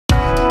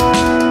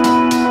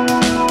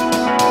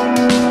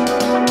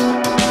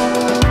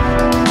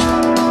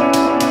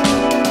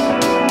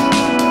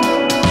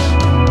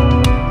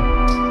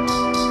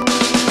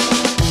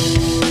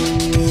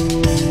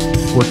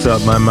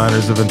What's up, my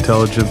miners of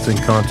intelligence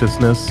and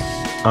consciousness?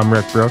 I'm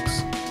Rick Brooks,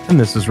 and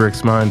this is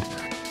Rick's Mind.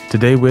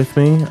 Today with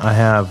me, I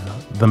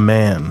have the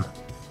man,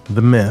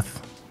 the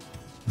myth,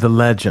 the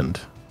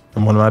legend,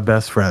 and one of my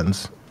best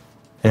friends,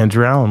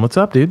 Andrew Allen. What's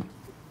up, dude?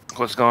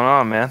 What's going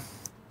on, man?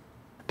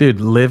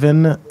 Dude,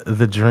 living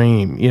the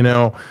dream. You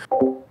know,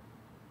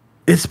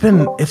 it's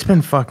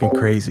been fucking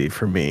crazy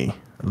for me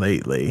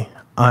lately.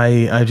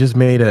 I just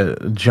made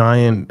a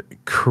giant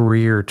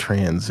career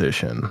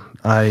transition.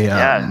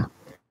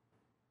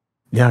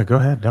 Yeah, go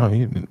ahead. No,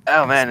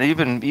 oh man, you've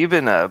been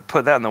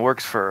putting that in the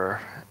works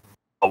for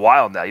a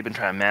while now. You've been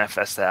trying to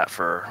manifest that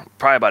for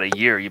probably about a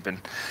year. You've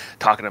been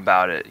talking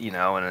about it, you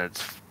know, and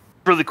it's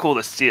really cool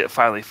to see it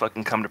finally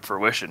fucking come to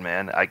fruition,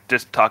 man. I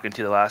just talking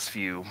to you the last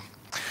few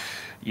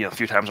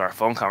times in our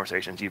phone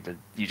conversations, you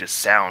just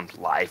sound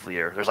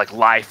livelier. There's like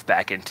life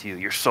back into you.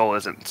 Your soul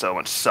isn't so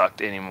much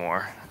sucked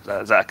anymore.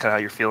 Is that kind of how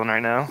you're feeling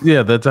right now?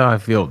 Yeah, that's how I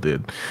feel,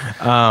 dude.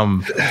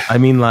 I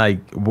mean, like,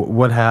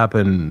 what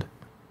happened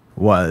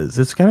was,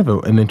 it's kind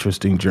of an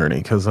interesting journey,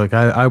 because like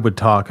I would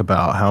talk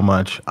about how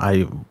much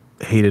I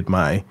hated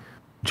my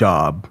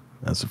job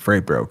as a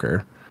freight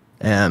broker,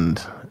 and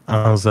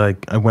I was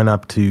like, I went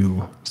up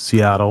to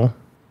Seattle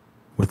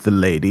with the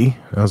lady.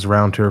 I was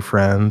around to her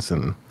friends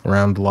and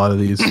around a lot of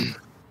these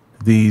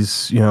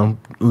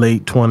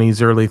late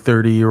 20s, early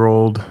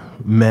 30-year-old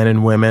men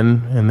and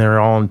women, and they're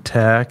all in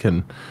tech.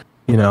 And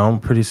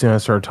pretty soon I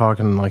started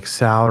talking like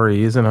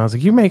salaries, and I was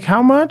like, "You make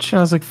how much?" And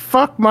I was like,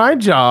 "Fuck my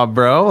job,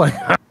 bro. Like,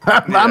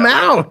 I'm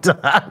out.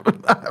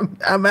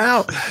 I'm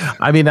out."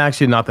 I mean,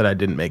 actually, not that I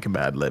didn't make a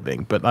bad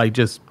living, but I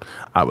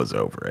was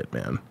over it,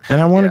 man.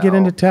 And I want to get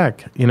into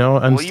tech,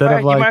 instead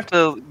of like. You might have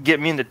to get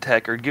me into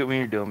tech or get what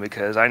you're doing,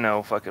 because I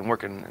know fucking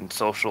working in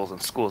socials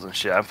and schools and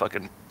shit, I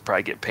fucking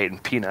probably get paid in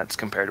peanuts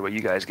compared to what you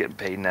guys get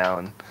paid now.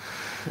 And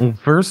well,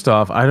 first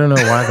off, I don't know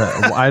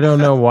why I don't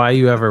know why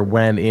you ever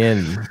went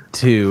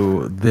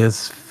into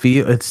this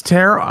field. It's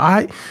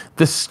terrible.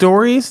 The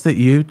stories that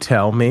you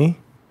tell me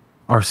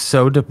are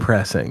so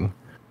depressing.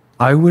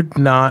 I would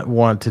not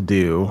want to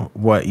do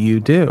what you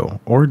do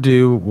or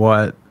do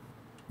what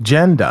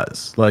Jen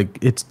does. Like,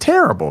 it's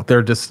terrible.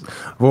 They're just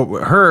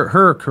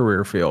her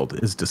career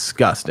field is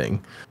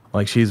disgusting.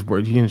 Like, she's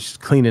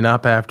cleaning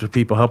up after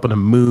people, helping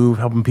them move,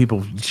 helping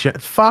people.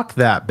 Fuck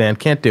that, man.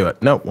 Can't do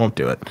it. Nope, won't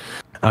do it.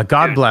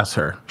 God bless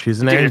her. She's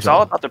an angel. It's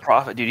all about the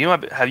profit,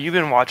 dude. Have you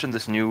been watching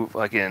this new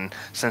fucking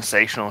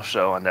sensational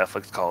show on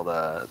Netflix called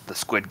the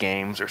Squid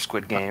Games or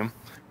Squid Game?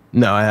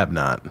 No, I have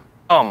not.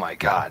 Oh my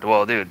god.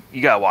 Well, dude,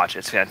 you gotta watch it.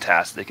 It's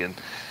fantastic,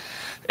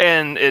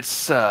 and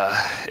it's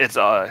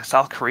a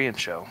South Korean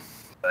show,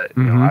 but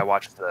I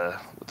watch with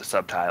the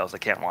subtitles. I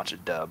can't watch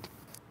it dubbed.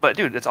 But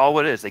dude, it's all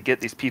what it is. They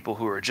get these people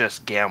who are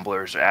just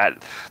gamblers.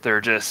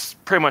 They're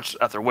just pretty much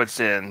at their wits'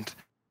 end,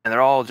 and they're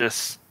all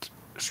just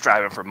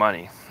striving for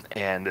money.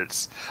 And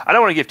I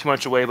don't want to give too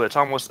much away, but it's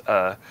almost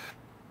a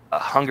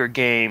Hunger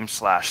Games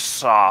 /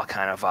 Saw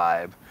kind of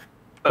vibe.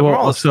 But go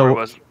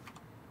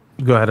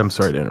ahead. I'm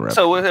sorry to interrupt.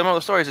 So one of the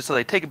stories is, so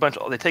they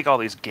take all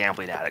these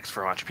gambling addicts,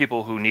 for a bunch of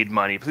people who need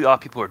money, a lot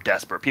of people who are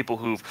desperate, people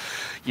who've,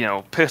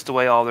 pissed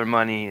away all their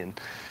money,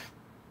 and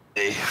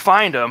they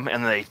find them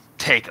and they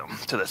take them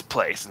to this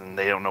place, and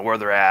they don't know where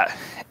they're at,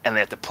 and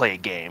they have to play a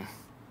game,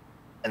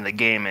 and the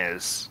game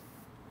is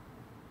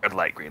red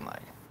light, green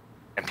light.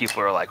 And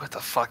people are like, "What the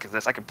fuck is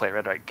this? I can play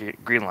red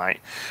light, green light."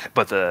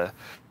 But the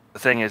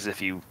thing is,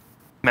 if you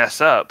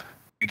mess up,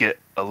 you get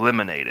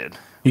eliminated.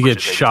 You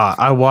get shot.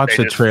 I watched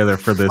the trailer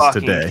for this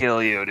today.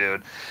 Kill you,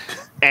 dude.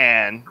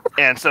 And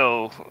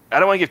so I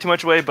don't want to give too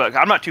much away, but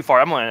I'm not too far.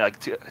 I'm only like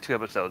two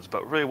episodes.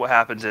 But really, what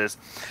happens is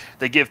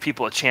they give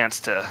people a chance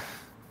to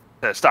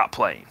stop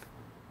playing.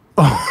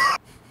 Oh.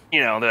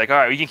 They're like, "All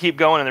right, we can keep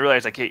going," and they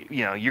realize, like,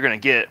 you're gonna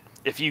get,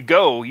 if you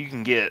go, you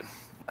can get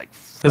like.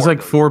 It's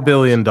like $4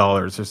 billion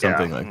or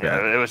something like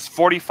that. It was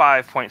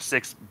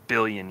 45.6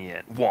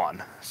 billion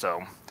won.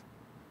 So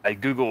I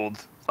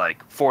Googled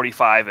like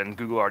 45, and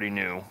Google already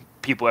knew.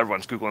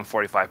 Everyone's Googling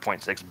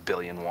 45.6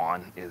 billion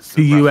won is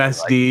to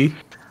USD.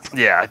 To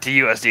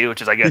USD,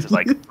 which is, I guess, it's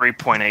like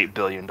 $3.8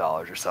 billion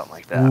or something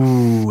like that.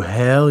 Ooh,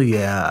 hell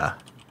yeah.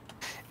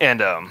 And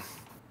kind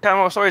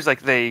of stories,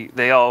 like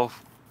they all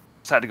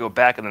decide to go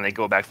back, and then they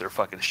go back to their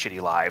fucking shitty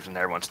lives, and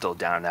everyone's still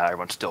down and out,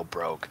 everyone's still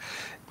broke.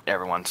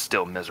 Everyone's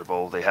still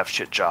miserable. They have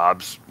shit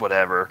jobs,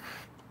 whatever,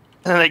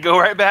 and then they go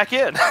right back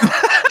in.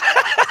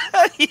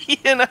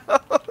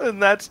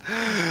 And that's.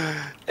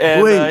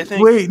 And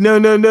wait,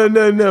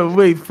 no,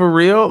 wait, for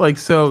real? Like,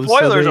 so.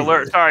 Spoilers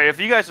alert! Sorry, if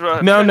you guys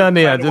yeah,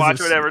 watch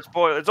whatever.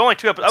 Spoiler. It's only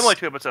I'm only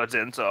 2 episodes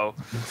in, so.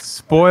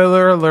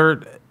 Spoiler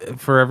alert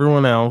for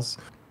everyone else.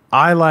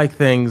 I like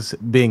things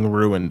being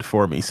ruined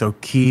for me, so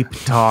keep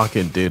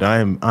talking, dude. I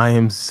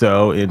am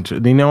so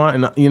interested. You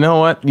know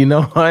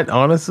what?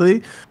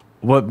 Honestly.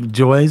 What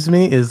joys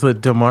me is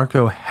that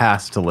DeMarco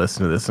has to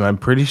listen to this, and I'm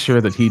pretty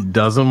sure that he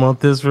doesn't want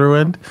this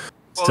ruined.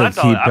 Well, So that's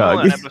all. keep I'm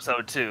only on talking.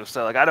 episode 2,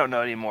 so like I don't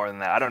know any more than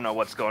that. I don't know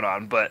what's going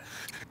on, but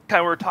kind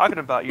of we were talking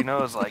about,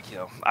 is like,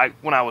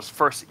 when I was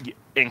first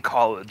in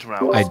college, when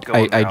I was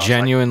going there, I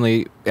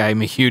genuinely,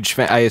 I'm a huge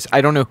fan.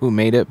 I don't know who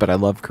made it, but I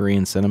love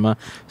Korean cinema.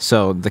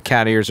 So the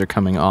cat ears are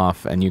coming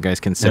off, and you guys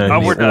can say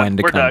we're done. when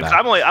to We're come done. back.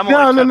 I'm only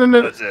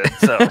No. in,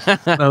 so.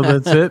 No,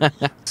 that's it.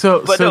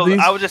 So, But so no, these.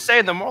 I was just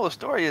saying the moral of the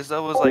story is that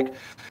was like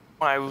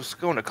when I was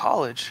going to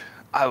college,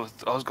 I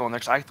was going there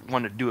because I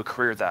wanted to do a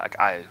career that like,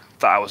 I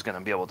thought I was going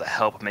to be able to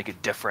help make a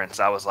difference.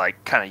 I was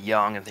like kind of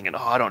young and thinking,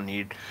 I don't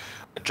need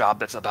a job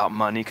that's about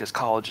money because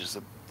college is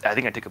I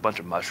think I took a bunch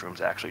of mushrooms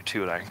actually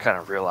too, and I kind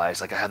of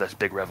realized like I had this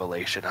big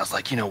revelation. I was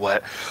like, you know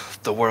what,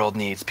 the world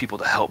needs people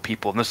to help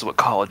people, and this is what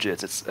college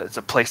is. It's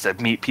a place to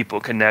meet people,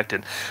 connect,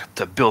 and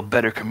to build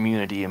better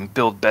community and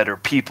build better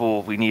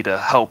people. We need to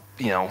help,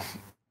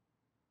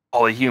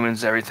 all the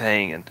humans,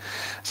 everything. And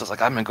so it's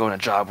like, I'm gonna go in a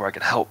job where I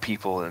can help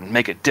people and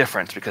make a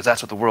difference because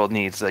that's what the world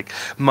needs. Like,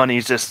 money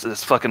is just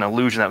this fucking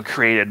illusion that we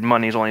created.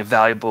 Money is only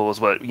valuable as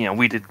what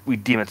we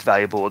deem it's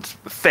valuable. It's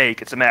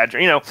fake. It's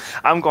imaginary.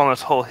 I'm going on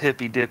this whole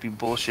hippy dippy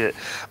bullshit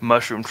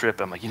mushroom trip.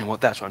 I'm like, you know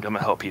what? That's what I'm doing. I'm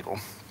gonna help people.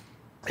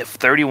 If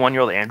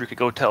 31-year-old Andrew could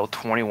go tell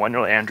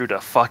 21-year-old Andrew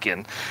to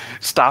fucking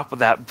stop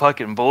with that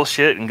fucking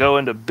bullshit and go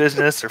into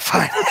business or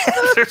finance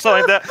or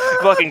something like that,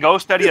 fucking go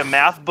study a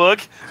math book,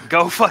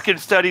 go fucking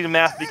study the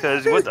math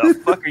because what the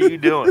fuck are you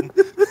doing?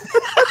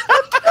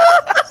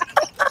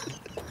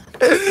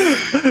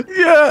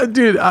 Yeah,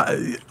 dude,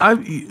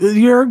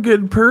 you're a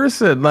good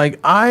person.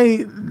 Like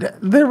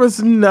there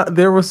was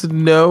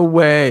no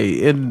way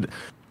in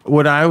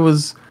when I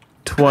was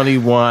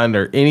 21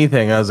 or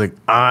anything, I was like,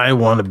 I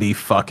want to be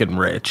fucking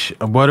rich.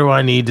 What do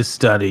I need to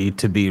study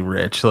to be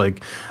rich?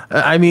 Like,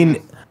 I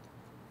mean,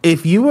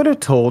 if you would have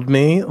told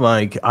me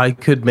like I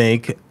could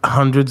make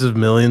hundreds of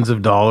millions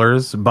of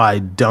dollars by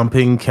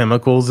dumping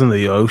chemicals in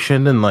the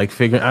ocean and like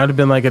figuring, I'd have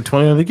been like at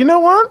 20, like, you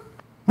know what?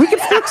 We can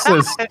fix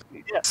this.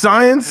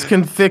 Science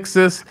can fix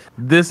this.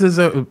 This is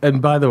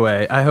and by the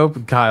way, I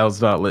hope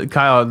Kyle's not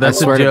Kyle.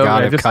 That's I swear a joke. to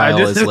God, if Kyle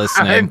is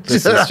listening,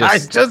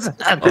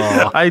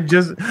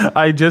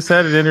 I just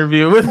had an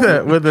interview with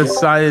a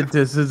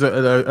scientist, is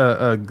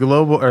a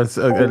global or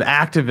an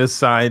activist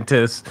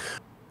scientist.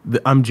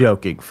 I'm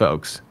joking,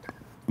 folks.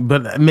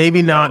 But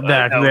maybe not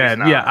back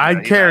then. Yeah, I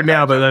care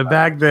now, but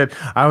back then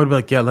I would be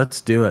like, yeah,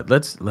 let's do it.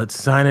 Let's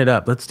sign it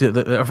up. Let's do it.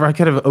 If I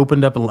could have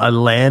opened up a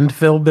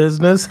landfill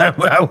business,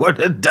 I would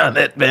have done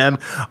it, man.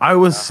 I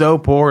was so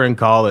poor in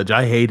college.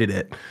 I hated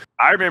it.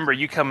 I remember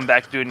you coming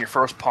back doing your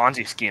first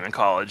Ponzi scheme in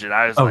college, and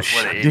I was like,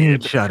 "What an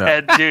idiot!" Dude, shut up.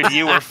 And, dude,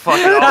 you were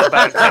fucking all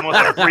about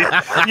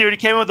it. You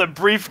came with a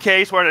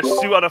briefcase, wearing a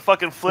suit on a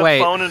fucking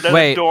flip phone, and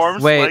wait,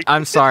 dorms. Wait, like,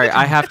 I'm sorry.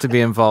 I have to be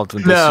involved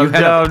with this. No, you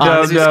had a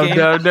Ponzi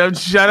scheme? no,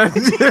 shut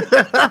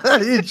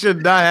up. You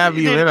should not have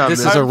you in on this.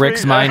 This is a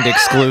Rick's Mind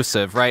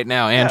exclusive right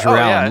now. Andrew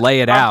Allen,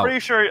 lay it out.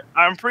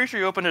 I'm pretty sure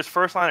you opened his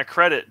first line of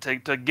credit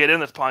to get in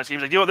this Ponzi scheme.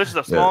 He's like, this is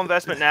a small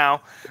investment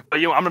now, but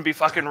I'm gonna be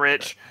fucking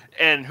rich.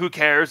 And who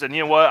cares? And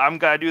you know what? I'm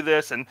gonna do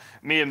this. And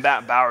me and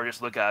Matt Bauer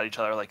just look at each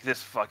other like this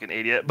fucking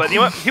idiot. But you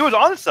know what? He was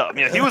on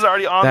something. He was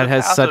already on. That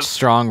has such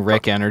strong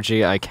Rick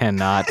energy. I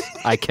cannot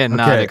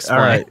okay,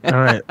 explain. All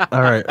right.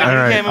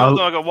 He came in with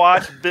like a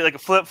watch, like a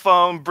flip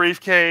phone,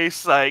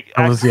 briefcase. Like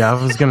I was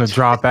gonna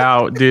drop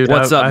out, dude.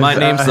 What's up? My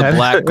name's the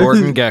Black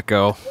Gordon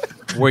Gecko.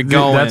 We're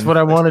going. That's what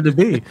I wanted to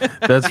be.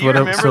 That's what I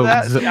remember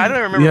that? I don't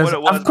remember what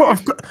it was.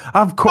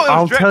 Of course.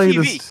 I'll tell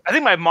you this. I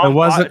think my mom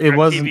bought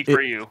TV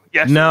for you.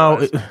 Yes. No,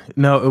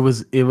 it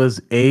was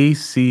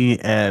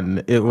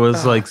ACN. It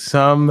was like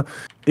some.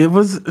 It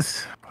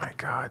was. Oh my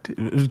God!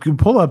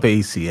 Pull up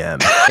ACN.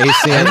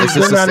 ACN is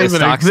this a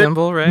stock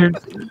symbol, right?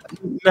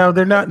 No,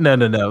 they're not.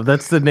 No.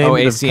 That's the name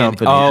of the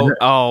company.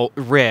 Oh,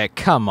 Rick,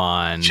 come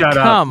on. Shut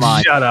up.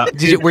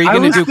 Were you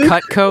going to do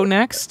Cutco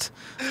next?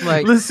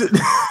 Like, listen,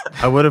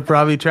 I would have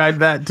probably tried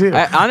that too.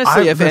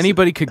 Honestly, if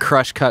anybody could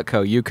crush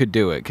Cutco, you could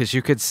do it because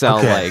you could sell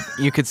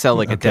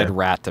a dead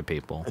rat to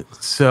people.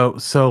 So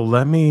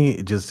let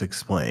me just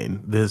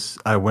explain this.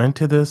 I went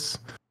to this.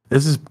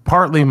 This is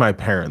partly my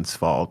parents'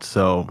 fault.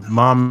 So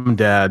mom and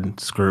dad,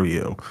 screw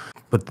you.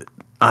 But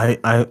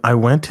I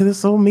went to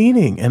this little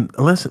meeting and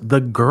listen, the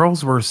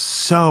girls were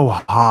so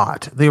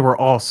hot. They were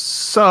all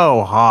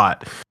so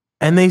hot.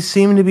 And they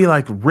seemed to be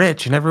like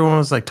rich, and everyone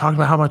was like talking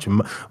about how much.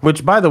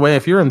 Which, by the way,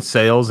 if you're in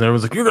sales and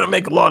everyone's like, "You're gonna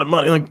make a lot of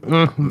money," like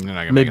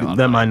maybe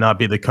that might not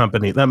be the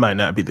company. That might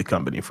not be the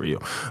company for you.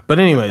 But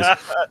anyways,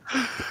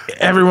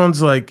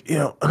 everyone's like,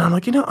 and I'm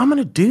like, I'm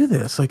gonna do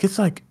this. Like, it's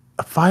like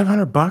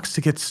 $500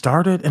 to get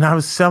started, and I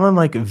was selling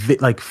like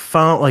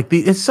phone. Like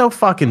it's so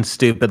fucking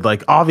stupid.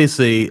 Like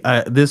obviously,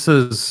 this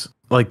is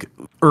like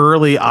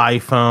early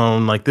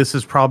iPhone. Like this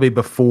is probably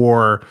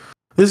before.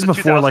 This is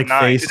before like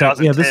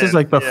FaceTime. Yeah, this is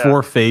like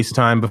before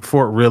FaceTime,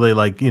 before it really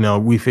like,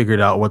 we figured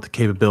out what the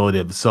capability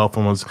of the cell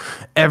phone was.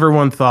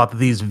 Everyone thought that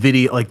these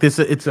video like this,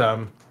 it's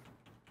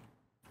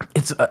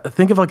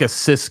think of like a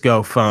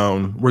Cisco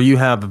phone where you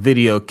have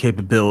video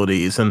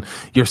capabilities and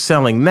you're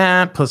selling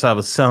that. Plus I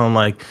was selling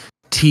like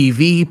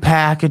TV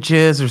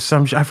packages or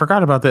some. I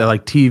forgot about that.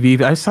 Like TV.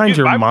 I signed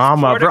your I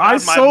mom up. swear to I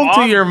God, my sold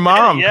to mom your did it.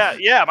 mom.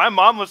 Yeah. My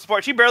mom was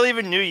support. She barely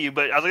even knew you,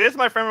 but I was like, "This is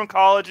my friend from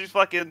college. She's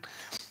fucking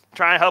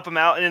trying to help him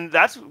out," and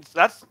that's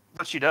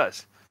what she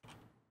does.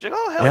 She's like,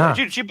 "Oh hell yeah!"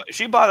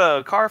 She bought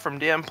a car from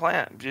Dan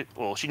Plant.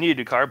 Well, she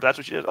needed a car, but that's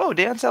what she did. Oh,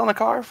 Dan's selling a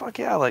car. Fuck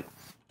yeah! Like,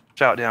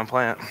 shout out Dan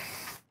Plant.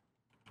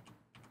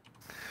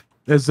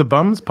 Is the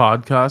Bums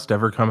podcast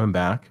ever coming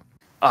back?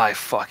 I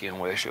fucking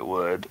wish it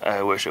would.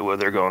 I wish it would.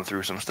 They're going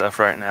through some stuff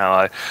right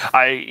now.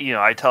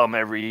 I tell them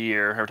every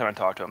year, every time I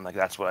talk to them, like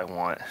that's what I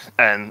want.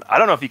 And I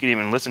don't know if you can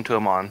even listen to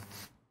them on.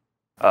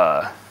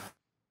 Right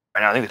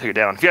now, I think they took it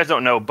down. If you guys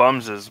don't know,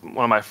 Bums is some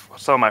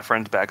of my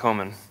friends back home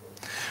in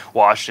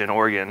Washington,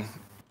 Oregon,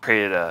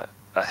 created a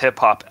hip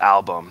hop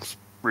albums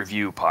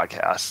review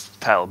podcast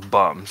titled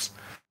Bums,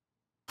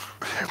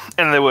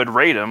 and they would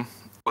rate them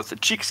with the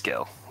cheek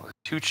scale,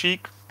 2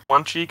 cheek,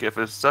 1 cheek. If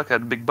it sucked,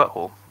 had a big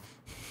butthole.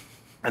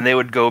 And they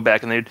would go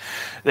back and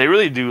they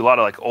really do a lot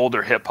of like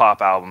older hip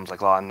hop albums,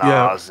 like a lot of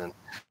Nas and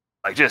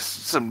like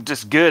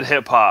just good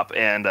hip hop.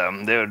 And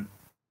they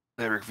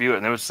review it,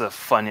 and it was the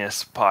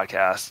funniest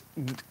podcast.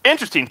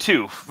 Interesting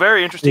too,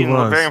 very interesting,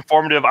 very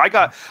informative.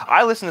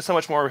 I listened to so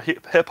much more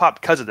hip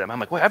hop because of them. I'm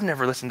like, wait, I've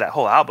never listened to that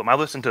whole album. I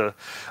listened to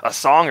a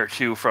song or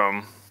two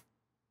from.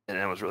 And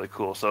it was really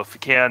cool. So if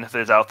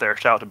it's out there,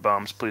 shout out to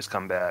Bums. Please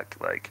come back.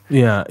 Like, we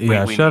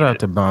shout out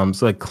to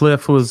Bums. Like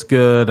Cliff was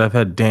good. I've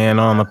had Dan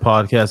on the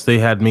podcast. They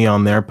had me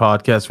on their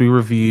podcast. We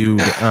reviewed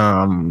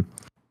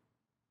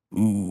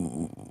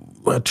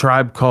A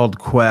Tribe Called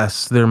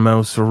Quest, their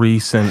most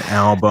recent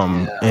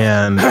album,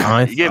 and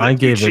I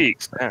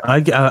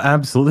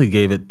absolutely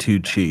gave it 2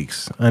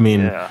 cheeks. I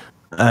mean,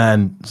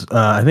 and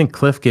I think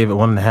Cliff gave it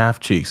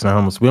 1.5 cheeks,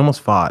 and we almost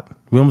fought.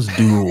 We almost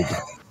dueled.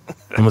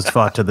 Almost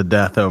fought to the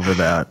death over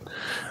that.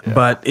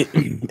 But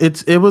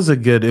it was a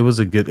great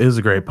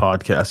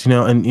podcast,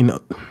 and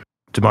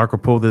DeMarco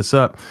pulled this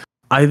up.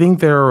 I think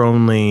there's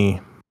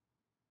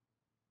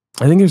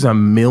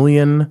 1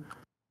 million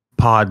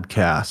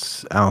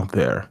podcasts out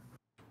there,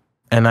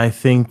 and I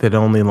think that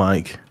only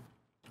like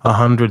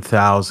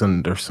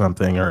 100,000 or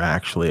something are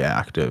actually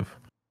active.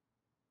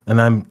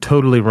 And I'm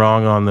totally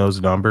wrong on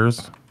those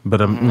numbers,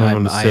 but I'm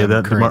going to say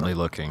that currently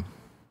looking.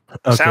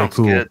 Okay, sounds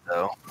cool. Good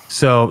though.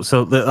 So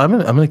I'm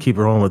gonna keep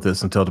rolling with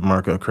this until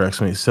DeMarco corrects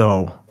me.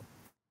 So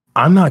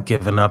I'm not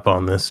giving up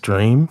on this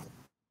dream.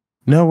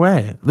 No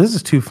way. This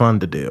is too fun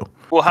to do.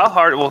 Well, how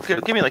hard? Well,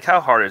 give me how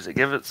hard is it?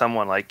 Give it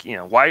someone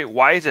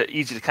why is it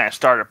easy to kind of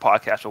start a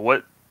podcast? Or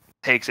what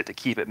takes it to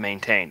keep it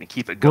maintained and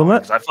keep it going?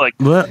 Because I feel like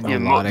a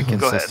lot of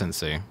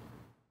consistency.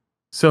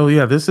 So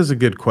yeah, this is a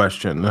good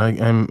question.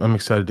 I'm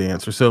excited to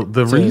answer. So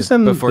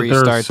reason before you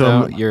start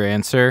your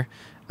answer.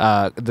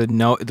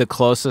 The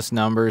closest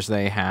numbers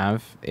they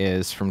have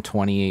is from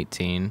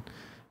 2018.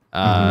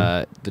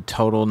 The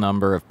total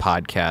number of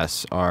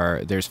podcasts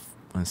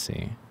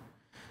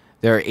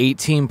there are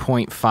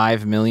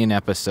 18.5 million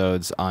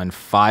episodes on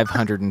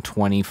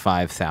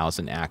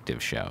 525,000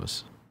 active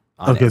shows.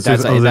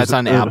 That's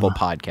on Apple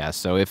Podcasts.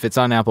 So if it's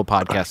on Apple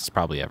Podcasts, it's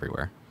probably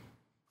everywhere.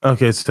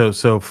 Okay,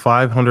 so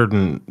 500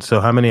 and so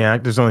how many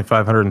there's only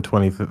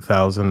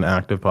 520,000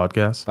 active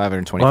podcasts.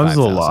 525,000. Well, that was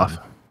a little off.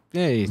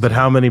 Yeah, but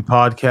how many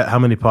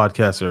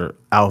podcasts are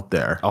out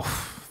there? Oh,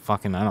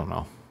 fucking, I don't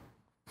know.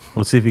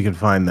 Let's see if you can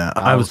find that.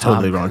 I was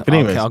totally wrong. But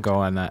anyways, I'll go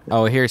on that.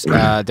 Oh, here's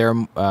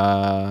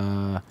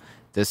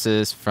this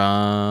is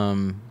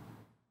from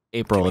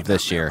April of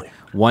this year.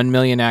 1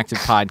 million active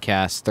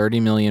podcasts, 30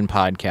 million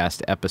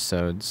podcast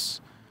episodes.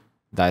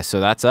 So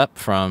that's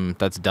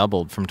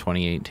doubled from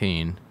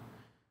 2018.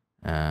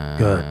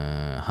 Good.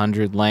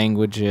 100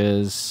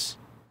 languages.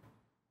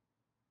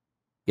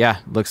 Yeah,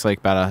 looks like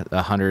about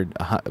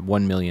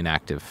 1 million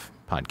active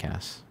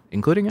podcasts,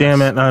 including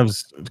Damn us. it, I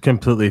was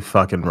completely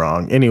fucking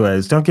wrong.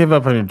 Anyways, don't give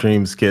up on your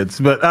dreams, kids.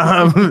 But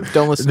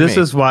don't listen to me. This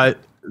is why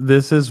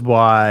there's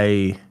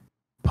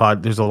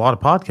a lot of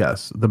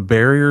podcasts. The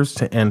barriers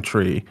to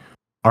entry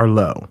are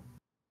low.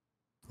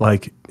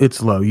 Like,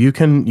 it's low. You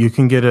can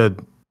get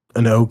an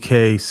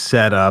okay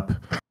setup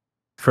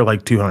for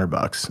like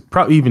 $200,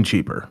 probably even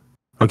cheaper.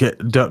 Okay,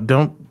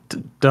 don't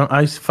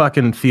I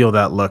fucking feel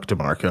that look,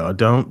 DeMarco.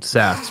 Don't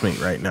sass me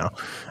right now.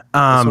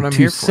 That's what I'm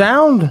here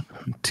for.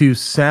 To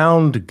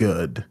sound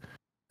good,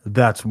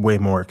 that's way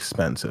more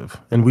expensive.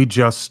 And we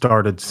just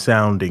started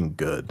sounding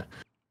good.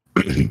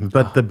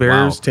 But the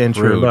barriers to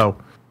entry are low.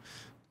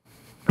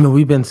 No,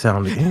 we've been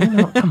sounding.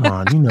 Come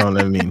on, you know what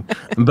I mean.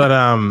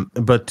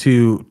 But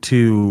to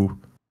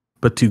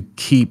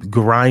keep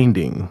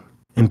grinding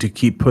and to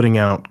keep putting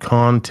out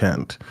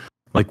content.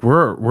 Like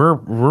we're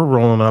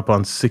rolling up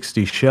on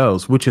 60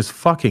 shows, which is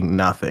fucking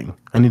nothing.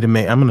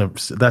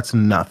 That's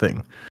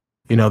nothing.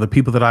 The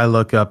people that I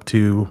look up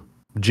to,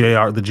 the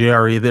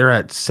JRE, they're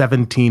at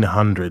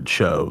 1,700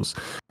 shows.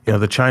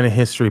 The China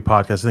History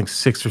Podcast, I think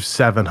 600 or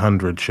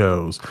 700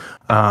 shows.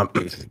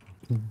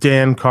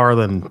 Dan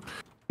Carlin,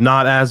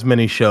 not as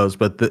many shows,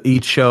 but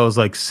each show is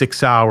like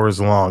 6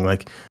 hours long.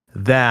 Like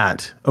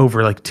that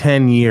over like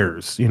 10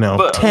 years,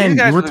 But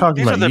 10, we're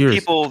talking about these are the years.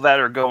 people that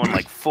are going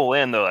like full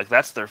in though, like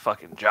that's their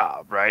fucking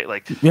job, right?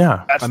 Like,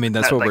 yeah,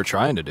 that's what we're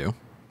trying to do.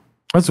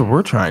 That's what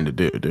we're trying to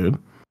do, dude.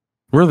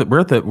 We're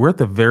at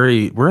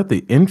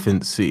the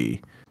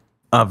infancy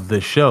of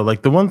the show.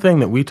 Like the one thing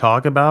that we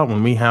talk about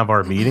when we have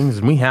our meetings,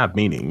 and we have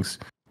meetings,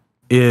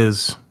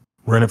 is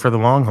we're in it for the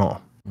long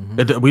haul.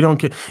 We don't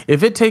care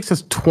if it takes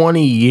us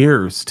 20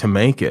 years to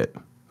make it.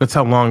 That's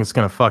how long it's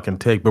gonna fucking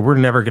take. But we're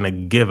never gonna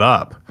give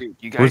up. Dude,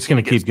 you we're guys just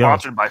gonna keep going.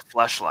 Sponsored by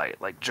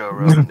Fleshlight, like Joe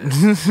Rogan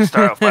did.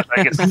 Start off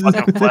Fleshlight, get some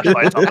fucking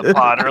Fleshlights on the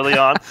pod early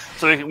on,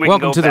 so we Welcome can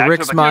go to the back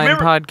Rick's to Mind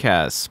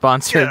podcast,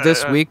 sponsored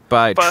this week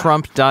by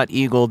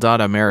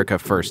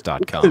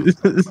Trump.eagle.americafirst.com.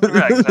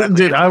 Right, exactly.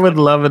 Dude, I would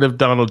love it if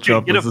Donald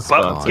Trump was a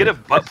sponsor. Get a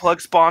butt plug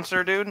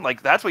sponsor, dude.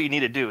 Like that's what you need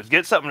to do. Is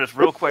get something just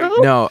real quick.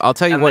 No, I'll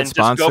tell you what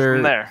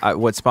sponsor.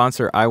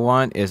 I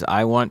want is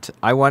I want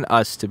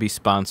us to be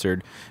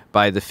sponsored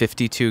by the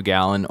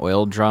 52-gallon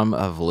oil drum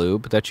of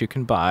lube that you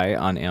can buy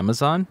on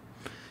Amazon,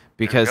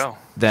 because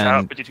then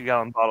shout out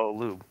 52-gallon bottle of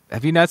lube.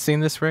 Have you not seen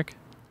this, Rick?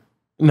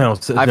 No,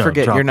 I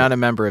forget you're not a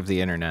member of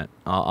the internet.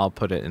 I'll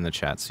put it in the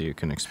chat so you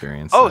can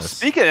experience. Oh, this.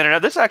 Speaking of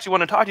internet, this I actually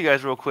want to talk to you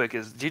guys real quick.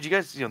 Did you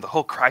guys, the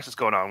whole crisis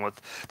going on with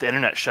the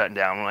internet shutting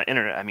down? When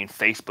internet, I mean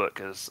Facebook,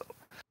 because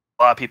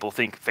a lot of people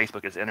think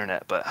Facebook is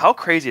internet, but how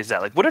crazy is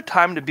that? Like, what a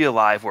time to be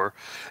alive where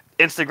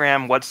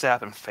Instagram,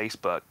 WhatsApp, and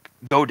Facebook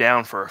go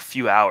down for a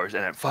few hours,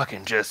 and it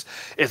fucking just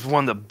is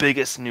one of the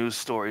biggest news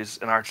stories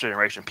in our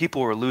generation.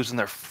 People were losing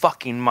their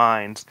fucking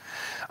minds.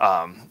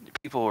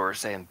 People were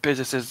saying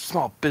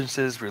small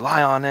businesses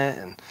rely on it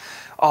and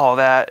all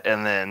that.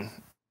 And then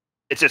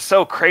it's just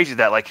so crazy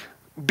that like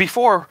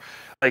before,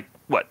 like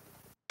what,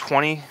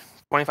 20,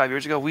 25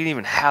 years ago, we didn't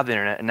even have the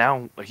internet. And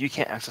now like you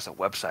can't access a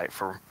website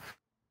for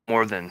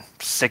more than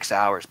 6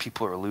 hours.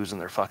 People are losing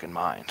their fucking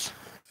minds.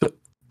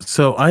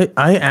 So I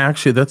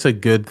actually, that's a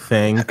good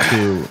thing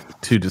to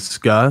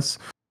discuss,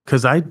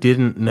 because I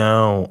didn't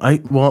know.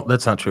 Well,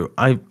 that's not true.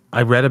 I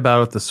read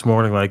about it this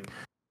morning, like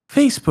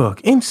Facebook,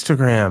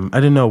 Instagram. I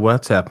didn't know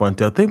WhatsApp went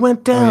down. They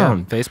went down. Oh,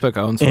 yeah. Facebook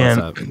owns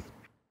WhatsApp.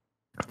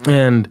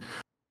 And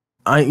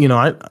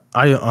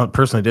I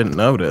personally didn't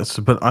notice,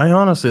 but I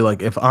honestly,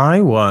 like, if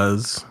I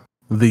was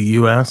the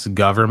U.S.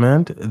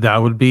 government, that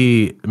would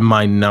be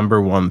my number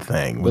one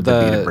thing, would be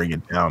to bring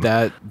it down.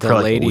 The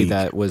lady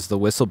that was the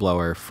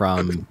whistleblower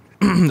from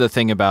the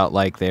thing about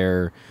like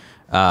their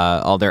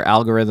all their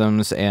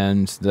algorithms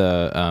and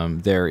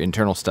their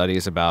internal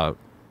studies about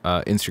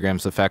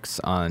Instagram's effects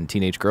on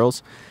teenage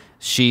girls,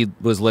 she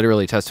was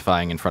literally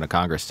testifying in front of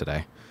Congress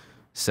today.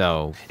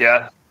 So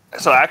yeah.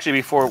 So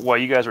actually, while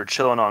you guys were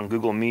chilling on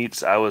Google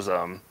Meets, I was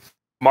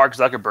Mark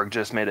Zuckerberg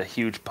just made a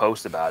huge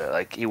post about it.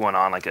 Like he went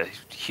on like a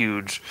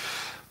huge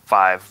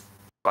 5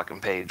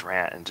 fucking page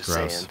rant and just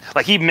saying,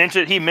 like he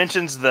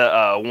mentions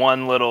the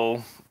one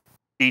little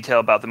detail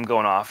about them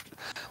going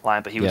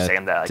offline, but he was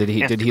saying that like, did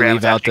he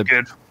leave out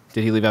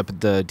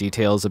the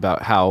details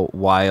about how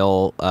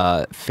while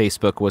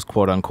Facebook was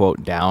quote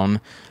unquote down,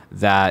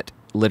 that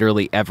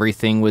literally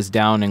everything was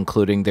down,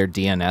 including their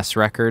DNS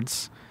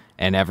records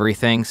and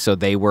everything. So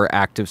they were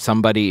active.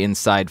 Somebody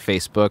inside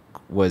Facebook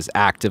was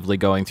actively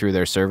going through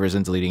their servers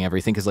and deleting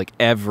everything, because like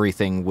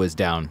everything was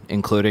down,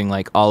 including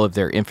like all of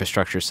their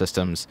infrastructure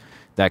systems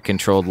that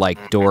controlled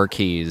like door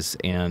keys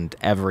and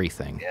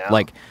everything. Yeah.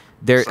 Like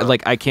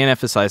like I can't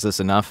emphasize this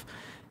enough.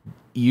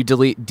 You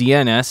delete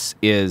DNS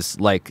is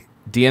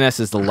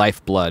the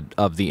lifeblood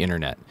of the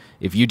internet.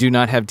 If you do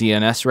not have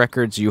DNS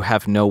records, you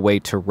have no way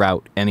to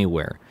route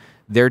anywhere.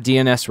 Their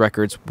DNS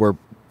records were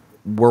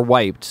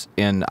wiped,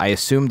 and I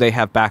assume they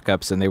have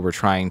backups and they were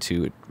trying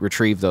to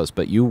retrieve those,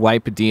 but you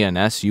wipe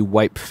DNS, you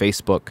wipe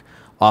Facebook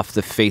off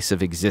the face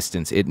of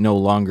existence. It no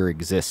longer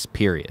exists,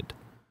 period.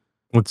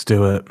 Let's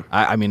do it.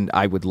 I mean,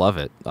 I would love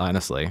it,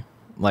 honestly.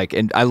 Like,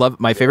 and I love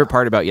my favorite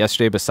part about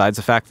yesterday, besides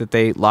the fact that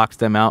they locked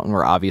them out and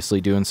were obviously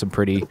doing some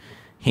pretty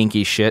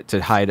hinky shit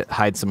to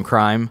hide some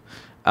crime.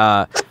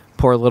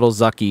 Poor little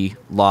Zucky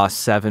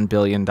lost $7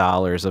 billion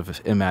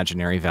of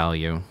imaginary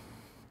value.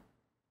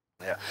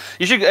 Yeah,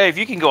 you should. If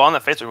you can go on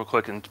that Facebook real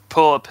quick and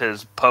pull up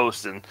his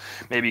post, and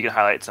maybe you can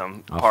highlight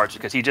some parts,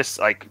 because he just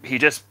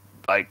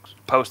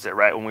posted it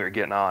right when we were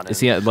getting on. Is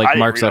he like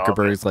Mark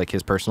Zuckerberg's like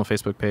his personal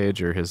Facebook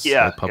page or his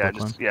public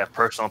one? Yeah,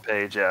 personal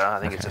page. Yeah, I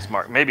think it's just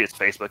Mark. Maybe it's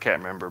Facebook.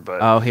 Can't remember.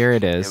 But here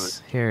it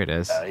is. Here it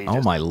is.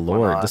 Oh my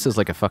lord, this is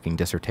like a fucking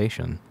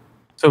dissertation.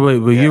 So wait,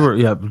 you were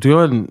go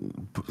ahead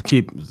and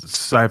keep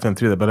siphoning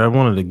through that, but I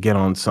wanted to get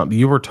on something.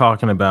 You were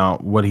talking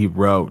about what he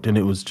wrote, and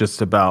it was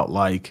just about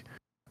like,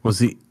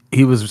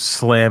 he was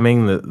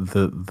slamming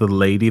the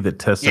lady that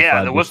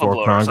testified the before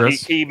whistleblower. Congress.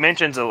 So he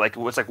mentions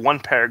it's like one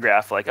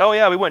paragraph, like, oh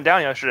yeah, we went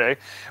down yesterday,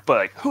 but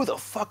like, who the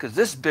fuck is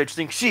this bitch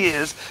think she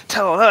is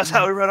telling us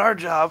how we run our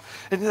job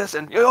and this,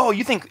 and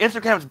you think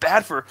Instagram's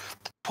bad for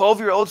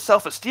 12-year-old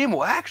self-esteem?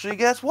 Well, actually,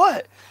 guess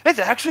what? It's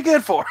actually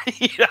good for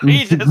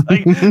he's just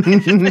like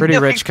pretty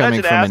rich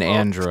coming from an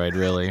Android,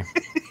 really.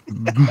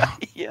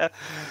 Yeah, Yeah.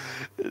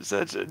 It's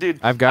such a, dude.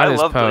 I've got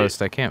his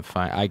post. I can't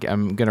find.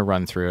 I'm gonna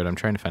run through it. I'm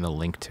trying to find a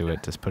link to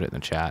it. Just put it in the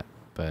chat.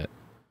 But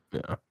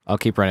yeah, I'll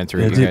keep running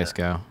through. You guys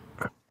go.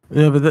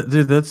 Yeah, but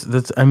dude,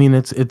 that's. I mean,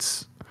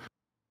 it's.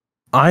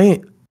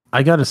 I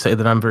gotta say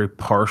that I'm very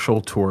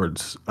partial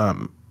towards.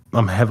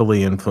 I'm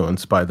heavily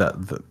influenced by that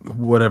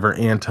whatever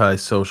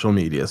anti-social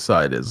media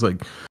side is.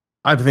 Like,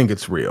 I think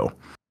it's real.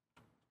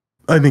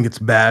 I think it's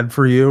bad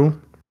for you.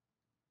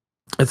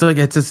 It's like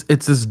it's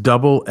this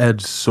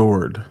double-edged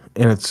sword,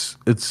 and it's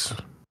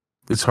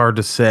hard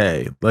to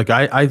say. Like,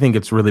 I think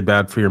it's really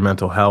bad for your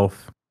mental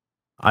health.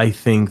 I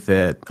think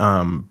that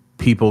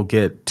people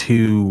get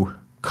too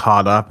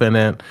caught up in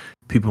it.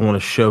 People want to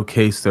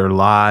showcase their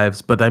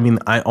lives, but I mean,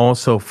 I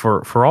also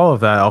for all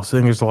of that, I also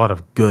think there's a lot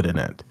of good in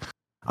it.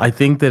 I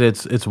think that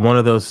it's one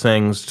of those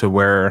things to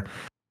where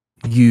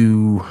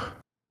you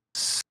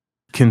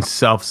can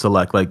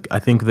self-select. Like, I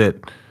think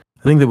that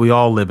we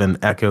all live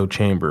in echo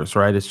chambers,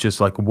 right? It's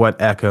just like,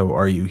 what echo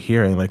are you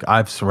hearing? Like,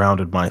 I've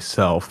surrounded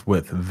myself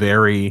with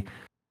very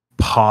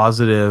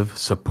positive,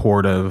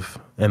 supportive,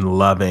 and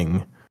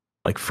loving,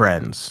 like,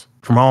 friends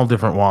from all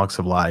different walks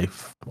of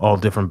life, all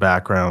different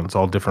backgrounds,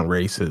 all different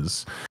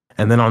races.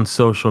 And then on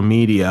social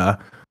media,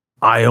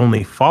 I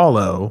only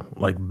follow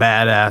like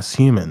badass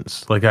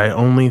humans. Like, I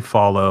only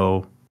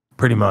follow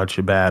pretty much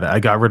I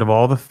got rid of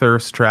all the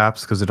thirst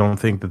traps because I don't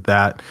think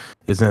that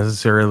is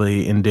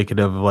necessarily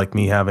indicative of like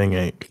me having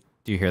a.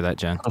 Do you hear that,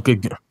 Jen? Okay.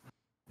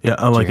 Yeah,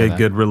 like a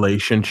good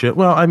relationship.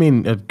 Well, I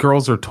mean,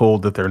 girls are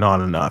told that they're not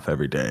enough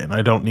every day, and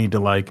I don't need to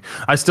like.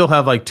 I still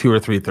have like 2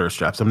 or 3 thirst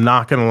traps. I'm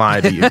not gonna lie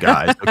to you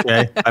guys,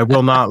 okay? I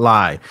will not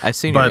lie. I've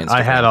seen, but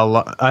I had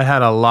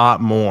a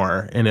lot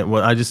more, and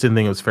I just didn't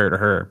think it was fair to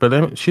her.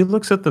 But she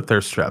looks at the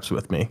thirst traps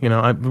with me. You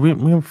know,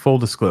 we have full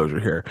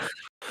disclosure here.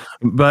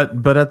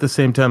 But at the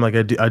same time, like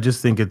I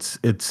just think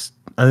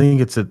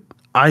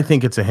I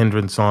think it's a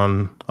hindrance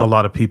on a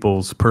lot of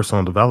people's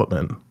personal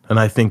development. And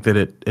I think that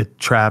it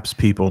traps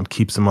people and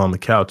keeps them on the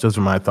couch. Those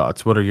are my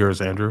thoughts. What are yours,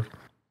 Andrew?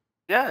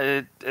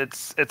 Yeah,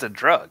 it's a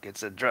drug.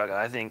 It's a drug.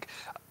 I think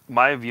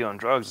my view on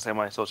drugs is the same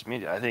way on social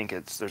media. I think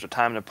there's a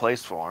time and a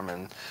place for them,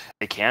 and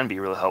it can be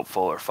really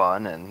helpful or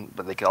fun,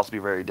 but they can also be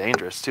very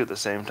dangerous too at the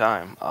same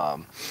time.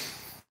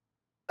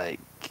 I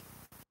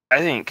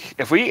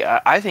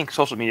think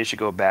social media should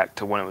go back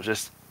to when it was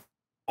just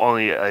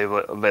only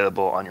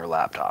available on your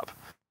laptop.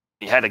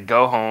 You had to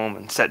go home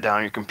and set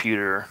down your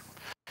computer,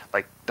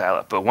 like dial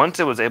up. But once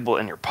it was able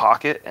in your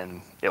pocket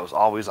and it was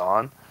always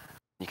on,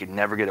 you could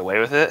never get away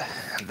with it.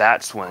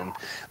 That's when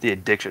the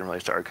addiction really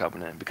started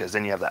coming in, because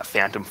then you have that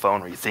phantom phone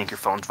where you think your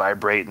phone's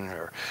vibrating,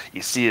 or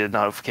you see a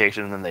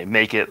notification and then they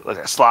make it like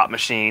a slot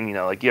machine. You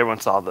know, like everyone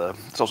saw the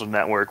Social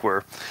Network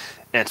and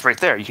it's right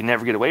there. You can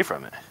never get away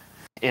from it.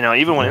 You know,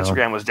 even when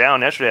Instagram was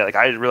down yesterday, like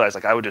I realized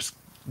like I would just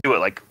do it,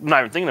 like not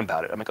even thinking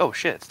about it. I'm like, oh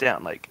shit, it's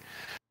down. Like.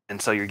 And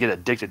so you get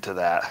addicted to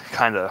that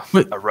kind of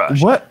a rush.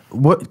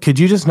 What could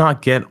you just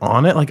not get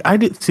on it? Like, I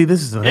did see,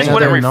 this is the thing.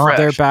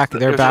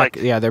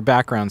 Their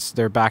backgrounds,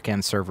 their back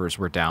end servers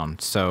were down,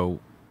 so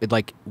it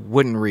like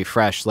wouldn't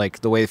refresh.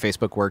 Like, the way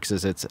Facebook works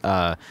is it's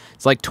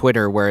like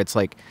Twitter, where it's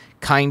like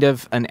kind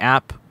of an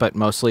app but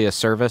mostly a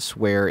service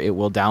where it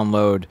will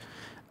download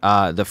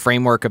the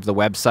framework of the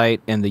website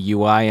and the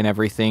UI and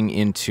everything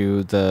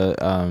into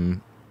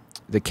the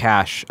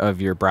cache of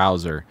your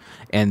browser,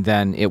 and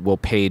then it will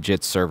page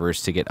its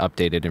servers to get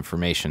updated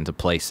information to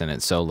place in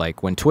it. So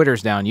like when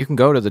Twitter's down, you can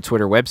go to the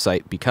Twitter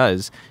website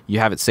because you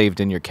have it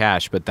saved in your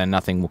cache, but then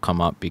nothing will come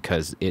up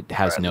because it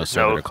has no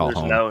server to call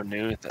home. There's no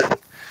new thing.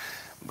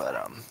 But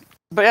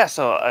yeah,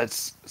 so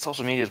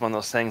social media is one of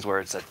those things where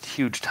it's a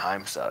huge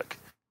time suck,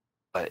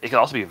 but it can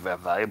also be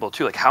valuable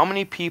too. Like, how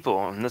many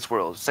people in this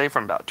world, say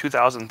from about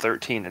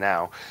 2013 to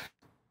now,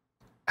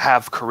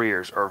 have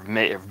careers or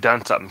have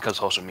done something because of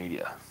social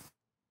media?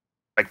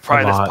 Like,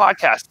 probably this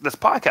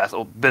podcast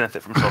will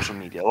benefit from social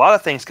media. A lot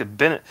of things could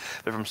benefit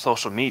from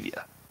social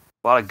media.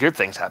 A lot of good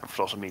things happen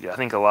from social media. I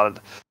think a lot of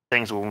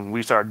things when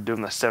we started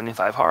doing the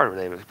 75 hard,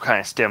 they kind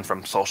of stemmed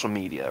from social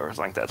media or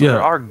something like that. So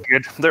yeah.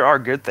 There are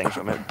good things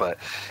from it, but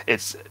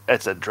it's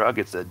a drug.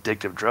 It's an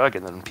addictive drug,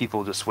 and then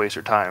people just waste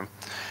their time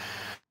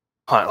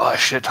on a lot of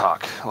shit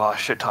talk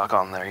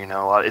on there. You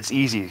know, it's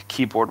easy.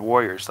 Keyboard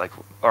warriors, like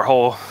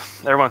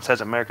everyone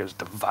says America is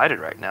divided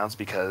right now. It's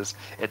because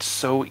it's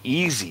so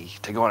easy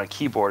to go on a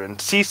keyboard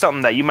and see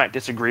something that you might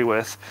disagree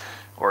with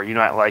or you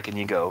might like, and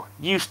you go,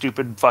 "You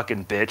stupid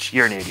fucking bitch,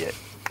 you're an idiot."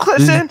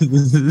 Listen,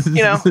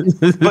 you know.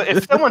 But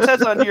if someone says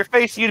something to your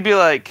face, you'd be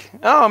like,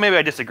 "Oh, maybe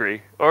I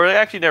disagree," or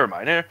actually, never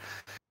mind.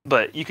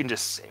 But you can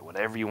just say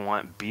whatever you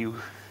want, be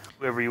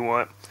whoever you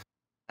want.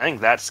 I think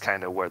that's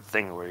kind of the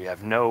thing where you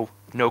have no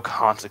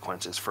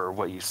consequences for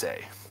what you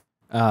say.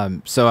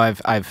 So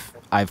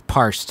I've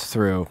parsed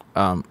through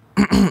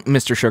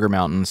Mr. Sugar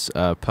Mountain's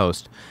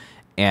post,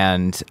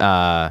 and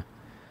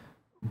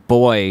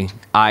boy,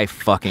 I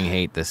fucking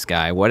hate this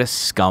guy. What a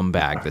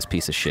scumbag this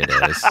piece of shit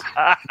is.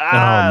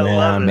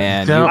 Oh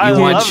Man, Don't-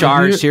 you want dude,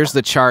 charged? Here's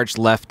the charged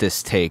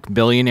leftist take.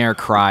 Billionaire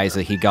cries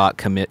that he got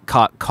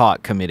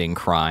caught committing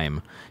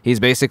crime. He's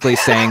basically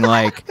saying,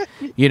 like,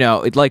 you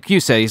know, like you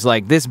said, he's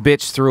like, this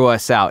bitch threw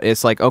us out.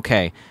 It's like,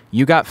 okay,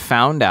 you got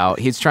found out.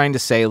 He's trying to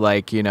say,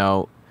 like, you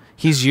know,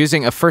 he's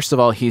using first of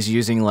all, he's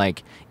using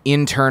like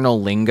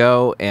internal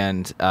lingo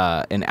and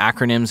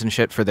acronyms and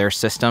shit for their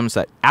systems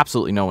that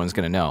absolutely no one's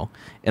gonna know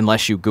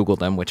unless you Google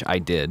them, which I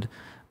did.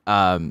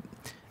 Then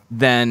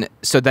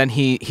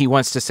he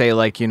wants to say,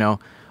 like, you know,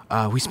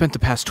 we spent the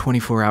past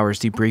 24 hours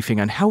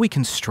debriefing on how we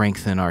can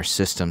strengthen our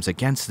systems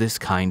against this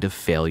kind of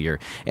failure,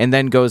 and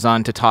then goes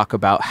on to talk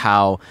about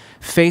how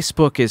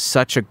Facebook is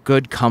such a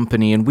good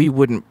company, and we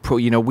wouldn't,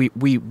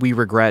 we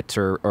regret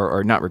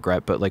or not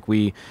regret, but like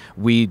we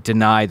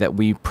deny that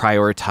we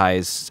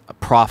prioritize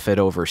profit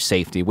over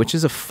safety, which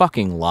is a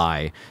fucking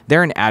lie.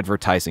 They're an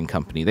advertising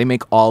company. They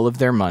make all of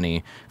their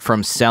money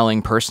from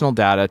selling personal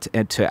data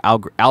to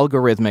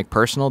algorithmic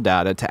personal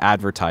data to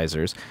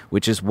advertisers,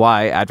 which is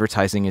why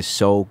advertising is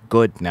so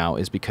good now,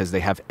 is because they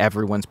have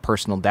everyone's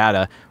personal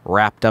data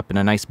wrapped up in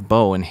a nice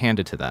bow and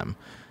handed to them.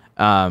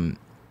 And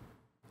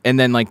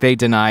then, like, they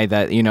deny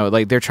that, you know,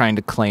 like, they're trying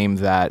to claim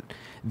that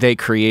they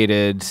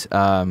created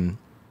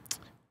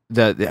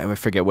I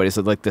forget what is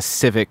it, like the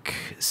civic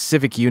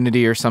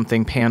unity or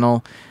something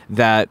panel,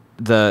 that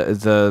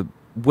the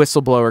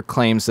whistleblower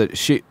claims that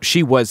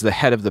she was the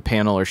head of the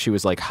panel, or she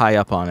was like high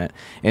up on it,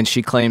 and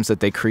she claims that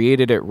they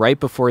created it right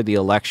before the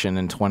election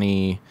in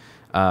 2020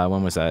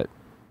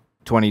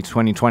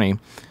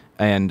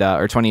 and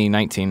or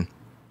 2019,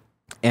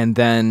 and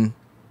then,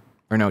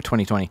 or no,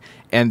 2020,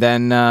 and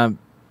then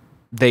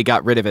they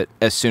got rid of it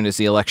as soon as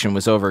the election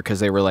was over, because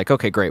they were like,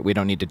 okay, great, we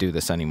don't need to do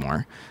this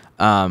anymore.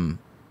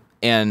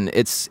 And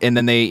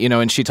then they, you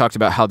know, and she talked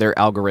about how their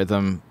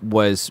algorithm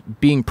was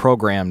being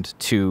programmed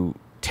to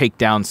take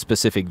down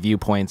specific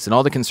viewpoints, and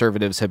all the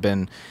conservatives have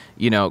been,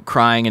 you know,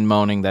 crying and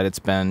moaning that it's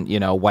been, you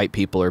know, white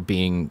people are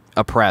being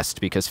oppressed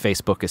because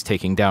Facebook is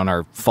taking down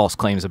our false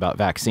claims about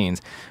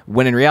vaccines,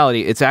 when in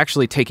reality it's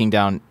actually taking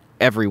down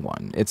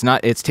everyone.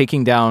 It's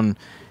taking down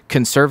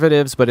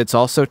conservatives, but it's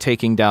also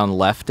taking down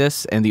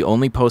leftists, and the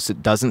only posts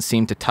it doesn't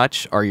seem to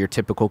touch are your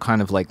typical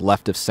kind of like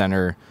left of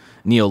center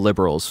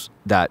neoliberals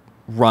that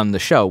run the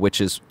show,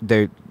 which is,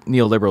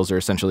 neoliberals are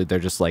essentially, they're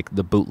just like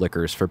the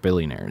bootlickers for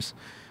billionaires.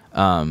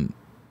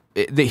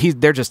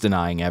 They're just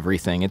denying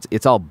everything.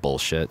 It's all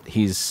bullshit.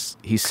 He's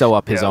so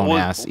up his own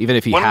ass. Even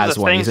if he has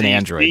one, he's an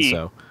android.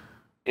 So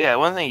yeah,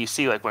 one thing you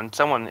see, like, when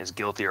someone is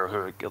guilty or who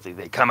are guilty,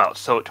 they come out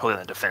so totally on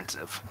the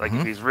defensive. Like,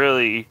 if he's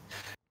really,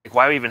 like,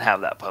 why even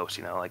have that post?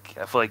 You know, like,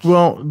 I feel like,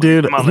 well,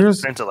 dude,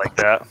 here's like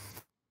that.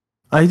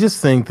 I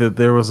just think that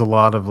there was a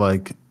lot of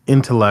like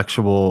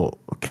intellectual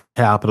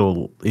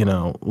capital, you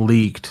know,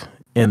 leaked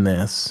in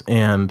this,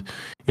 and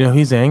you know,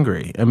 he's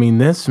angry. I mean,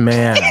 this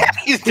man,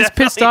 he's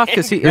pissed off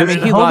because he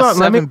lost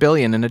 $7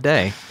 billion in a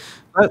day.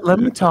 Let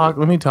me talk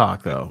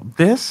though.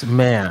 This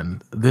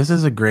man, this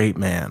is a great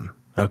man.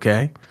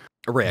 Okay,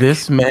 Rick.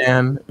 This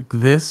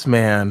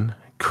man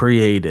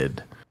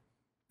created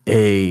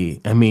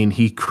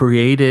he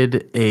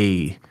created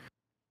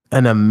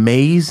an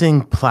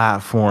amazing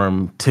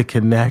platform to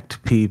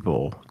connect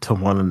people to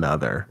one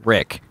another.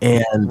 Rick,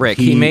 and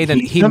he made a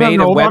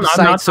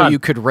website so you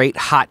could rate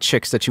hot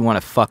chicks that you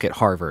want to fuck at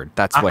Harvard.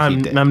 That's what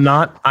he did. I'm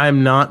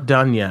not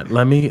done yet.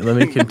 Let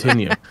me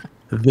continue.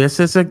 This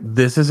is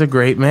a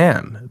great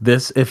man.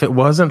 If it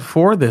wasn't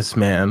for this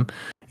man,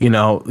 you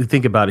know,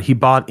 think about it. He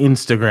bought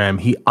Instagram.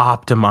 He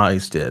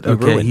optimized it.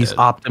 Okay, he's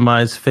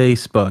optimized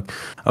Facebook.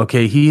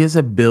 Okay, he is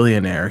a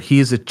billionaire. He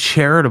is a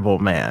charitable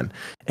man,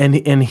 and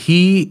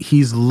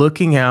he's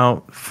looking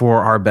out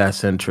for our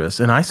best interests.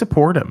 And I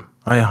support him.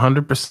 I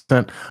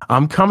 100%.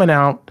 I'm coming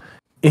out.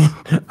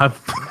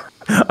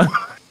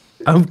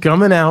 I'm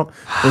coming out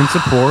in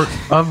support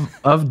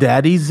of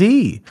Daddy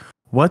Z.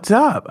 What's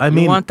up? I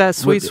mean, want that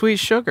sweet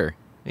sugar.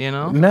 You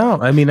know?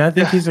 No, I mean, I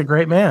think he's a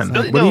great man.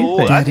 What do you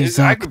think? Daddy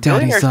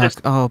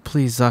Zuck. Oh,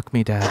 please Zuck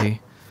me, Daddy.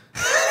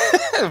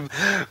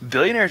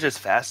 Billionaires just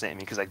fascinate me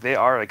because, like, they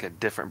are like a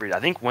different breed.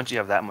 I think once you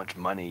have that much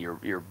money,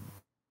 your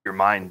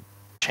mind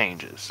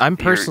changes. I'm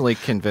personally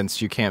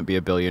convinced you can't be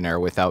a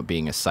billionaire without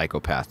being a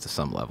psychopath to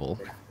some level.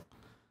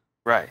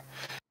 Right.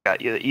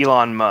 Got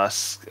Elon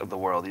Musk of the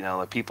world, you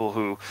know, the people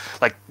who,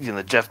 like, you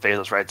know, Jeff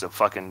Bezos rides a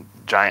fucking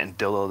giant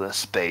dildo in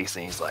space,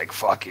 and he's like,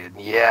 fucking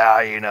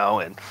yeah, you know,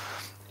 and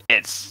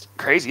it's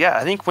crazy. Yeah,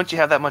 I think once you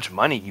have that much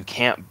money, you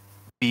can't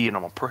be a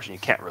normal person. You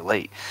can't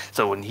relate.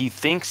 So when he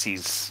thinks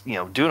he's, you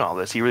know, doing all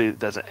this, he really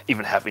doesn't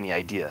even have any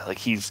idea. Like,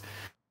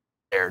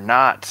 they're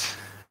not.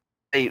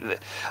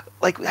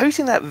 Like, have you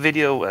seen that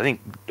video? I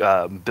think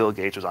Bill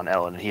Gates was on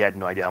Ellen, and he had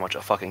no idea how much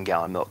a fucking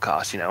gallon of milk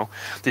costs. You know,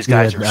 these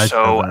guys are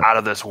so out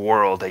of this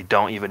world. They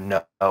don't even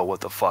know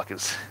what the fuck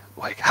is,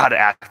 like, how to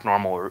act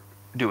normal or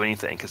do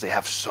anything because they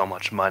have so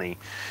much money.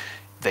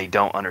 They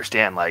don't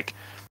understand. Like,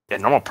 a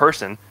normal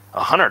person,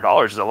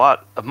 $100 is a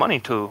lot of money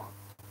to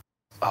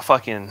a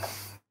fucking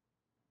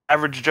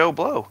average Joe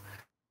Blow.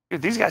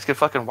 Dude, these guys could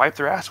fucking wipe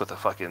their ass with a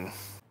fucking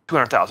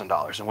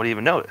 $200,000 and wouldn't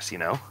even notice, you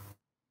know?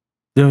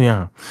 Oh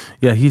yeah.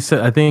 He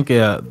said, I think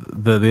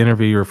the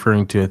interview you're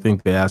referring to, I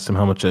think they asked him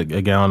how much a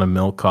gallon of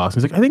milk costs.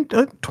 He's like, I think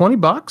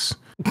 $20,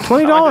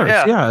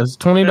 $20. Yeah, it's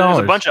 $20. There's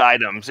a bunch of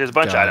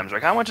items.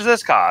 Like, how much does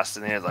this cost?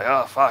 And he's like,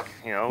 oh fuck,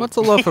 you know. What's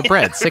a loaf of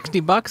bread?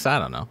 $60? I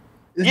don't know.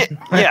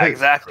 Yeah,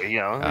 exactly. You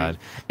know. God.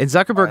 And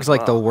Zuckerberg's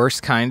like the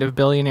worst kind of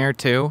billionaire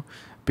too,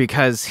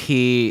 because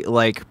he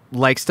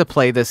likes to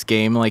play this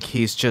game like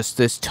he's just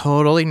this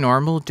totally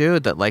normal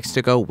dude that likes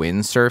to go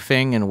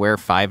windsurfing and wear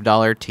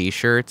 $5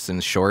 t-shirts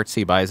and shorts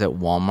he buys at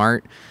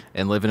Walmart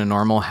and live in a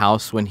normal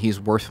house when he's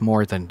worth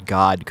more than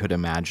God could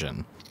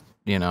imagine.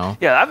 You know?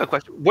 Yeah, I have a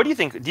question. What do you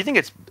think? Do you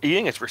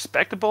think it's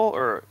respectable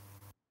or a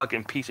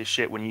fucking piece of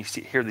shit when you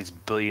hear these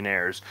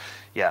billionaires,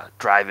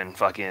 driving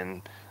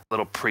fucking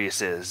little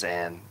Priuses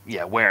and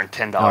wearing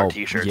 $10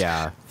 t-shirts?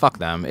 Yeah, fuck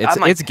them.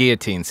 It's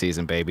guillotine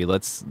season, baby.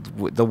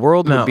 The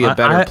world would be a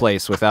better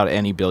place without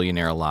any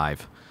billionaire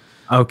alive.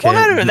 Okay.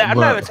 Well, no. I'm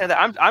not even saying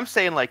that. I'm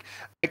saying like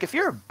if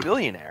you're a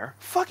billionaire,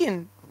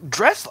 fucking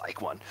dress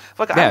like one.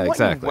 Fuck,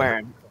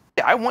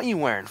 I want you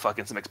wearing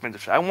fucking some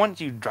expensive shit. I want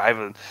you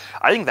driving.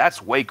 I think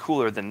that's way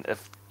cooler than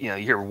if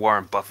you're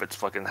Warren Buffett's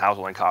fucking house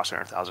only costs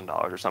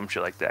 $100,000 or some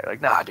shit like that.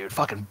 Like, nah, dude,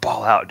 fucking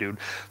ball out, dude.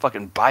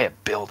 Fucking buy a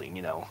building,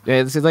 you know. Yeah,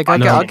 it's like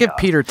I'll give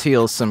Peter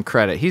Thiel some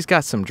credit. He's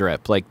got some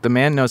drip. Like the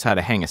man knows how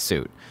to hang a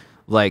suit.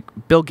 Like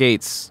Bill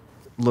Gates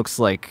looks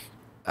like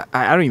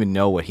I don't even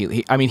know what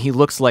he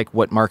looks like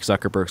what Mark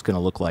Zuckerberg's going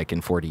to look like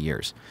in 40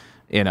 years.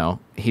 You know,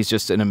 he's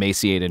just an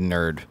emaciated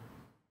nerd.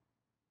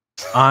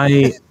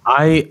 I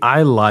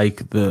like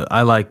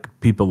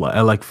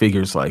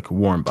figures like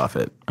Warren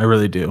Buffett. I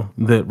really do.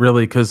 That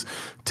really, because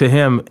to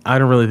him, I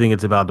don't really think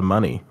it's about the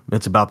money.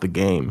 It's about the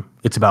game.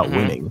 It's about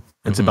winning.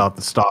 It's about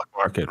the stock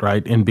market,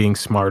 right? And being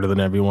smarter than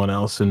everyone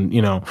else. And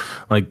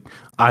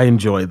I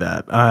enjoy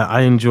that.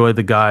 I enjoy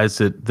the guys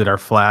that are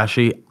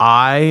flashy.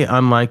 I,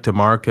 unlike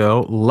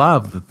DeMarco,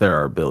 love that there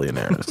are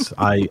billionaires.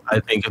 I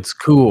think it's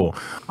cool.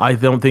 I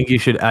don't think you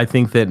should. I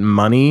think that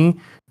money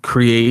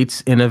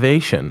creates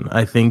innovation.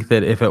 I think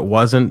that if it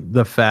wasn't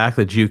the fact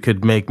that you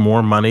could make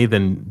more money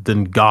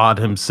than God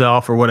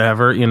himself or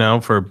whatever,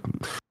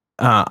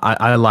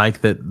 I like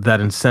that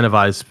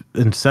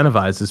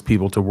incentivizes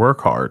people to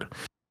work hard.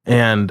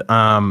 And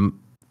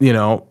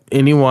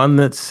anyone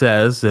that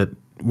says that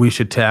we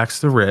should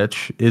tax the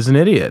rich is an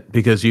idiot,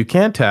 because you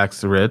can't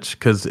tax the rich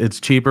because it's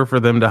cheaper for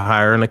them to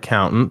hire an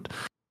accountant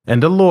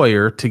and a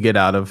lawyer to get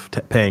out of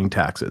paying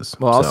taxes.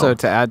 Well, also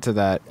to add to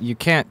that, you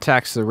can't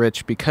tax the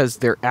rich because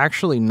they're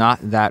actually not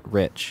that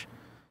rich.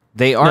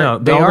 They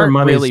aren't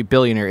really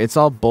billionaire. It's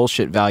all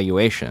bullshit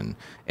valuation.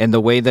 And the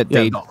way that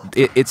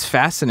it's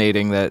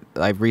fascinating that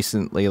I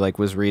recently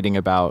was reading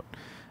about.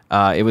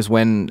 It was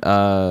when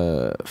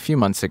a few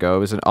months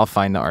ago. I'll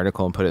find the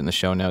article and put it in the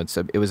show notes.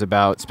 It was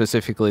about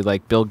specifically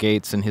Bill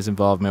Gates and his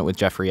involvement with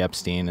Jeffrey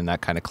Epstein and that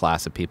kind of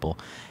class of people.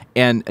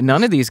 And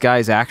none of these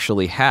guys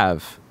actually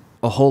have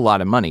a whole lot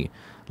of money.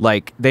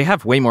 They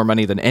have way more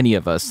money than any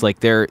of us.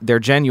 They're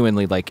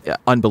genuinely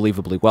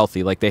unbelievably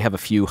wealthy. They have a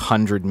few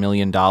 $100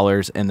 million,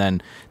 and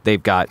then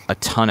they've got a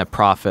ton of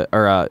profit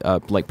or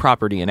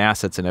property and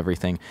assets and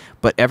everything.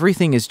 But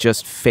everything is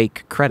just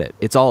fake credit.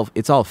 It's all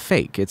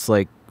fake. It's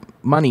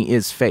money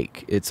is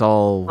fake. It's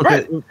all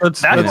right.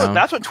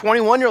 That's what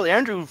 21-year-old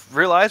Andrew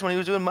realized when he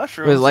was doing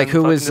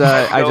mushrooms.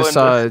 I just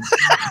saw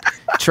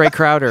Trey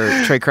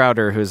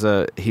Crowder,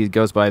 he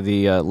goes by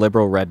the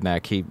liberal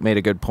redneck. He made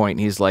a good point.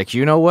 He's like,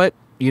 you know what?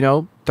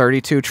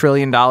 $32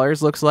 trillion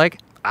looks like?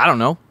 I don't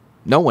know.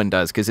 No one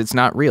does, because it's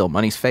not real.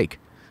 Money's fake.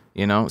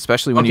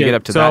 Especially when you get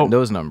up to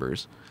those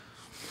numbers.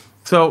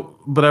 So,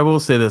 but I will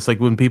say this: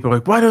 when people are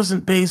like, why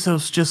doesn't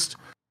Bezos just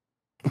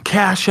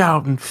cash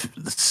out and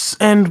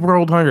end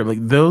world hunger?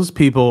 Those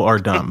people are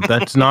dumb.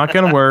 That's not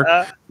going to work,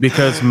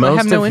 because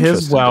most of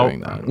his wealth.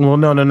 Well,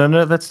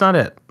 no, that's not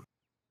it.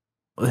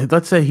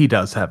 Let's say he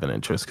does have an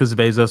interest, because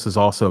Bezos is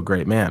also a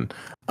great man.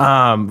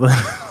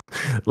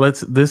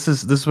 This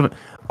is what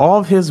all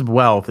of his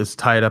wealth is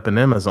tied up in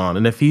Amazon,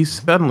 and if he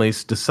suddenly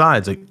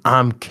decides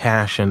I'm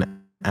cashing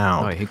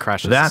out, he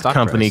crashes. That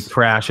company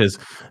crashes.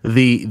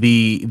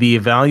 The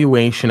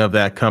evaluation of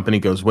that company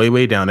goes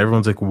way down.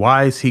 Everyone's like,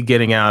 why is he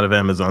getting out of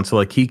Amazon?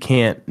 So he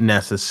can't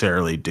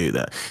necessarily do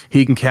that.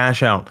 He can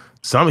cash out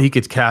he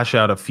could cash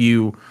out a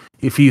few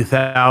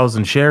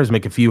thousand shares,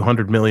 make a few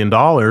 $100 million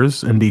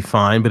and be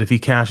fine. But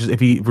if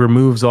he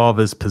removes all of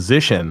his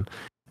position,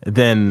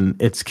 then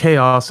it's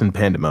chaos and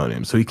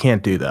pandemonium. So he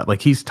can't do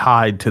that. He's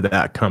tied to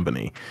that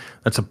company.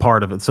 That's a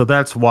part of it. So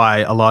that's why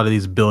a lot of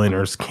these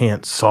billionaires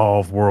can't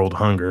solve world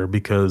hunger,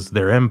 because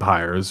their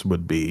empires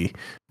would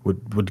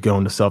go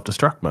into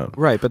self-destruct mode.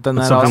 Right, but then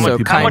that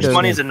how much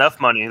money is enough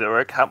money, though,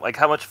 Rick? How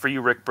much for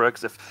you, Rick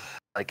Brooks? If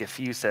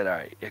you said, all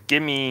right,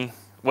 give me,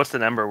 what's the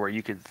number where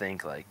you could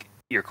think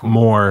you're cool?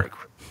 More.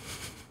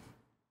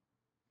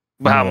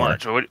 But how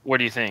much? What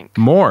do you think?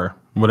 More.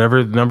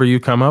 Whatever number you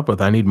come up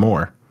with, I need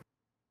more.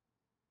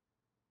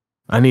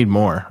 I need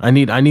more. I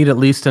need at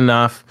least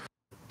enough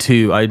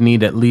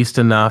need at least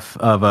enough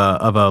of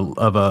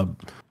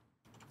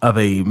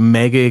a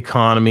mega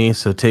economy.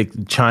 So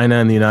take China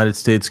and the United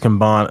States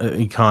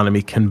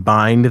economy,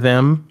 combined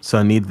them. So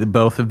I need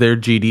both of their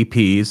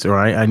GDPs,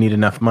 right? I need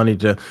enough money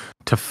to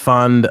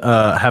fund,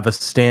 have a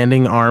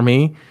standing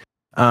army.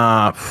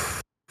 I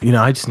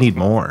just need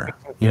more.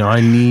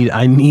 I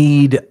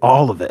need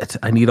all of it.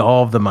 I need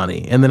all of the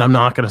money, and then I'm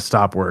not going to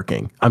stop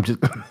working. I'm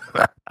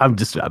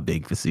just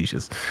being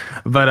facetious,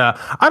 but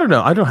I don't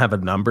know. I don't have a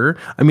number.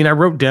 I mean, I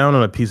wrote down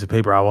on a piece of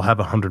paper I will have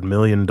 $100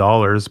 million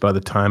by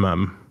the time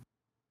I'm.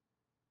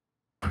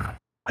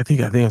 I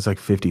think it's like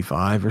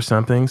 55 or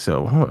something.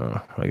 So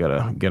I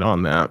gotta get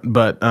on that.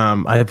 But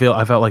I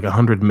felt like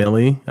 100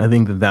 milli. I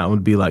think that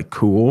would be like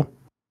cool.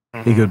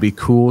 I think it would be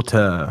cool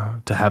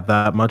to have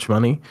that much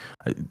money.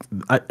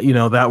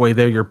 That way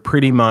there you're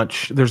pretty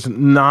much, there's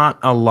not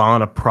a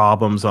lot of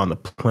problems on the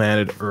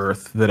planet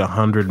Earth that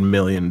 $100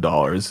 million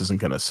isn't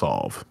going to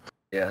solve.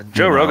 Yeah,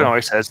 Joe Rogan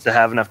always says to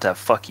have enough to have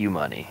fuck you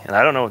money, and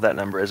I don't know what that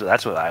number is, but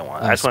that's what I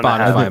want. I just want to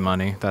have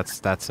money.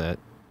 That's it.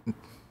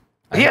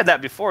 He had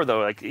that before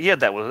though. Like he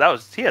had that.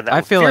 He had that. I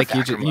feel like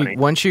you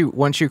once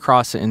you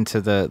cross it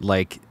into the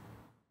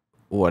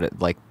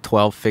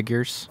 12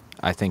 figures.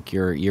 I think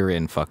you're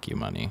in fuck you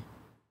money.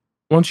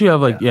 Once you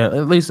have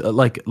at least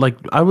like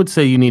I would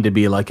say you need to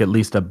be like at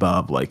least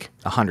above like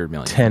 100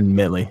 million. 10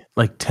 milli.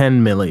 Like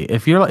 10 milli.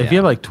 If you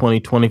have like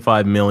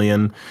 20-25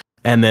 million,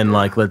 and then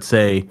like let's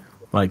say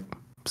like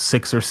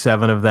 6 or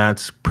 7 of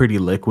that's pretty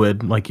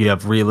liquid, like you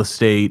have real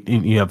estate,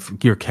 you have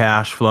your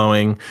cash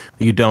flowing,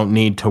 you don't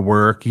need to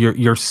work,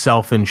 you're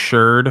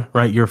self-insured,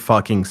 right? You're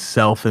fucking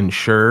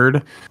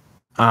self-insured.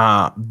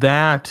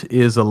 That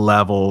is a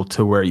level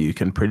to where you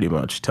can pretty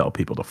much tell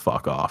people to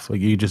fuck off.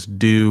 Like you just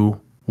do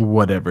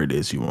whatever it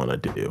is you want to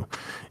do.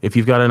 If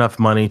you've got enough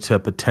money to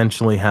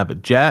potentially have a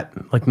jet,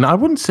 like I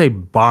wouldn't say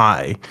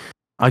buy.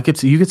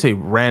 You could say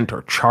rent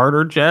or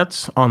charter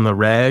jets on the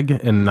reg,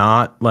 and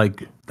not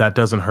like that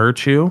doesn't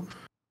hurt you.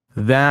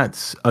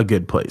 That's a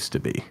good place to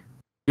be.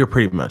 You're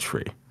pretty much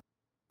free.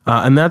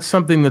 And that's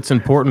something that's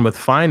important with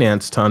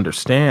finance to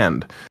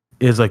understand.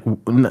 Is like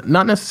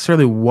not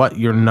necessarily what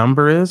your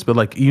number is, but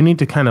like you need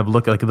to kind of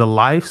look at like the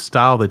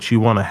lifestyle that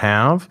you want to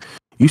have.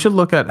 You should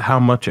look at how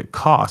much it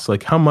costs.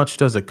 Like how much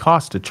does it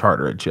cost to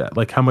charter a jet?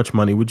 Like how much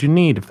money would you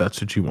need if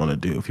that's what you want to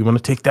do? If you want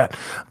to take that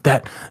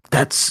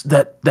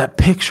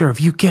picture of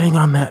you getting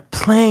on that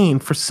plane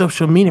for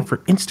social media, for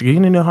Instagram, you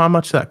need to know how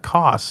much that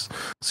costs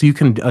so you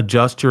can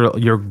adjust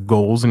your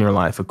goals in your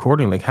life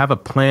accordingly. Like have a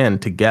plan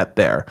to get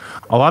there.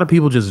 A lot of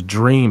people just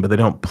dream, but they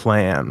don't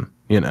plan,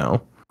 They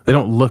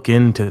don't look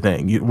into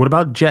things. What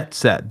about Jet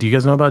Set? Do you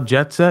guys know about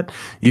Jet Set?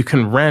 You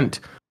can rent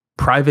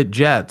private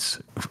jets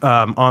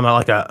on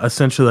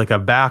essentially like a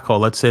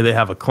backhaul. Let's say they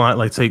have a client.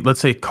 Let's say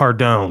Grant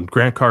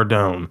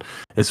Cardone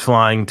is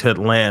flying to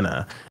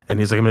Atlanta, and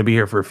he's like, I'm going to be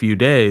here for a few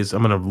days.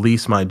 I'm going to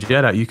lease my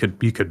jet out. You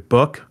could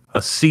book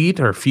a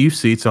seat or a few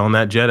seats on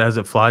that jet as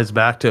it flies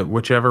back to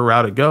whichever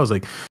route it goes.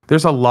 Like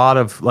there's a lot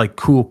of like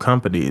cool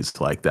companies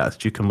like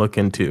that you can look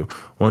into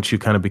once you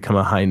kind of become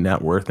a high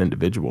net worth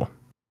individual.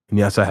 And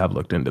yes, I have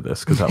looked into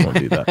this because I won't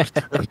do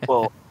that.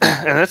 Well,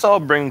 and this all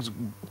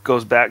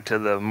goes back to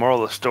the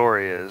moral of the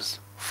story is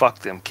fuck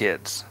them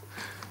kids.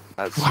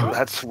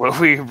 That's what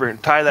we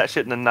tie that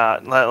shit in a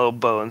knot, that little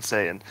bow, and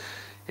saying,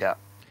 yeah.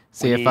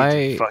 See,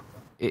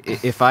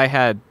 if I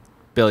had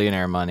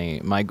billionaire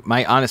money,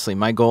 honestly,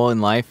 my goal in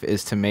life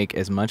is to make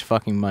as much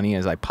fucking money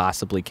as I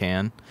possibly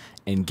can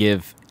and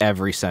give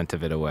every cent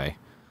of it away.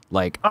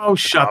 Like, oh,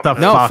 shut the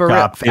fuck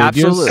up, dude.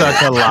 Absolutely. You're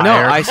such a liar. No,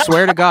 I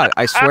swear to God.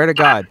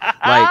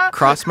 Like,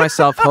 cross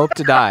myself, hope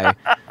to die.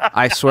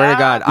 I swear to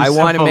God, I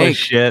want to make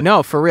shit.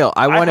 No, for real.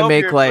 I want to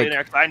make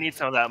like I need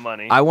some of that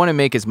money. I want to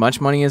make as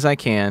much money as I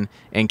can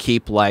and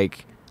keep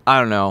like, I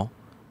don't know,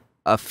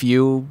 a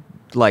few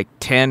like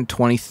 10,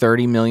 20,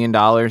 30 million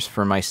dollars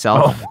for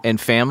myself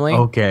and family.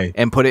 Okay.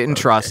 And put it in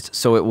trust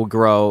so it will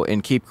grow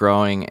and keep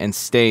growing and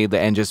stay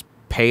and just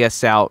pay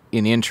us out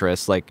in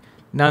interest. Like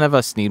none of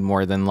us need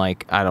more than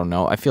like, I don't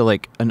know. I feel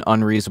like an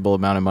unreasonable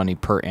amount of money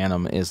per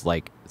annum is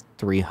like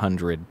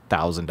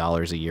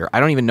 $300,000 a year. I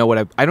don't even know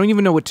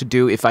what to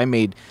do if I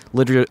made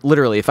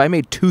literally if I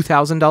made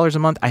 $2,000 a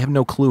month. I have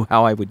no clue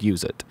how I would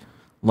use it.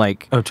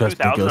 Like, just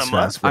goes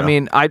fast, I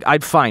mean,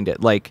 I'd find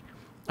it. Like,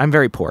 I'm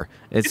very poor.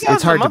 It's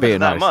hard to be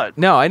honest.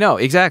 No, I know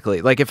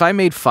exactly. Like, if I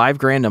made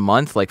 $5,000 a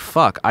month, like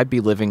fuck, I'd be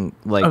living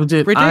like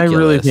ridiculous. I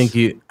really think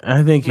you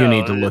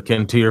need to look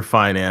into your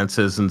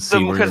finances and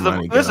see where your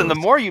money goes. Listen, the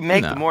more you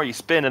make, the more you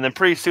spend, and then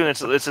pretty soon it's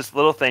just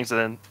little things, and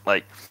then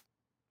like.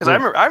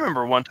 Because I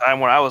remember one time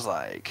when I was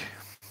like,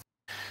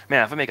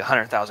 man, if I make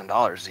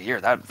 $100,000 a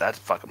year, that's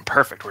fucking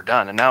perfect. We're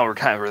done. And now we're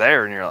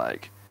there, and you're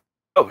like,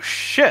 oh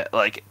shit,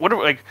 like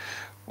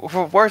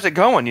where's it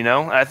going? And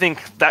I think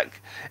that,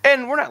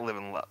 and we're not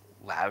living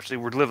lavishly.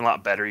 We're living a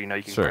lot better. You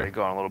can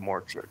go on a little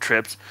more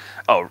trips.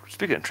 Oh,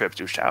 speaking of trips,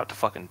 dude, shout out to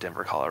fucking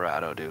Denver,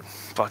 Colorado, dude.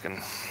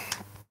 Fucking,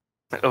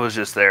 it was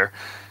just there.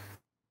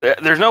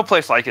 There's no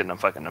place like it in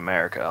fucking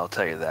America. I'll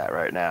tell you that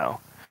right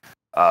now.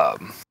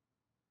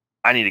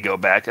 I need to go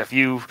back. If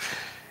you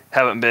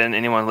haven't been,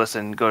 anyone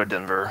listen, go to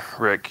Denver,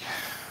 Rick.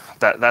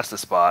 That's the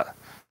spot.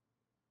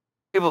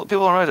 People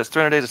don't realize it's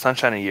 300 days of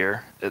sunshine a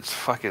year. It's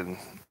fucking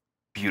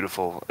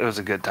beautiful. It was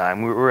a good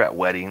time. We were at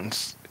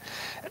weddings.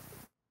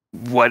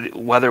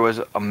 Weather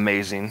was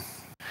amazing.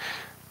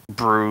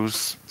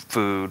 Brews,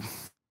 food,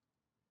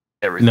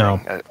 everything.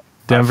 No,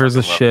 Denver's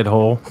a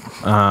shithole.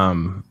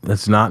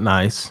 It's not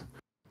nice.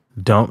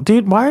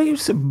 Dude. Why are you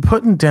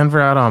putting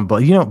Denver out on?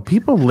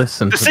 People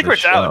listen. The to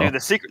secret's the show. out, dude.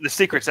 The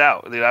secret's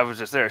out. Dude, I was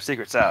just there.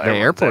 Secret's out. The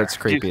Everyone's airport's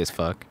there. creepy Dude. as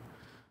fuck.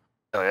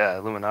 Oh yeah,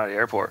 Illuminati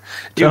Airport.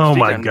 Dude, Oh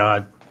my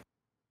god.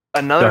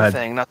 Another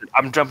thing,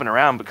 I'm jumping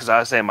around because I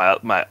was saying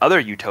my other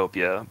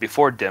utopia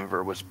before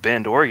Denver was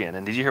Bend, Oregon.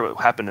 And did you hear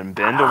what happened in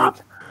Bend?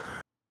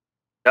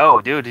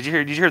 No, dude. Did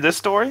you hear this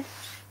story?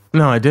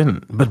 No, I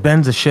didn't. But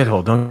Ben's a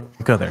shithole. Don't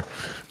go there.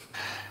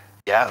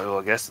 Yeah, well,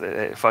 I guess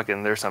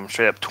there's some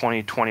straight up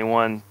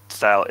 2021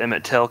 style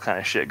Emmett Till kind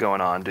of shit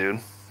going on, dude,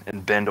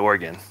 in Bend,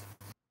 Oregon.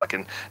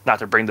 Fucking, not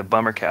to bring the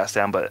bummer cast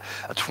down, but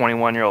a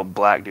 21-year-old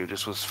black dude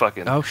just was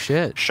fucking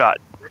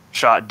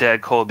shot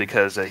dead cold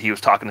because he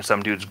was talking to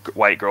some dude's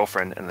white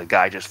girlfriend, and the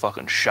guy just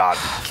fucking shot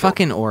him.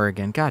 Fucking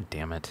Oregon, god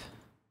damn it!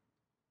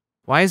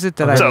 Why is it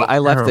that I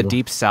left the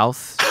deep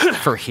south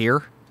for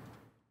here?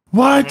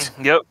 What?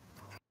 Yep.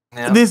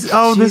 This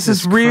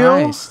is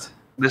real. Christ.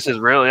 This is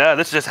real. Yeah,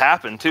 this just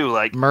happened too.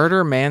 Like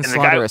murder,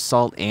 manslaughter,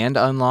 assault, and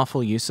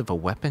unlawful use of a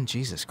weapon.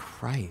 Jesus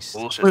Christ!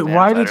 Bullshit, wait, man.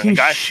 why did he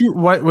shoot?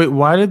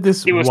 Why did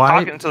this? He was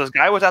talking. So this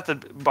guy was at the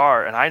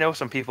bar, and I know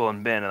some people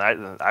in Bend,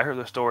 and I heard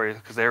the story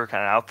because they were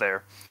kind of out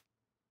there.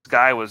 This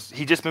guy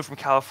he just moved from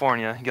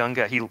California, young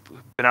guy. He'd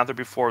been out there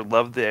before,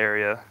 loved the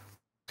area.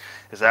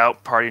 Is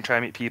out partying,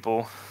 trying to meet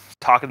people,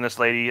 talking to this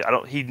lady.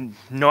 He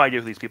no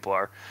idea who these people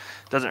are.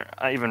 Doesn't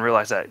even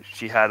realize that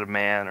she had a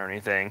man or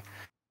anything.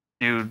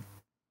 Dude,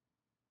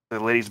 the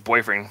lady's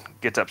boyfriend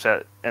gets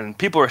upset, and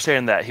people are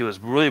saying that he was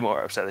really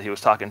more upset that he was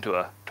talking to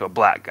a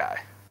black guy.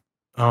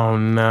 Oh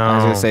no! I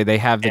was gonna say they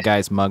have the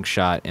guy's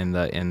mugshot in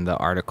the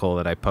article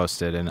that I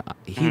posted, and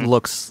he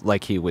looks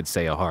like he would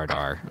say a hard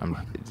R.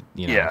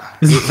 Yeah,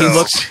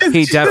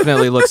 he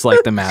definitely looks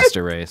like the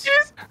master race.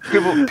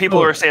 People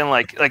are saying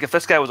like if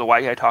this guy was a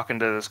white guy talking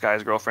to this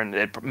guy's girlfriend,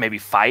 they'd maybe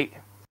fight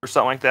or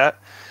something like that.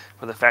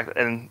 For the fact that,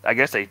 and I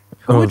guess they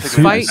would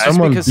fight just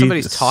because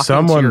somebody's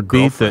talking to your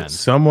girlfriend.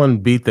 Someone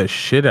beat the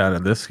shit out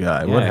of this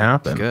guy. Yeah, what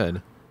happened?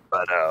 Good.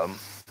 But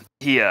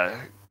he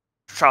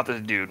shot this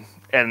dude,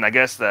 and I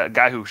guess the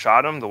guy who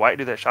shot him, the white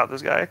dude that shot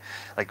this guy,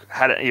 like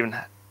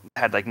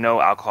had like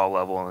no alcohol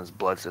level in his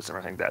blood system or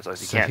anything like that.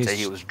 So you can't say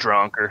he was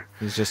drunk or.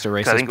 He's just a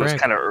racist. I think it was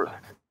kind of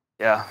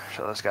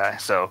shot this guy.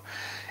 So,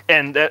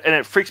 and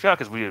it freaks me out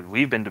because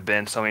we've been to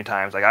Bend so many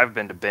times. Like I've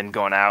been to Bend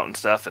going out and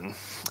stuff, and.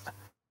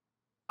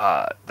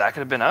 That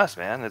could have been us,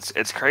 man.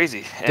 It's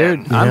crazy,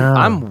 dude.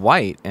 I'm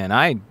white, and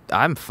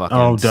I'm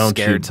fucking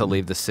scared to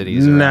leave the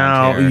cities.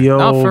 No,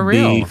 you'll for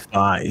real. Be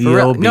fine.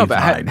 You'll be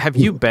fine. Have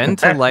you been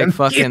to like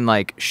fucking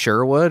like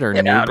Sherwood or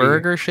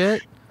Newburgh or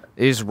shit?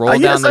 You just roll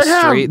down the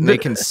street and they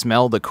can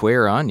smell the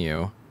queer on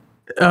you.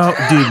 Oh,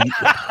 dude.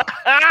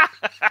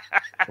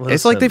 Listen,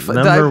 it's like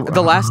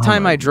the last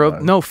time I drove.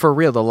 God. No, for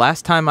real. The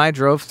last time I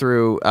drove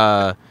through.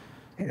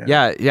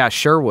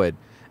 Sherwood.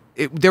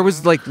 There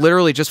was like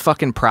literally just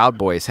fucking Proud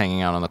Boys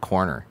hanging out on the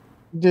corner.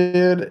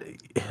 Dude,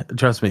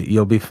 trust me,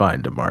 you'll be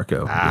fine,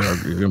 DeMarco.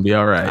 You're gonna be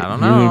all right. I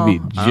don't know.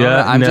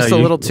 I'm just a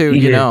little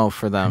too,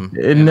 for them.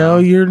 No,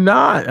 you're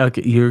not.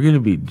 Okay, you're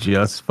gonna be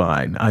just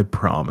fine. I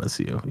promise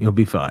you. You'll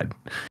be fine.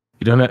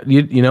 You don't have,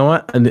 you know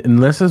what? And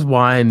this is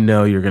why I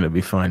know you're gonna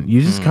be fine.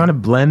 You just kind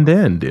of blend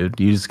in, dude.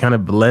 You just kind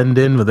of blend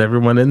in with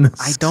everyone in this.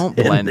 I don't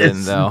blend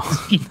in though.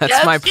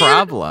 That's my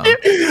problem.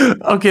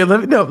 Okay,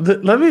 let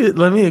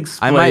me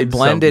explain. I might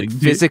blend it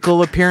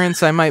physical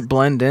appearance. I might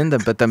blend in,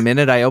 but the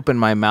minute I open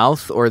my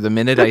mouth or the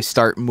minute I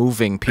start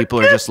moving, people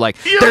are just like,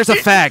 "There's a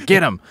fag,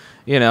 get him."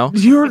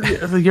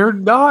 You're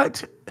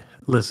not.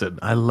 Listen,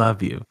 I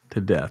love you to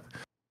death,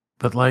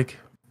 but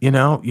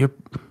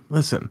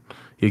listen.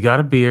 You got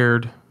a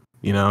beard.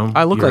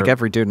 I look like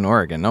every dude in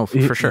Oregon. No,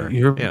 for sure.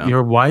 You're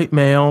a white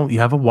male. You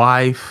have a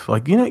wife.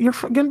 You're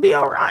gonna be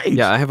all right.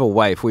 Yeah, I have a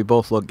wife. We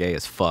both look gay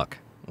as fuck.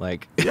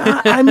 Like,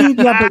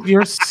 but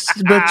you're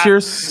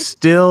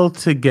still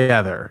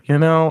together. Yeah,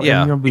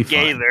 and you'll be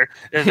fine.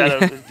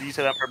 Together. You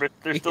said that on purpose.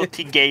 They're still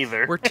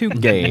together. We're two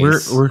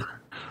gays.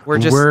 We're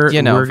just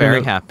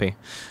very happy.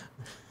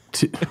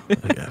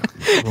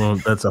 Well,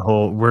 that's a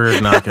whole. We're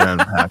not gonna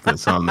unpack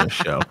this on this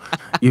show.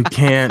 You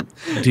can't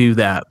do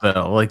that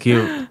though.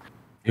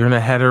 You're in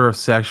a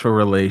heterosexual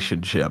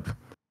relationship.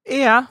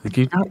 Yeah.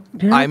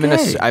 I'm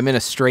in a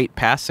straight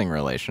passing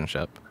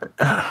relationship.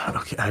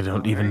 Okay, I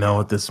don't even know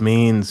what this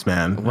means,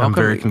 man. Welcome. I'm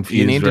very confused.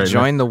 You need to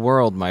join the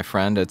world, my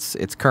friend. It's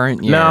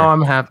current year. No,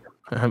 I'm happy.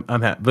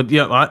 I'm happy. But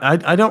yeah,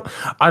 I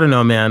don't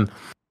know, man.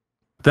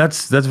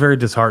 That's very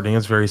disheartening.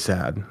 It's very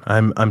sad.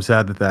 I'm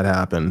sad that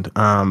happened.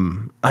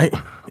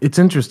 It's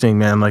interesting,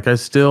 man. Like I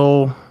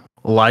still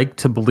like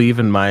to believe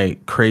in my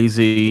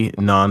crazy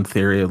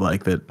non-theory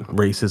like that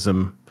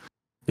racism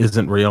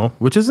isn't real,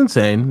 which is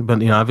insane,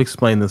 but I've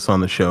explained this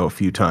on the show a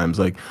few times.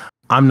 Like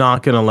I'm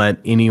not going to let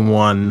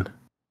anyone,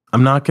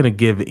 I'm not going to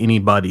give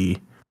anybody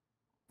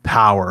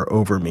power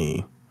over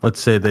me. Let's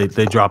say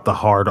they drop the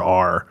hard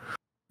R.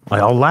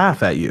 Like, I'll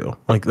laugh at you.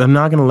 Like, I'm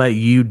not going to let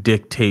you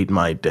dictate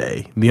my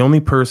day. The only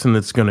person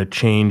that's going to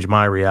change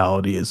my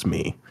reality is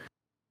me.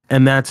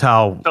 And that's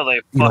how... So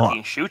they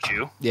fucking shoot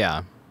you.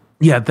 Yeah.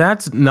 Yeah,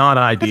 that's not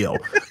ideal.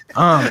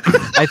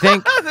 I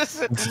think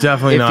it's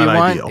definitely not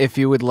ideal. If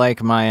you would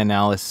like my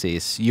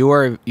analyses, you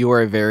are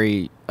a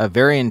very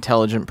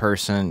intelligent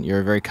person.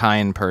 You're a very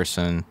kind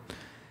person.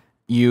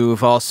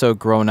 You've also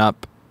grown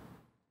up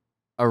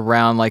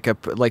around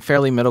like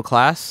fairly middle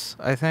class,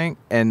 I think,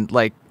 and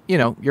like, you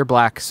know, you're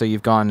black, so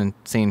you've gone and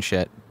seen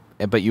shit,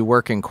 but you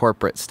work in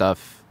corporate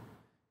stuff.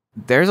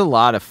 There's a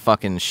lot of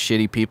fucking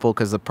shitty people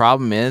because the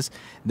problem is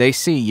they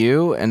see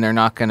you and they're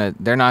not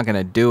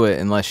gonna do it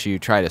unless you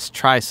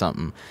try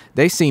something.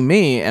 They see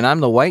me and I'm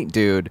the white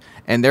dude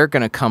and they're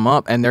gonna come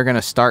up and they're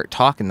gonna start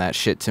talking that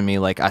shit to me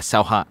like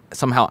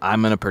somehow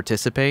I'm gonna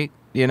participate,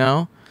 you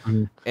know.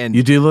 And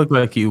you do look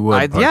like you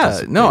would.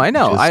 I know.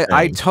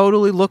 I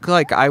totally look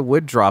like I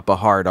would drop a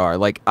hard R.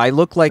 Like I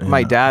look like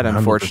my dad.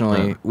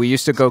 Unfortunately, 100%. We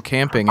used to go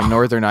camping in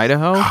northern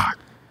Idaho.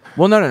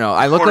 Well, no.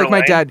 I look like my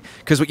dad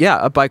because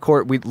up by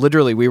Coeur. We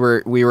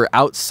were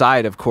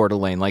outside of Coeur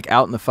d'Alene, like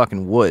out in the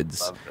fucking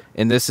woods.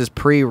 And this is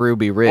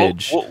pre-Ruby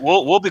Ridge.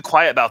 We'll be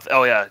quiet about.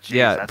 Oh yeah. Geez,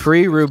 yeah,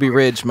 pre-Ruby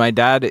Ridge. My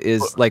dad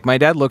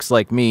looks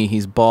like me.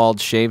 He's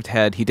bald, shaved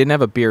head. He didn't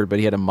have a beard, but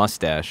he had a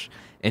mustache.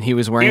 And he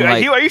was wearing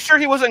are you sure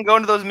he wasn't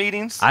going to those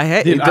meetings?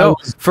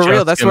 For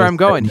real, that's where I'm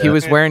going. He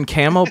was wearing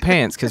camo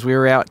pants because we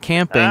were out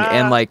camping,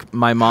 and like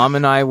my mom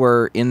and I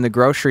were in the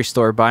grocery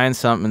store buying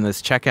something, and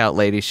this checkout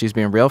lady, she's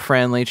being real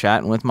friendly,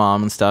 chatting with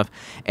mom and stuff,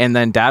 and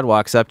then dad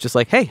walks up just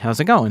like, hey, how's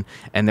it going?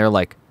 And they're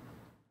like,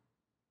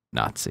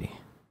 Nazi.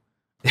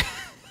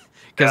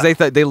 Because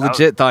they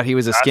legit thought he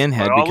was a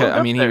skinhead because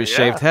I mean he was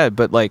shaved head,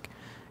 but like,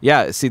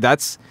 yeah, see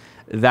that's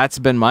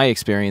been my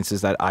experience is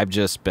that I've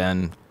just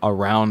been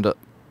around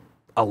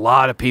a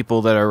lot of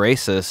people that are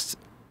racist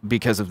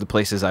because of the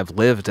places I've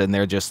lived, and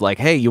they're just like,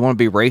 hey, you want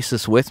to be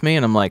racist with me?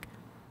 And I'm like,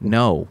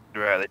 no.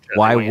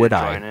 Why would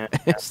I?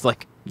 It's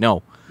like,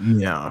 no.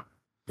 Yeah.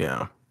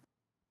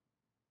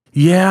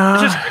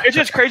 It's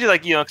just crazy,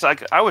 like, you know,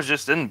 because I was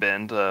just in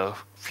Bend a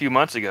few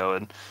months ago,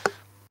 and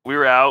we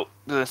were out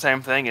doing the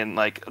same thing, and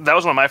like that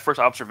was one of my first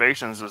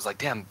observations. Was like,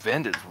 damn,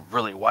 Bend is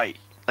really white.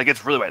 Like,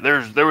 it's really white.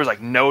 There was like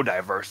no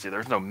diversity.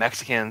 There's no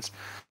Mexicans.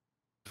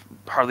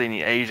 Hardly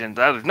any Asians.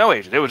 There's no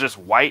Asians. It was just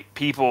white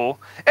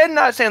people. And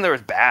not saying there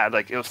was bad.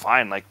 Like, it was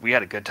fine. Like, we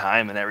had a good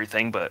time and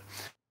everything. But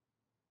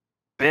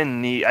I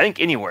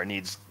think anywhere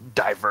needs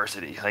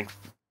diversity. Like,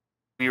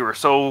 we were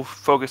so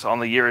focused on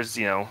the years,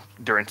 you know,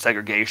 during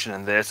segregation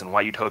and this and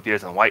white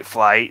utopias and white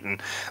flight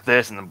and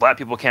this and the black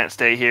people can't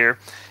stay here.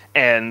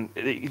 And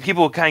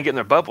people kind of get in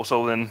their bubble.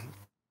 So then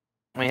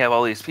when you have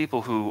all these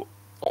people who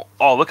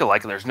all look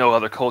alike and there's no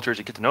other cultures,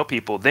 you get to know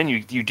people, then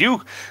you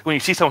do, when you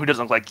see someone who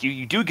doesn't look like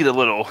you do get a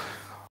little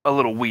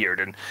weird.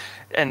 And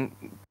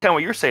kind of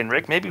what you're saying,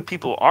 Rick, maybe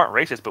people aren't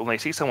racist, but when they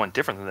see someone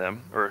different than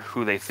them or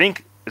who they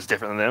think is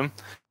different than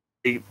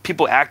them,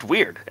 people act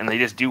weird and they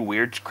just do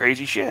weird,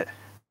 crazy shit.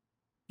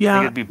 Yeah.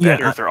 I think it'd be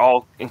better if they're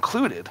all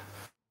included.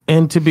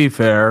 And to be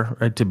fair,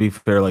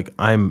 like,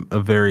 I'm a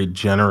very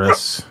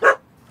generous,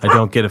 I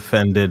don't get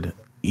offended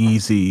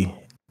easy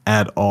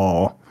at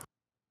all.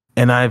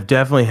 And I've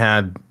definitely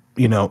had,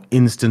 you know,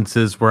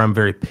 instances where I'm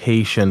very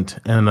patient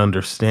and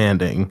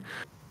understanding.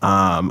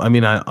 I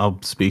mean, I'll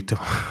speak to,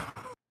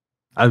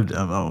 I'll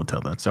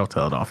tell that. I'll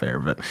tell it off air,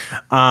 but,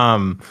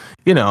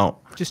 you know,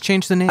 just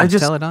change the name.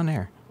 Tell it on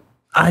air.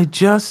 I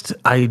just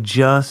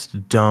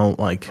don't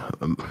like.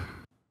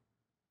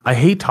 I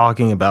hate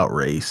talking about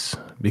race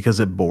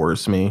because it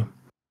bores me.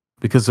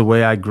 Because the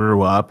way I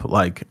grew up,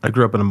 like, I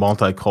grew up in a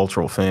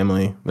multicultural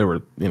family. There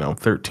were, you know,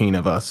 13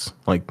 of us.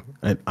 Like,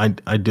 I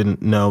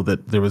didn't know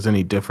that there was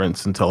any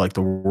difference until, like,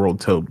 the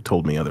world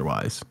told me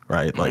otherwise,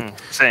 right? Like,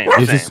 same.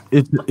 Then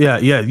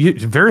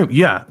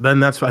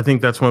I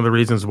think that's one of the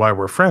reasons why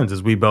we're friends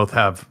is we both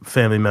have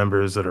family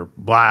members that are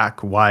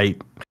black,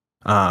 white,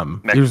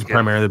 here's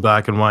primarily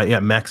black and white. Yeah,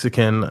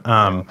 Mexican.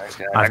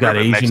 I've got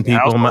Asian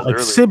people, like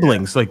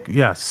siblings,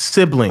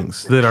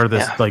 siblings that are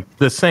like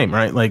the same,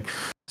 right? Like,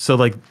 so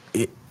like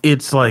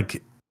it's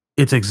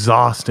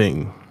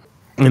exhausting.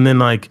 And then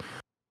like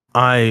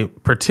I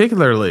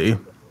particularly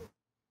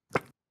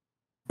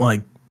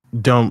like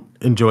don't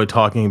enjoy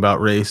talking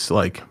about race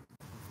like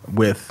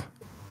with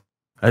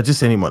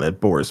just anyone.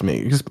 It bores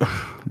me.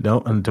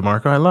 No, and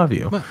DeMarco, I love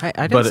you. Well,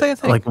 I didn't say a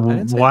thing. Like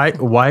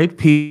white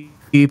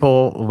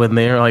people when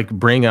they're like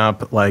bring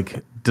up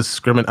like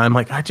discriminate, I'm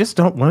like, I just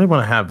don't really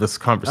want to have this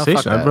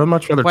conversation. I'd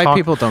much rather white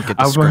people don't get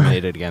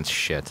discriminated against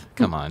shit.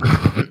 Come on.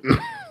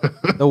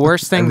 The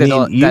worst thing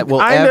that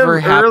will ever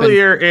happen.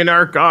 Earlier in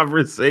our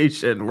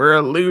conversation, we're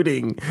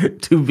alluding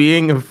to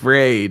being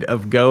afraid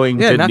of going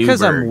to not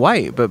because Newburgh. I'm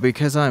white, but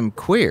because I'm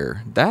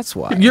queer. That's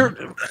why.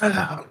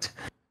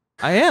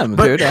 I am,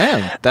 dude. I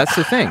am. That's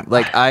the thing.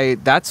 Like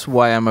that's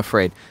why I'm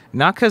afraid.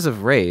 Not because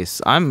of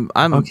race. I'm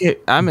Okay,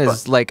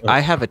 as like I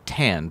have a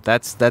tan.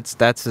 That's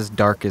as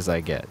dark as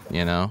I get.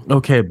 You know.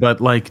 Okay,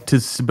 but like to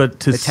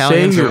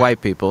Italians say are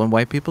white people, and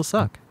white people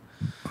suck.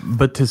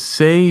 But to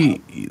say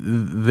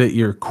that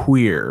you're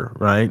queer,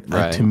 right?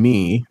 Like to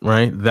me,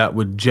 right, that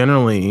would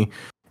generally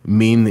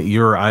mean that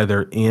you're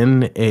either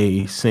in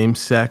a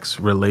same-sex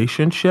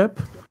relationship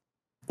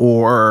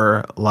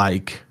or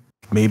like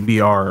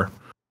maybe are,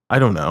 I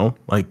don't know,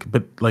 like,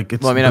 but like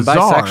it's. Well, I mean,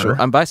 bizarre.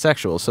 I'm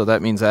bisexual, so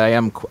that means I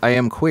am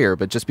queer.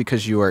 But just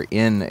because you are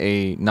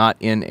not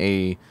in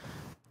a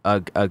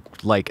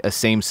like a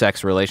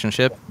same-sex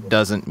relationship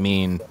doesn't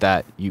mean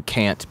that you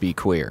can't be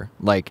queer.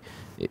 Like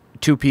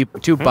two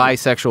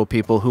bisexual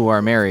people who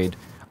are married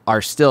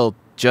are still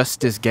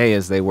just as gay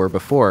as they were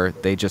before.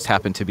 They just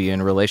happen to be in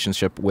a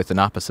relationship with an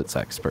opposite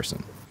sex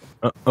person.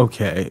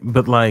 Okay,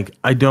 but like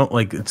I don't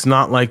like. It's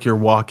not like you're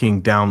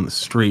walking down the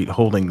street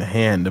holding the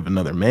hand of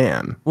another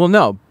man. Well,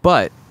 no,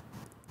 but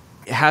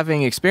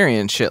having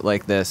experienced shit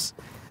like this,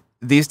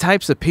 these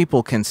types of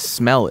people can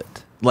smell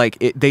it.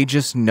 Like they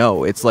just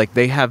know. It's like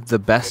they have the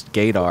best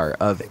gaydar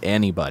of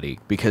anybody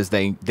because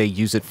they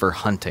use it for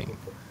hunting.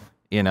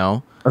 You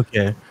know?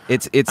 Okay.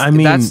 I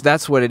mean,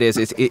 that's what it is.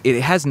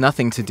 It has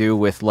nothing to do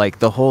with like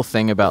the whole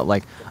thing about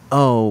like,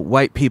 oh,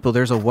 white people,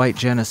 there's a white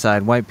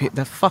genocide. White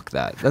people, fuck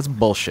that. That's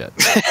bullshit.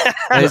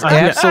 That is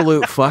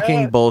absolute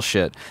fucking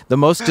bullshit. The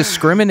most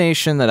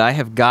discrimination that I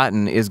have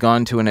gotten is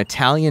gone to an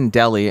Italian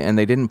deli and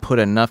they didn't put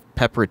enough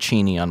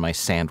pepperoncini on my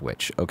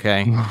sandwich,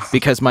 okay?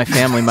 Because my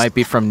family might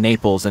be from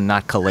Naples and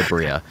not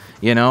Calabria,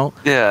 you know?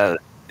 Yeah.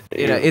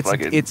 You know,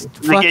 it's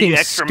fucking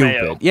stupid.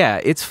 Mayo. Yeah,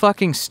 it's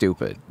fucking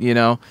stupid, you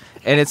know?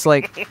 And it's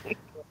like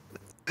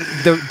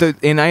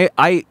and I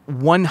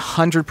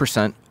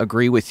 100%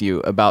 agree with you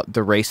about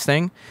the race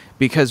thing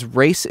because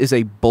race is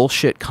a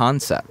bullshit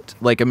concept.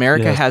 Like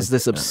America has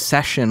this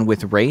obsession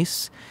with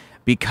race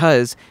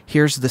because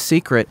here's the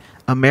secret,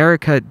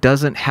 America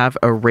doesn't have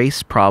a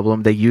race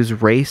problem. They use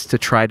race to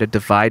try to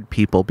divide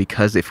people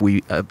because if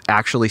we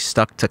actually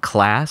stuck to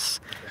class,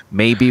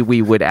 maybe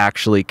we would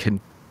actually could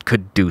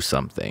do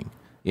something.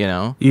 You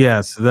know?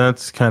 Yes,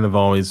 that's kind of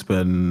always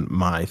been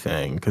my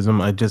thing because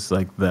I just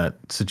like that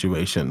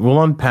situation.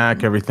 We'll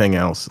unpack everything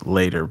else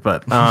later,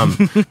 but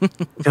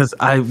because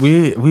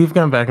we've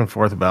gone back and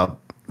forth about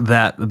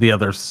the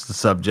other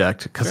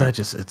subject because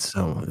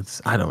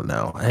I don't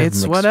know.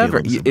 It's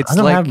whatever. It's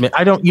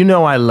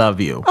I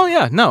love you. Oh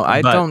yeah, no,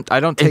 I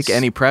don't take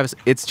any preface.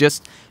 It's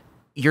just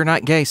you're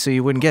not gay, so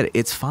you wouldn't get it.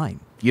 It's fine.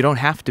 You don't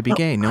have to be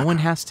gay. No one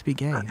has to be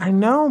gay. I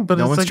know, but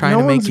no it's one's like, trying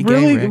to make you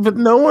gay, Rick. But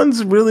no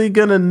one's really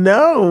gonna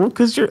know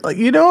because you're like,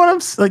 you know what I'm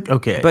like.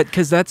 Okay, but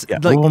because that's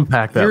like we'll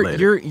unpack that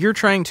later. You're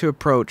trying to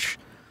approach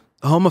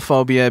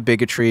homophobia,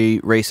 bigotry,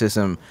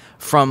 racism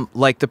from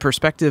like the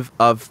perspective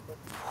of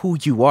who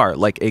you are,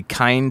 like a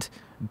kind,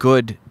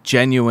 good,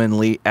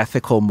 genuinely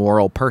ethical,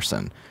 moral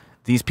person.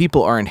 These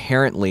people are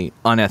inherently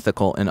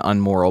unethical and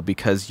unmoral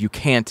because you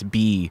can't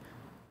be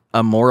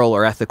a moral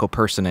or ethical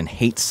person and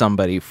hate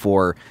somebody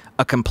for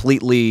a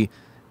completely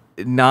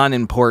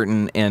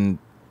non-important and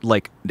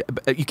like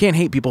you can't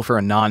hate people for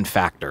a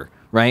non-factor,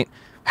 right?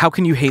 How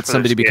can you hate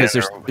somebody because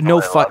there's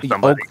no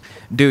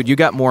dude, you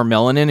got more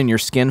melanin in your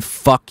skin,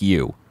 fuck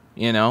you.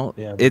 You know?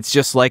 Yeah, it's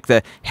just like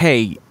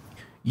hey,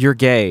 you're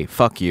gay,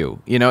 fuck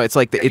you. You know, it's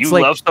like it's you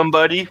like love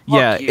somebody.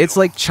 Yeah, fuck you. It's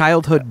like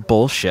childhood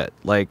bullshit.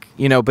 Like,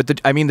 you know, but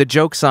the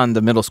joke's on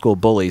the middle school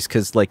bullies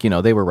cuz like, you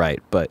know, they were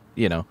right, but,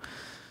 you know,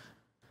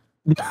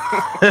 it's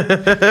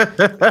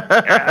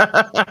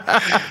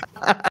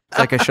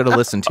like I should have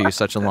listened to you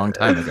such a long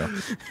time ago.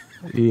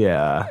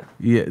 Yeah,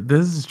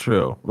 this is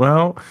true.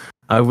 Well,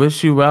 I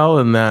wish you well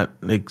in that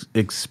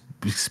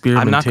experimentation.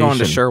 I'm not going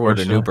to Sherwood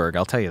or Newburgh,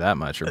 I'll tell you that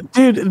much.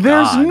 Dude,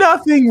 there's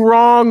nothing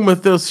wrong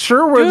with those.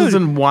 Sherwood is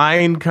in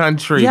wine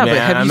country, yeah,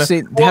 man.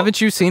 But haven't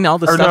you seen all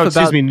the stuff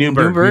about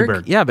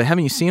Newburgh? Yeah, but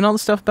haven't you seen all the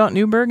stuff about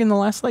Newburgh in the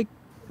last like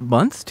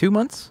month, 2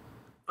 months?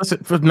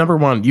 Listen, for number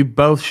one, you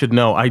both should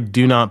know I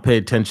do not pay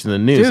attention to the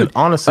news. Dude, and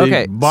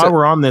honestly, while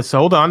we're on this,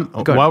 hold on.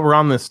 While we're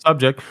on this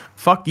subject,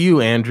 fuck you,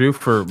 Andrew,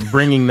 for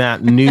bringing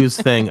that news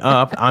thing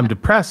up. I'm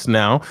depressed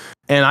now,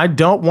 and I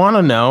don't want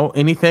to know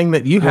anything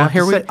that you have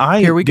to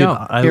say. Here we go.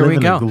 I live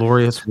in a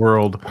glorious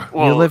world.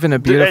 Well, you live in a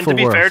beautiful world.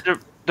 And to be fair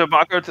to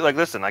Marco, like,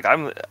 listen, like I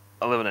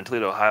live in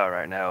Toledo, Ohio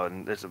right now,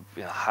 and there's a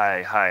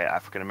high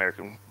African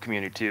American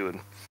community too, and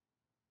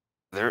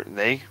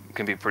they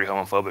can be pretty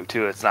homophobic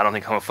too. I don't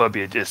think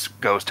homophobia just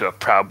goes to a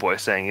Proud Boy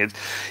saying it.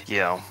 You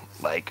know,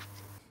 like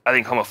I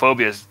think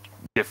homophobia is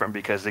different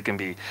because it can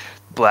be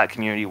black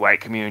community,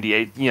 white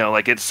community. You know,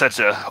 like it's such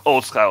a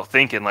old style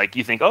thinking. Like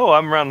you think, oh,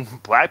 I'm around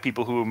black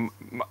people who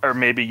are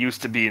maybe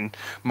used to being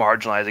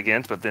marginalized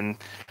against, but then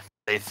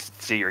they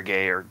see you're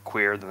gay or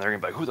queer, then they're gonna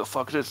be like, who the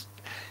fuck is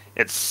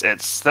this?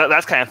 It's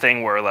that kind of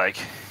thing where like,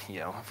 you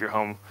know, if you're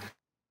home,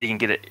 you can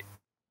get it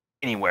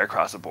anywhere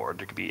across the board.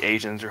 There could be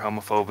Asians or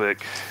homophobic.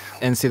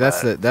 And see,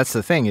 that's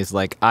the thing is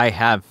like I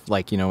have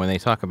like, you know, when they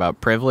talk about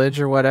privilege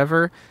or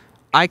whatever,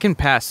 I can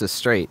pass as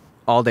straight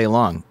all day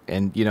long.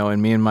 And,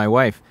 and me and my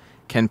wife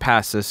can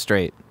pass as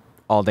straight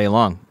all day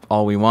long,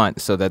 all we want.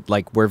 So that,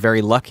 like, we're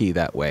very lucky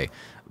that way.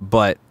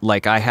 But,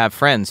 like, I have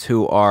friends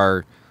who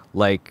are,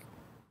 like,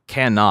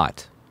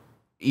 cannot,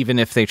 even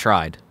if they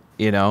tried,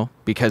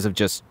 because of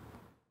just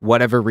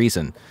whatever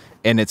reason.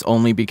 And it's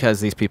only because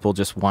these people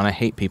just want to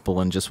hate people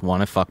and just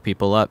want to fuck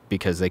people up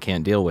because they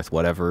can't deal with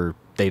whatever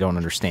they don't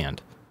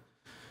understand.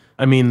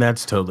 I mean,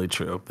 that's totally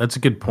true. That's a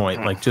good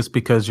point. Like, just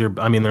because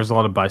there's a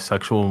lot of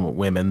bisexual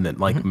women that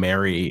like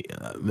marry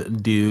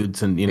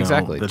dudes, and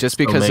exactly. Just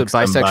because a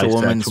bisexual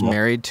woman's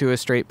married to a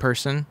straight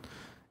person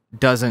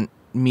doesn't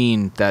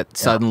mean that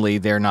suddenly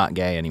they're not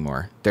gay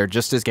anymore. They're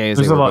just as gay as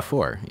they were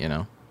before.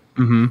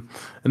 Mm-hmm.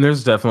 And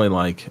there's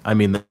definitely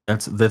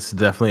that's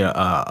definitely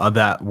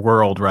that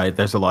world, right?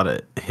 There's a lot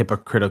of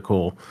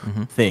hypocritical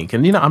think,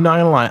 and I'm not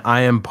gonna lie,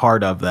 I am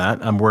part of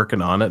that. I'm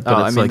working on it,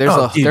 but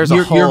there's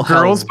a whole your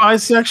girl's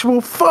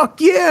bisexual.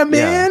 Fuck yeah,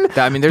 man!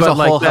 Yeah. There's a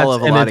whole hell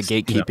of a lot of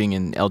gatekeeping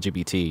in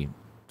LGBT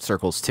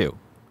circles too,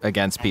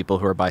 against people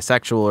who are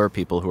bisexual or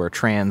people who are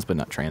trans but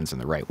not trans in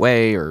the right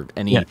way, or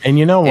any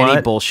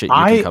any bullshit you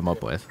can come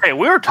up with. Hey,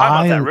 we were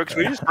talking about that, Rick. Should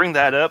we just bring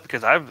that up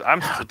because I'm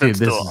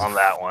still on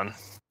that one.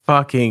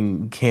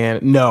 Fucking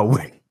can't. No,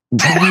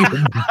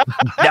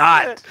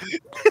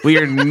 we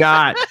are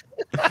not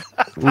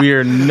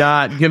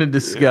gonna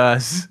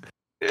discuss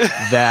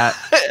that.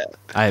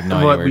 I have no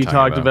idea what we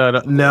talked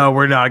about. No,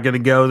 we're not gonna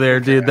go there,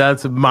 dude.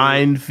 That's a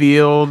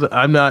minefield.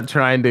 I'm not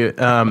trying to.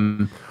 I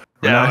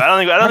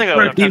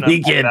don't think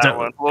we can't.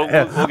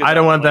 I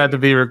don't want that to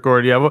be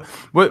recorded. Yeah,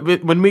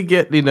 when we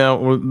get, when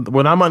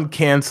I'm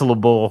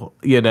uncancelable,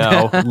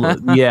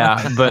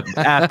 yeah. But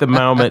at the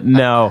moment,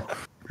 no.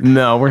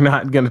 No, we're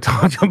not going to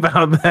talk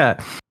about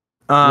that.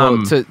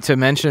 Well, to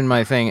mention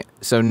my thing,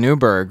 so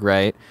Newburgh,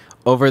 right?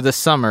 Over the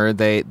summer,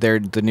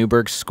 the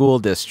Newburgh School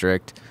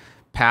District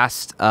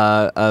passed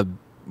a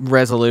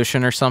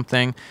resolution or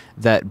something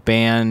that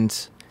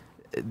banned.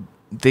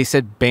 They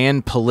said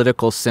ban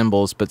political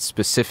symbols, but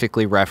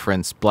specifically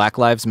reference Black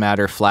Lives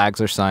Matter flags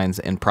or signs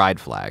and pride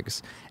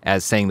flags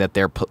as saying that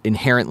they're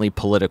inherently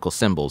political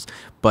symbols.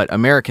 But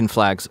American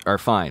flags are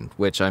fine,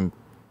 which I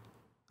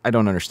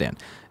don't understand.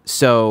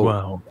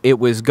 So it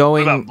was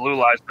going. What about Blue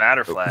Lives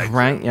Matter flags?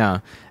 Right, yeah.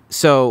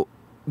 So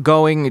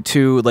going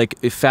to, like,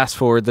 fast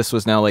forward, this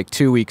was now like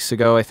 2 weeks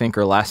ago, I think,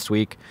 or last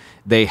week,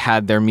 they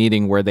had their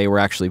meeting where they were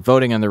actually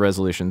voting on the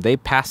resolution. They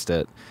passed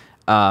it.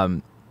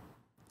 The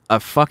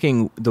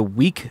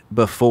week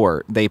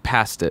before they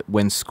passed it,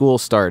 when school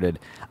started,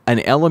 an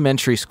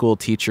elementary school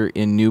teacher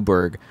in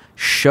Newburgh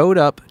showed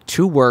up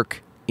to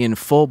work in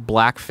full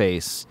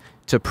blackface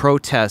to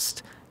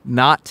protest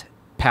not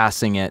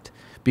passing it,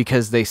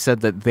 because they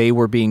said that they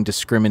were being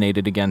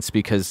discriminated against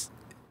because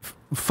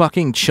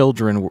fucking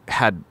children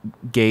had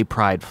gay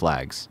pride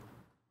flags.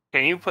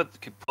 Can you pull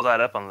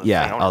that up on the?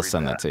 Yeah, I'll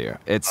send that to you.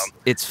 It's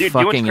dude,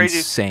 fucking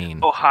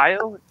insane.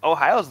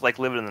 Ohio's like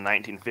living in the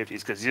 1950s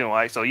because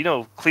why? So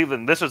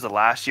Cleveland. This was the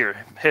last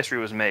year history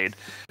was made.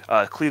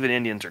 Cleveland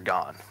Indians are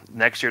gone.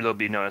 Next year they'll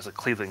be known as the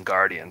Cleveland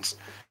Guardians.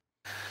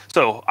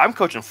 So I'm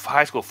coaching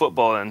high school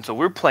football, and so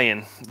we're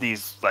playing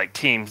these like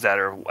teams that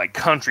are like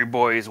country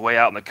boys way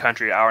out in the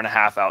country, hour and a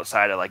half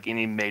outside of like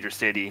any major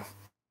city,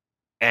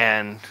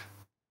 and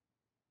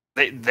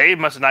they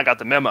must have not got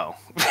the memo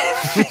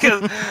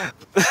because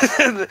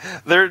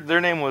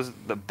their name was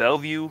the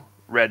Bellevue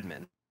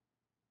Redmen,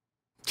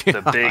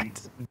 the big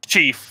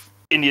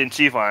Indian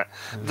chief on it.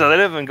 So they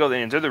didn't even go to the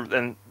Indians.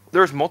 And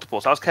there's multiple.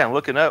 So I was kind of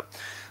looking up.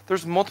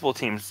 There's multiple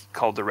teams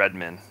called the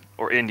Redmen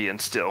or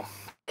Indians still.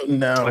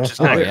 No, which just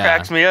kind of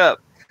cracks me up.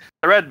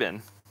 The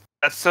Redmen.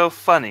 That's so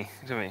funny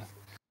to me.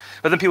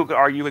 But then people could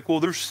argue like, well,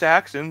 there's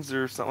Saxons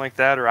or something like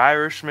that, or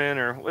Irishmen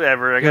or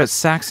whatever. I guess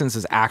Saxons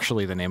is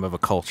actually the name of a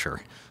culture,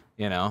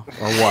 or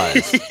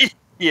was.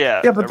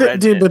 Yeah. Yeah, but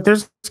but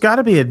there's got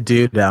to be a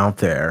dude out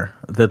there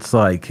that's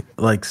like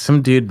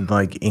some dude in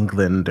like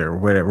England or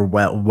whatever,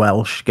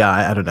 Welsh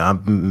guy. I don't know.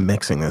 I'm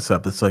mixing this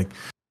up. It's like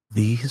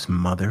these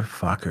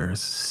motherfuckers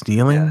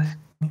stealing. Yeah.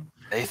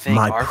 They think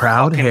my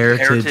proud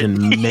heritage and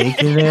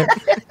making it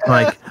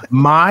like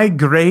my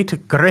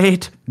great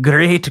granddad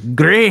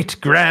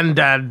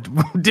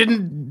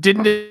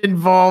didn't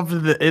involve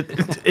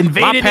invaded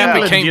my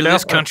family England, came to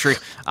this country.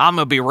 I'm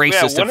gonna be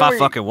racist if I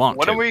fucking want to.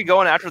 When are we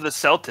going after the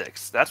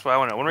Celtics? That's what I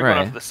want to know. When are we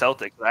going after the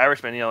Celtics? The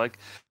Irishmen, like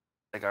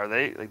are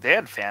they like they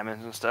had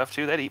famines and stuff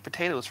too? They'd eat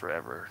potatoes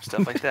forever,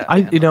 stuff like that.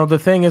 The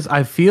thing is,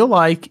 I feel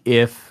like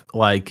if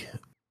like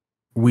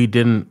we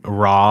didn't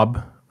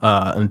rob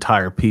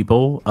entire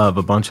people of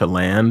a bunch of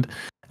land,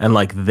 and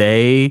like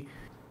they,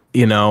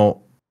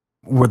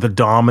 were the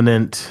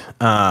dominant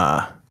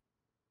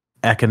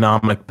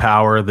economic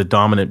power, the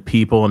dominant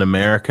people in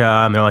America,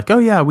 and they're like, oh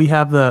yeah, we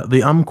have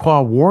the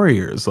Umpqua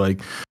warriors,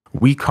 like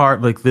we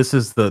carve like this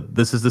is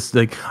this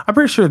like I'm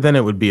pretty sure then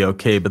it would be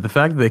okay. But the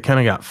fact that they kind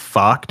of got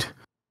fucked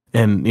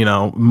and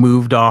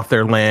moved off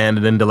their land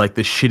and into like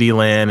the shitty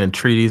land and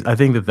treaties. I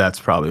think that's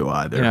probably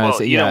why they're.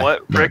 Well, you know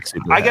what, Rick?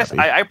 I guess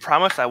I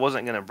promised I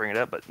wasn't gonna bring it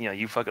up, but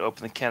you fucking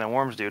opened the can of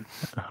worms, dude.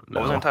 No. I wasn't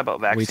gonna talk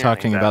about vaccines. We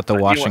talking about the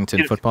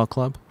Washington Football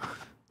Club?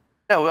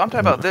 No, I'm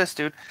talking about this,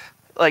 dude.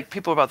 Like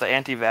people about the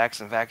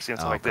anti-vax and vaccine and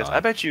stuff like this. I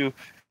bet you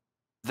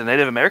the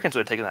Native Americans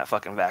would have taken that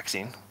fucking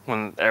vaccine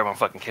when everyone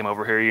fucking came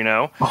over here,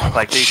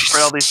 like they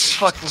spread all these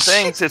fucking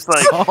things. It's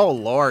like, oh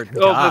Lord,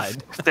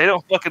 God. They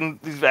don't fucking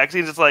these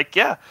vaccines. It's like,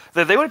 yeah,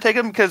 they would have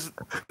taken them because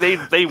they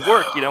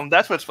work.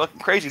 That's what's fucking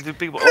crazy. These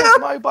people,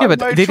 my body, yeah, but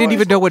my they didn't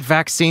even know what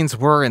vaccines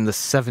were in the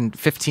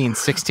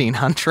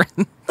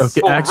 1600s.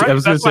 Okay, actually, I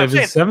was going to say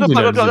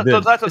 1700s.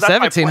 The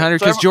 1700s,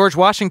 because George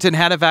Washington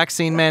had a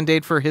vaccine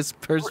mandate for his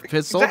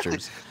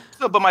soldiers.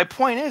 No, but my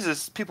point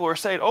is people are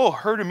saying, "Oh,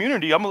 herd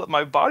immunity. I'm gonna let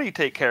my body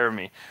take care of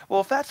me." Well,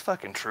 if that's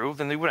fucking true,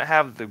 then they wouldn't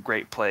have the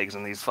Great Plagues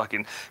and these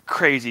fucking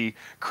crazy,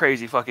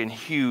 fucking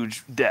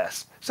huge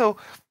deaths. So,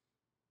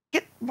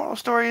 moral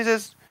stories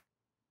is,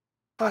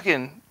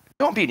 fucking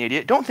don't be an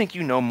idiot. Don't think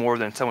you know more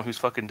than someone who's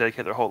fucking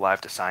dedicated their whole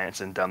life to science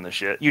and done this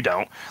shit. You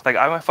don't. Like,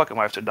 my fucking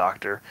wife's a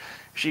doctor.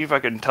 She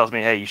fucking tells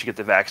me, "Hey, you should get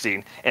the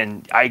vaccine,"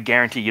 and I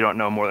guarantee you don't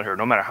know more than her.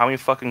 No matter how many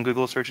fucking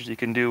Google searches you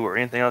can do or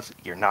anything else,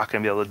 you're not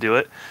gonna be able to do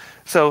it.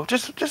 So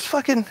just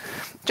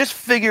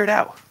figure it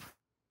out.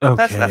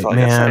 Okay, that's all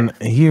man.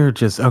 Here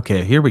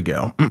we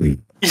go.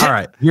 All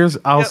right.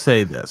 I'll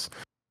say this.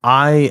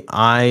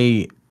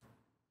 I'm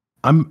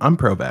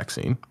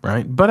pro-vaccine,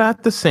 right? But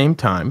at the same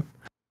time,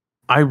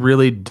 I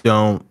really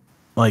don't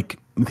like.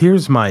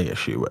 Here's my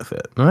issue with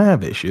it. And I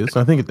have issues.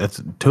 I think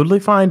that's totally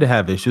fine to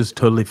have issues.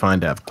 Totally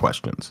fine to have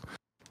questions.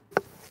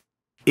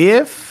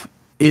 If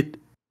it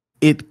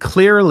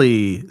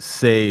clearly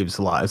saves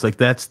lives, like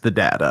that's the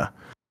data.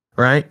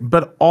 Right.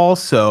 But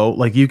also,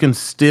 like, you can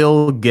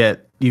still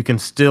transmit it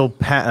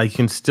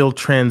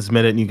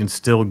and you can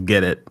still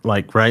get it.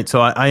 Like, right.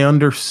 So I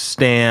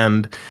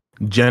understand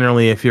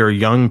generally if you're a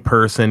young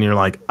person, you're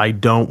like, I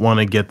don't want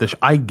to get this.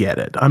 I get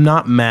it. I'm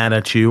not mad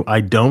at you.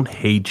 I don't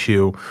hate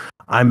you.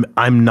 I'm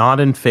not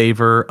in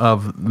favor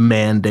of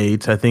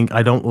mandates. I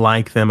don't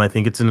like them. I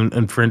think it's an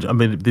infringe. I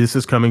mean, this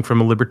is coming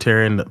from a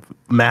libertarian,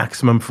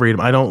 maximum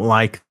freedom. I don't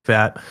like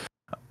that.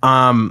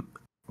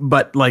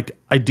 But like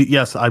I do,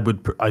 yes, I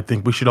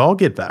think we should all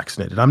get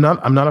vaccinated. I'm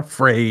not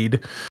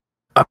afraid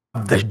of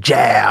the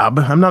jab.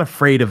 I'm not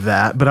afraid of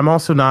that, but I'm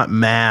also not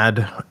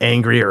mad,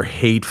 angry, or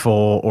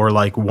hateful, or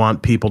like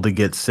want people to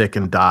get sick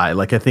and die.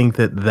 Like I think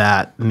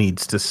that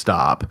needs to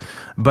stop.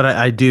 But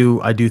I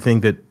do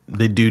think that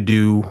they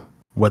do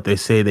what they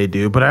say they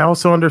do. But I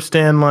also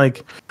understand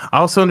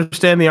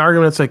the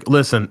argument. It's like,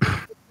 listen,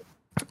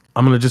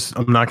 I'm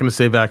not gonna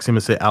say vaccine. I'm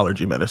gonna say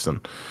allergy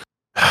medicine.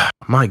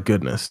 My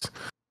goodness.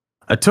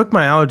 I took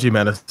my allergy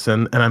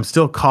medicine and I'm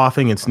still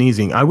coughing and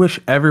sneezing. I wish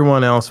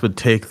everyone else would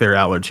take their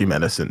allergy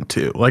medicine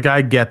too. Like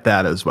I get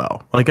that as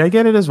well. Like I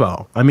get it as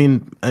well. I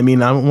mean, I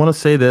want to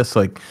say this,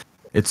 like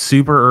it's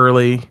super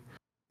early.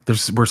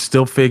 We're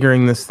still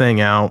figuring this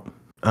thing out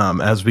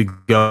as we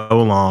go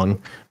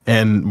along,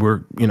 and we're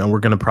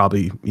going to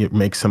probably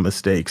make some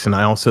mistakes. And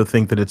I also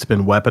think that it's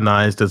been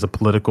weaponized as a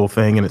political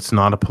thing, and it's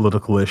not a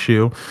political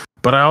issue.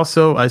 But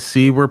I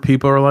see where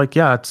people are like,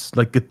 yeah, it's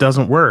like it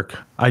doesn't work.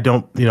 I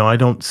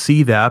don't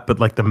see that, but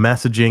like the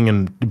messaging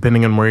and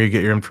depending on where you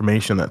get your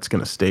information, that's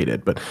going to state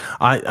it. But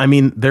I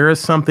mean, there is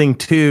something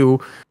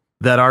to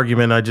that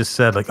argument I just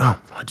said, like, oh,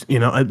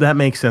 that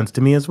makes sense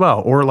to me as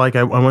well. Or like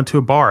I went to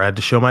a bar, I had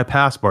to show my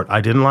passport.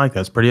 I didn't like that.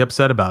 I was pretty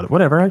upset about it.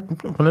 Whatever. I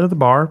went to the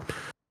bar.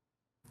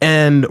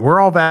 And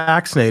we're all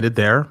vaccinated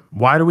there.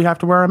 Why do we have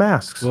to wear our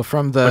masks? Well,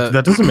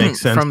 that doesn't make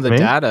sense. From the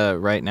data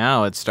right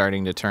now, it's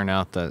starting to turn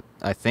out that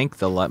I think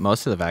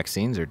most of the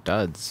vaccines are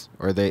duds,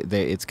 or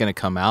it's going to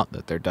come out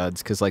that they're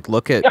duds. Because like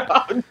look at,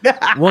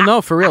 well,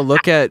 no, for real.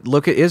 Look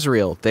at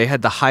Israel. They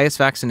had the highest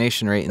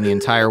vaccination rate in the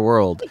entire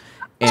world,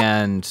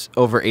 and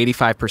over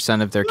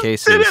 85% of their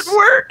cases didn't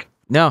work.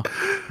 No,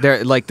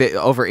 they're like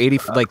over 80.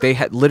 Like they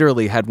had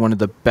literally had one of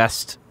the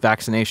best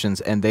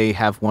vaccinations, and they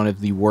have one of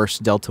the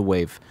worst Delta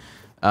wave.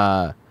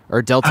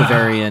 Or Delta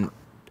variant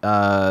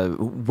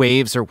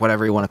waves, or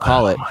whatever you want to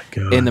call it,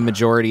 and the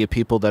majority of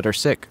people that are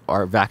sick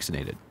are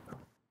vaccinated.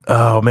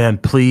 Oh man,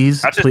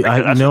 please! I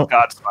know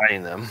God's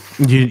fighting them.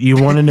 You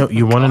want to know?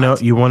 You want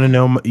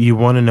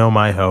to know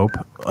my hope?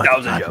 That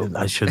was a joke.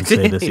 I shouldn't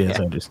say this.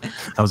 Yes,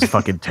 that was a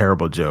fucking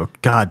terrible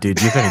joke. God,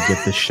 dude, you're gonna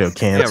get this show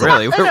canceled. Yeah,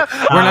 really. We're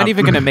not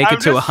even gonna make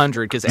it to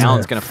 100 because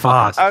Alan's gonna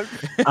fuck us.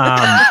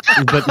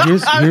 But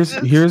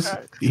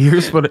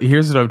here's what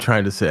I'm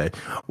trying to say.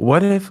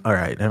 What if? All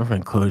right,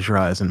 everyone, close your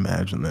eyes and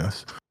imagine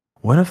this.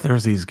 What if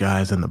there's these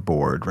guys on the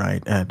board,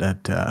 right, at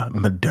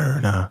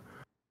Moderna,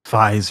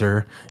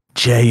 Pfizer,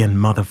 J and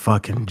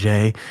motherfucking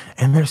J,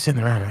 and they're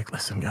sitting around like,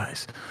 listen,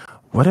 guys,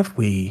 what if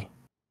we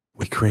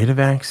create a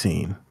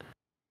vaccine,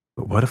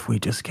 but what if we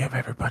just give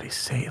everybody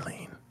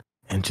saline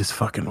and just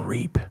fucking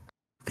reap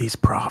these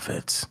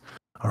profits,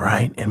 all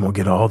right? And we'll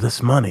get all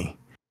this money,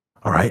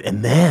 all right?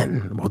 And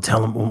then we'll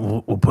tell them,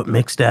 we'll put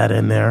mixed data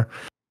in there,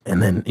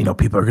 And then,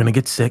 people are going to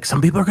get sick. Some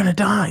people are going to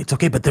die. It's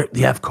okay, but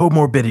they have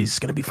comorbidities. It's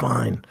going to be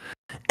fine.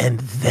 And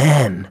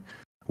then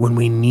when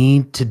we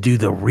need to do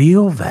the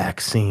real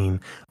vaccine,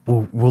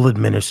 we'll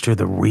administer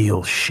the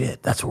real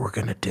shit. That's what we're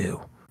going to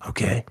do.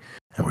 Okay?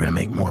 And we're going to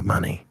make more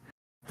money.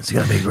 It's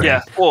going to be great.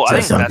 Yeah. Well,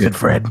 Does that sound good,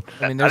 Fred?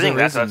 I think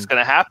that's what's going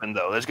to happen,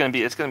 though. We're going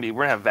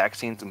to have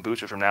vaccines and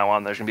boosters from now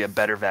on. There's going to be a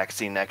better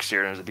vaccine next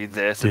year. There's going to be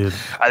this. Dude.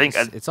 I think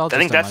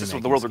that's just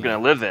the world we're going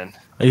to live in.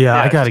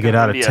 Yeah, I got to get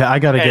out of tech. I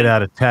got to get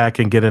out of tech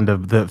and get into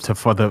the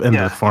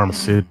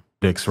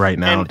pharmaceutics right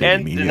now.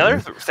 And another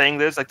thing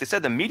is, like they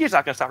said, the media's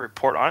not going to stop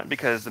reporting on it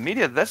because the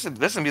media, this is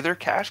going to be their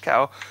cash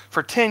cow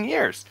for 10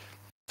 years.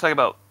 Talk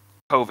about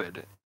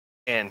COVID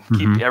and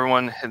keep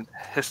everyone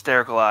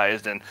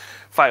hystericalized and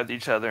fight with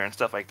each other and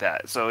stuff like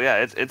that. So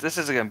yeah, this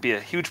is going to be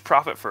a huge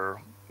profit for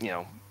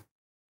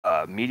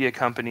media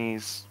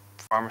companies,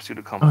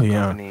 pharmaceutical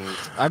companies.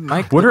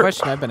 The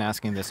question I've been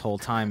asking this whole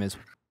time is,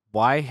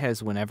 why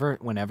has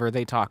whenever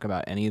they talk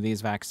about any of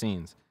these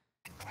vaccines,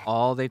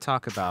 all they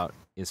talk about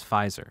is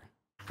Pfizer,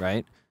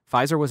 right?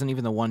 Pfizer wasn't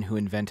even the one who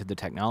invented the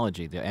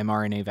technology. The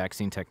mRNA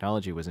vaccine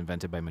technology was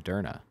invented by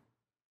Moderna.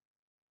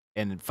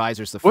 And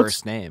Pfizer's the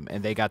first name,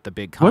 and they got the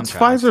big contract.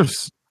 What's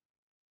Pfizer's?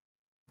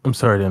 I'm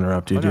sorry to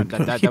interrupt you, dude.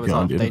 That was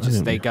all.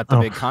 They got the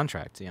big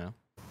contract,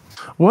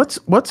 What's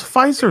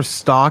Pfizer's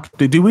stock?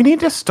 Do we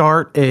need to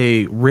start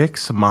a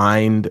Rick's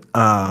Mind?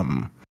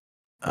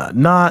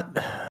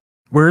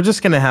 We're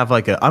just gonna have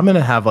I'm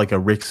gonna have a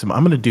Rick's. I'm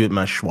gonna do it in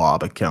my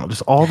Schwab account,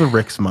 just all the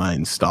Rick's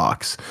Mind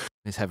stocks.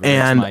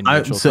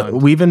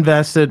 We've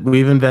invested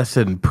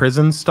in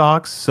prison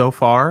stocks so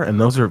far, and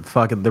those are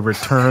the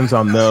returns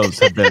on those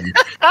have been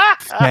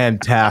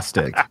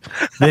fantastic.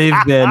 They've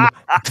been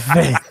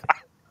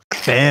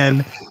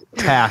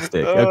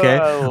fantastic.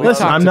 Okay,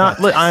 listen.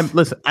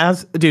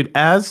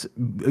 As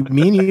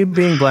me and you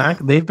being black,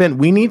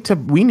 we need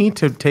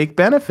to take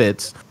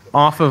benefits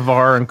off of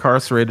our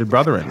incarcerated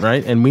brethren,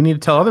 right? And we need to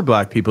tell other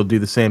black people to do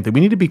the same thing. We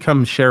need to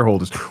become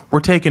shareholders. We're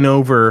taking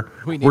over.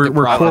 We're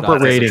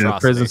corporating the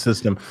prison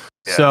system.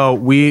 Yeah. So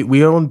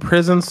we own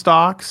prison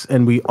stocks,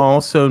 and we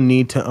also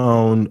need to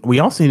own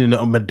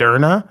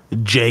Moderna,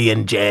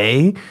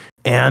 J&J,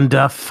 and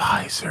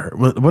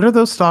Pfizer. What are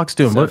those stocks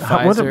doing? So do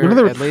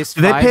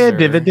they pay a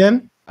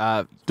dividend?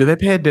 Do they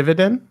pay a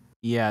dividend?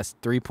 Yes,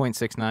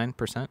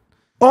 3.69%.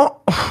 Oh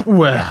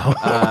well.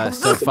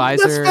 So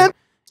Pfizer.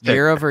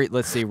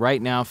 Let's see.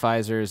 Right now,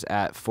 Pfizer's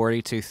at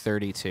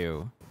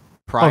 42.32.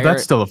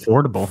 That's still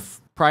affordable.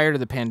 Prior to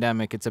the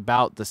pandemic, it's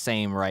about the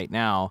same right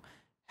now.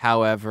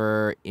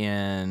 However,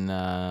 in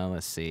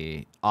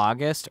early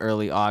August,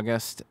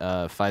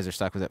 Pfizer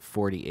stock was at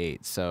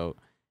 48. So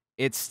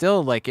it's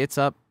still it's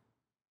up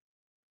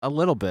a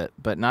little bit,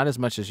 but not as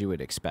much as you would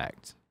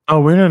expect. Oh,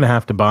 we're gonna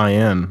have to buy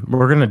in.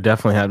 We're gonna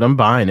definitely have. I'm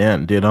buying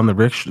in, dude. On the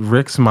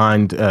Rick's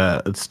Mind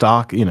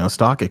stock,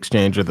 stock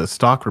exchange or the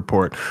stock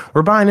report,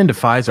 we're buying into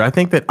Pfizer. I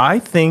think that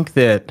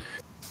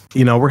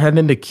we're heading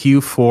into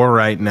Q4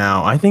 right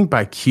now. I think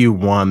by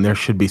Q1 there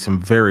should be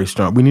some very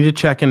strong. We need to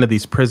check into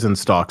these prison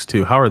stocks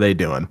too. How are they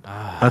doing?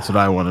 That's what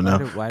I want to know.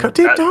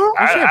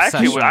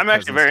 I'm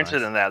actually very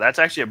interested in that. That's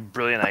actually a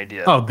brilliant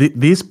idea. Oh,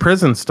 these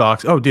prison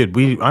stocks. Oh, dude,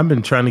 I've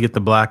been trying to get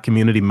the black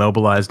community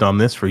mobilized on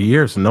this for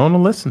years, and no one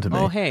will listen to me.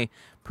 Oh, hey,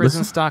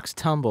 prison stocks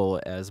tumble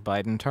as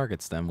Biden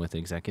targets them with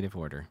executive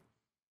order.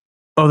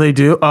 Oh, they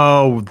do.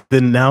 Oh,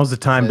 then now's the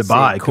time to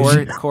buy. Core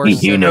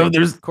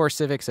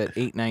Civics at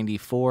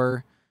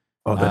 $894.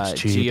 Oh, that's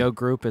cheap. Geo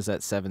Group is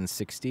at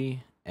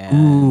 760.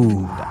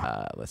 And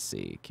let's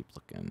see, keep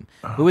looking.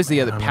 Who was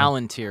the other?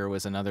 Palantir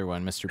was another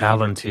one. Mr.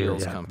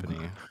 Palantir's company.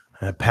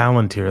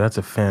 Palantir, that's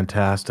a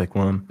fantastic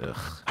one. Ugh.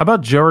 How about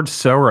George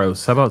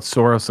Soros? How about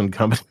Soros and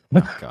Company?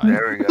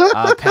 There we go.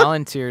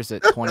 Palantir's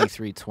at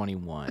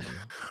 23.21.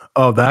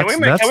 Oh, can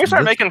we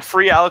start making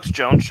free Alex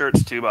Jones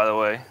shirts too? By the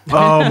way.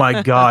 Oh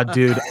my God,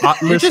 dude!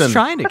 You're just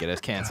trying to get us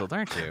canceled,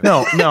 aren't you?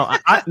 No.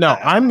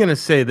 I'm gonna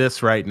say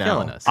this right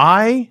now.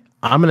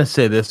 I'm going to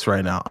say this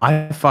right now.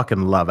 I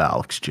fucking love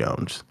Alex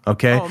Jones.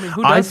 Okay.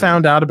 I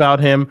found out about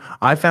him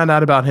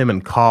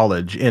in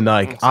college, and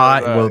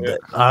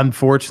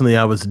unfortunately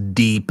I was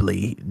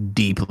deeply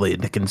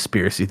into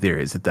conspiracy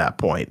theories at that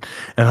point.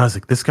 And I was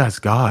like, this guy's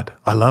God.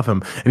 I love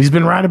him. And he's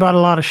been right about a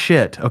lot of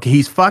shit. Okay.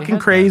 He's fucking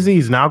crazy.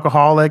 He's an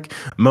alcoholic.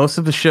 Most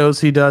of the shows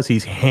he does,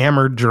 he's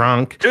hammered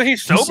drunk. Dude,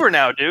 he's sober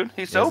now, dude.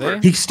 He's sober.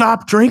 He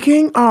stopped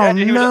drinking? Oh, yeah,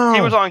 no.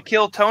 He was on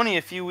Kill Tony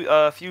a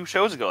few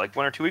shows ago, like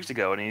 1 or 2 weeks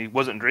ago, and he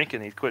wasn't drinking.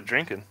 He quit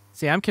drinking.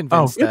 See, I'm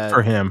convinced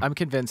for him. I'm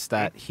convinced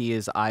that he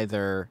is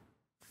either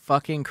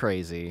fucking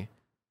crazy,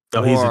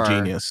 he's a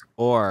genius,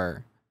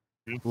 or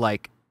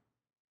like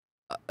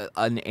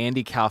an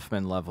Andy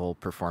Kaufman level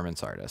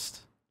performance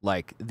artist.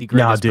 Like the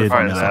greatest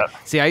performance.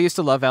 See, I used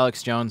to love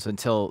Alex Jones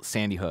until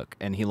Sandy Hook,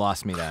 and he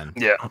lost me then.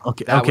 Yeah.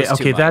 Okay.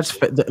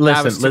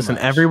 Listen.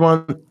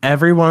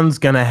 Everyone's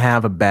gonna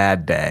have a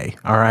bad day.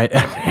 All right. I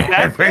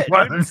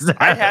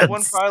had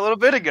one probably a little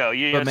bit ago.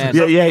 But man,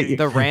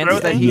 the rants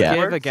that he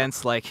gave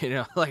against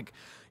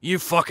you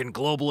fucking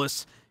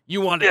globalists. You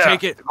want to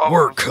take it?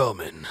 We're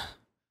coming.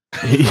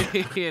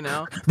 You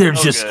know, They're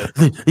just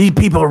these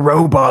people are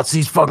robots.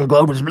 These fucking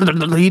globers.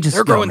 He just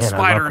they're growing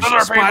man,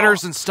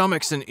 spiders and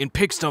stomachs in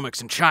pig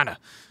stomachs in China.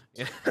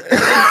 They're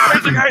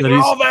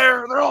all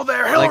there. They're all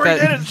there. Hillary Like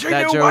did it. She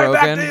knew way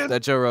back then.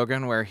 that Joe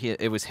Rogan, where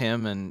it was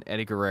him and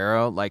Eddie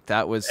Guerrero. Like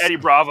that was Eddie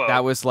Bravo.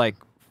 That was like,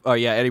 oh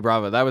yeah, Eddie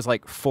Bravo. That was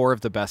like 4 of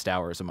the best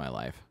hours of my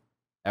life.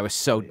 That was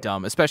so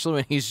dumb, especially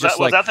when he's just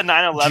was like, that the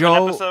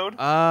 9/11 episode?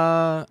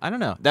 I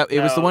don't know. It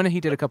was the one he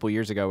did a couple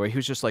years ago, where he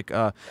was just like,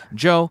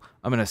 Joe,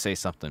 I'm gonna say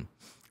something.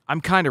 I'm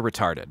kind of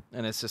retarded,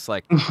 and it's just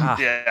like,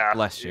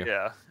 bless you.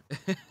 Yeah.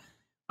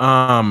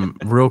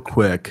 Real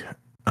quick.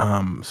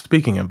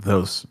 Speaking of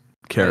those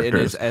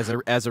characters, as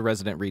a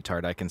resident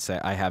retard, I can say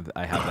I have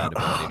that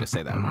ability to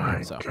say that. Oh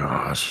my so.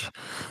 gosh.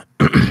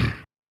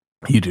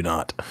 You do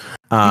not.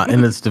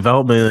 And it's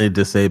developmentally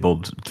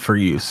disabled for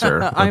you,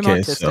 sir. I'm okay,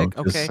 autistic.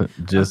 So okay.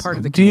 just I'm part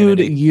of the dude,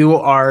 community. you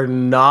are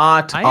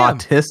not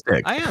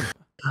autistic. I am.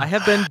 I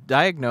have been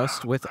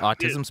diagnosed with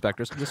autism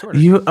spectrum disorder.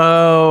 You Dude,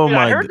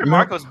 my I heard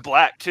DeMarco's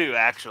black too,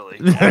 actually.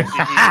 He's black.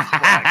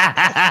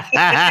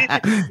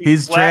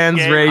 He's black,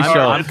 gay.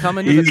 transracial. I'm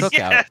coming to the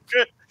cookout.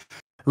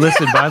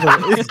 Listen, by the way,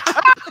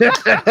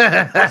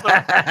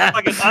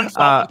 like an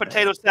unsalted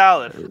potato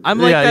salad. I'm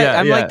like that.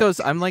 I'm like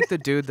those. I'm like the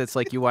dude that's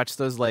like, you watch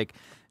those like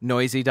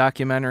noisy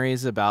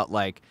documentaries about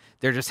like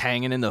they're just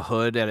hanging in the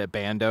hood at a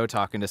bando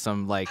talking to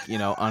some like, you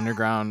know,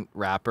 underground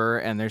rapper,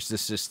 and there's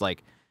this just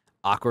like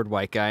awkward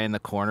white guy in the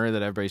corner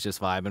that everybody's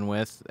just vibing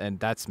with, and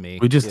that's me.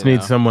 we just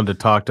need someone to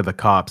talk to the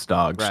cops,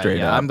 dog. Right,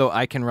 straight up.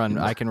 I can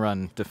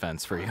run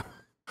defense for you.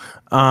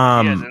 He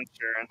has insurance.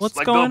 What's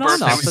like going Bill on,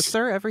 Burr,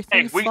 officer?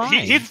 Everything's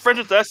fine. He's friends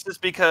with us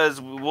just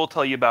because we'll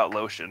tell you about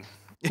lotion.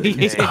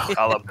 I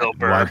love Bill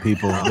Burr. Why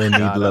people they need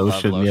God, I love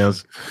lotion? lotion.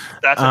 Yes.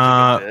 That's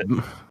a good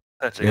bit.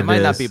 That's a It good might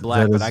bit. not be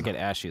black, but I get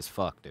ashy as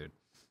fuck, dude.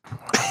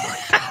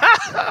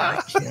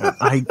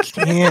 I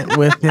can't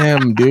with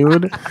him,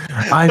 dude.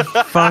 I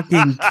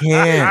fucking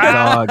can't,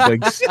 dog.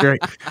 Like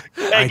straight.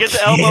 Hey, get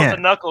the elbows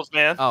and knuckles,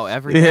 man. Oh,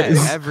 every day,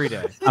 every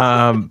day. What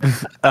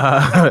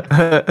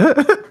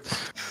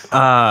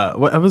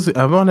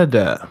I wanted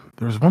to.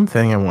 There was one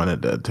thing I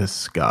wanted to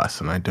discuss,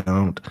 and I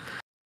don't.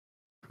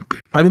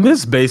 I mean,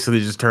 this basically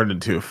just turned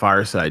into a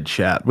fireside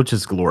chat, which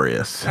is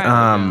glorious.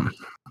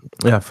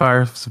 Yeah,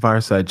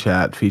 fireside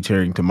chat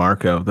featuring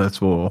DeMarco. That's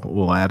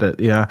we'll add it.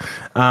 Yeah.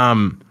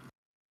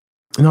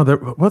 No,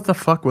 what the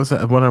fuck was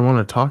that? What I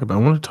want to talk about? I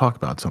want to talk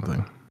about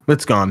something.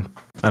 It's gone.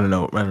 I don't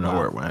know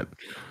where it went.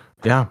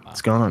 Yeah,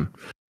 it's gone.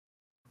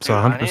 So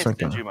 100%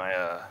 gone. You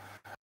my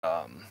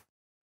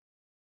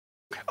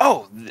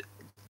Oh,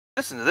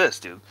 listen to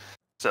this, dude.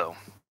 So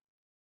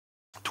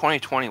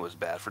 2020 was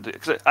bad for.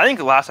 Cause I think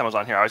the last time I was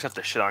on here, I always have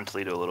to shit on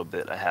Toledo a little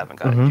bit. I haven't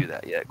got to do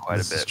that yet, quite a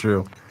bit. This is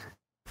true.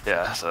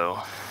 Yeah, so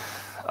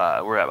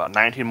we're at about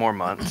 19 more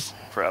months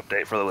for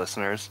update for the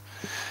listeners.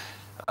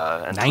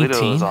 And 19?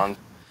 Toledo is on.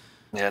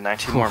 Yeah,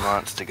 19 more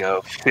months to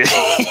go.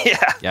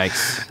 Yeah.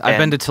 Yikes! I've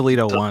been to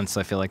Toledo once.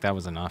 I feel like that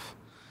was enough.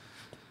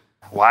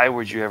 Why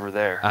were you ever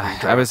there?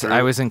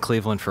 I was in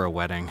Cleveland for a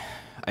wedding.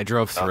 I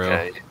drove through.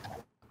 Okay.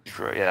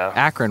 Yeah.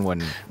 Akron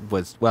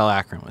was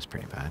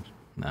pretty bad.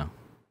 No.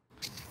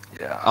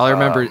 Yeah. All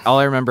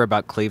I remember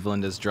about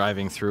Cleveland is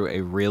driving through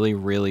a really,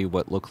 really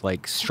what looked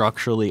like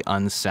structurally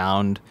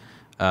unsound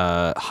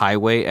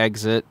highway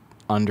exit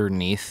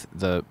underneath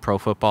the Pro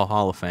Football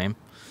Hall of Fame.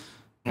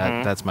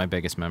 That's my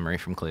biggest memory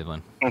from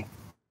Cleveland.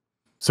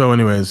 So,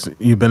 anyways,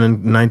 you've been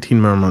in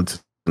 19 more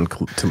months in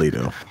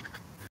Toledo.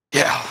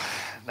 Yeah,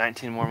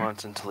 19 more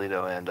months in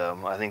Toledo, and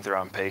I think they're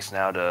on pace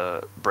now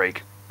to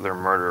break their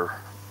murder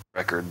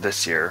record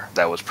this year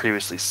that was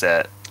previously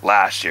set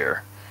last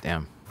year.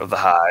 Damn. Of the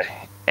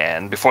high,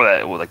 and before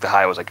that, the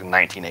high was like in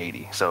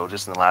 1980. So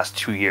just in the last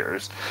 2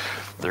 years,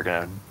 they're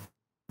gonna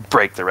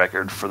break the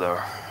record for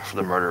the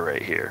murder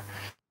rate here.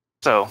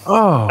 So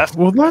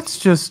that's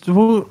just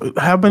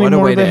how many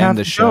more do they have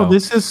to show?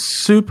 This is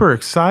super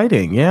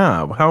exciting.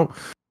 Yeah, how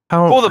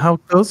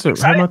close are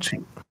how much?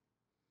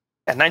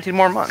 Yeah, 19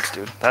 more months,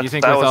 dude. You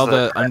think with all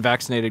the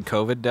unvaccinated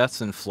COVID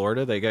deaths in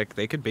Florida, they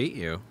could beat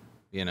you?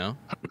 You know.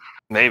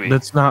 Maybe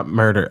that's not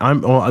murder.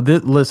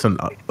 Listen,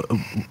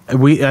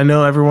 I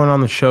know everyone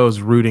on the show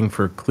is rooting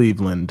for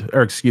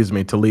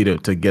Toledo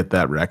to get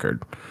that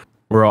record.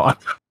 We're all.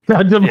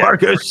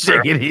 DeMarco's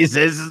shaking. He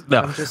says,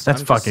 "No,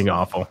 that's fucking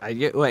awful."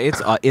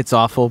 It's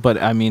awful,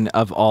 but I mean,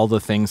 of all the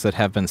things that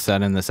have been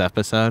said in this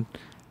episode,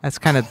 that's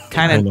kind of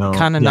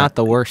not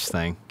the worst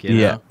thing. You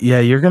know? Yeah.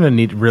 You're gonna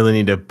really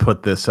need to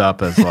put this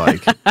up as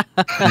like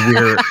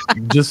we're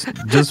just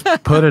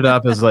put it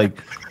up as like.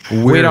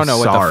 We don't know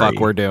what the fuck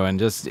we're doing.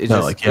 It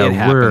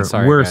happens.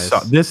 Sorry, guys.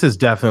 This is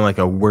definitely like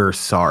a we're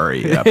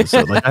sorry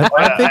episode. Like,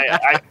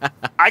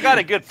 I got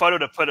a good photo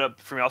to put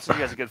up for me. I'll send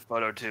you guys a good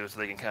photo too, so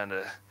they can kind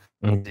of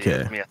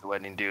see me at the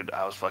wedding, dude.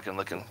 I was fucking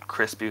looking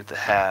crispy with the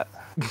hat,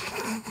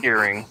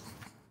 earring.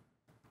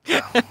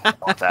 Yeah, I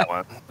want that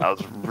one. I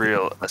was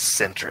real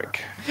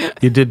eccentric.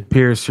 You did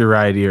pierce your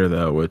right ear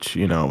though, which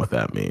you know what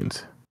that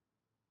means.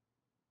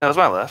 That was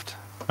my left.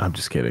 I'm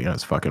just kidding. I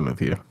was fucking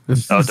with you.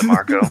 Oh,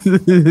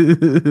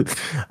 DeMarco.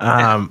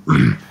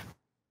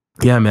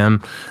 Yeah,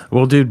 man.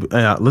 Well, dude,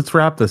 let's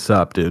wrap this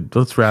up, dude.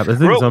 Let's wrap. I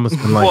think it's almost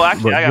been like. Well,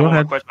 actually, I got one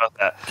more question about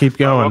that. Keep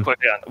going. Real quick,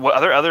 what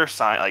other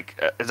sign?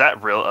 Like, is that a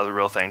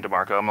real thing,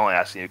 DeMarco? I'm only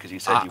asking you because you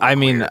said you. I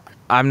mean,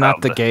 I'm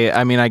not the gay.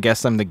 I mean, I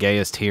guess I'm the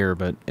gayest here,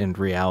 but in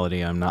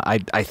reality, I'm not.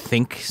 I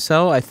think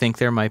so. I think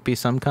there might be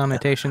some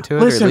connotation to it,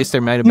 Listen, or at least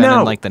there might have been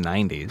in like the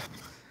 90s.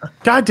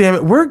 God damn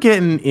it, we're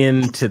getting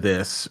into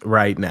this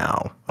right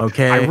now.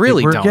 Okay, I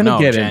really don't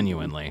know.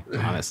 Genuinely,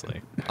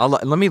 honestly,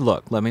 let me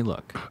look.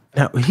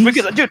 Now,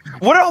 because, dude,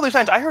 what are all these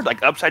signs? I heard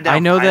like upside down. I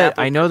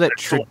know that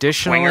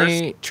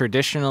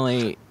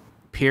traditionally,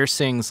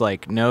 piercings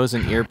like nose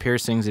and ear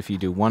piercings. If you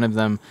do one of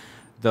them,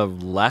 the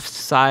left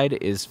side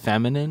is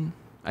feminine,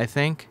 I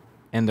think,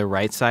 and the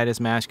right side is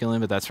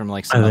masculine. But that's from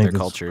like some other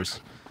cultures.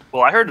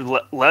 Well, I heard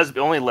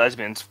only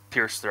lesbians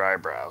pierce their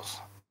eyebrows.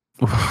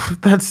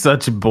 That's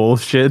such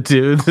bullshit,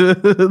 dude.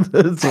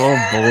 That's all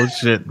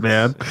bullshit,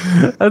 man.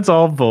 That's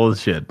all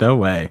bullshit. No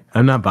way.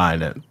 I'm not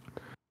buying it.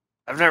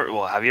 Have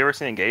you ever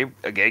seen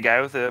a gay guy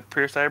with a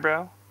pierced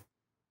eyebrow?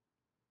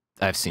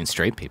 I've seen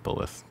straight people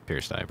with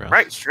pierced eyebrows.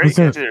 Right, straight.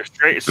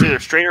 It's either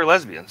straight or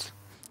lesbians.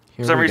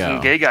 For some reason,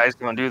 gay guys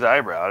don't do the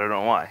eyebrow. I don't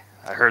know why.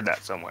 I heard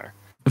that somewhere.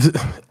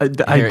 I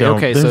don't.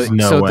 Okay, There's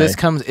no way. This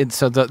comes.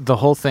 So the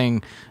whole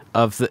thing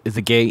of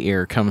the gay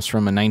ear comes from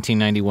a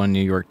 1991 New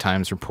York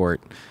Times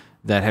report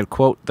that had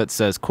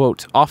says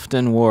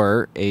often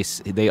wear a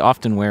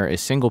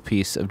single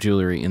piece of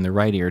jewelry in the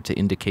right ear to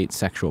indicate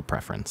sexual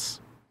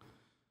preference.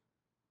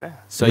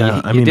 So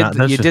yeah, you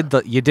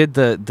did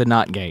the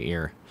not gay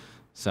ear.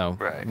 So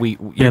right.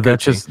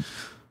 That's just.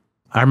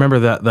 I remember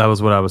that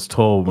was what I was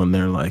told when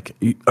they're like,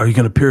 "Are you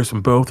gonna pierce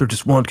them both or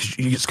just one? Because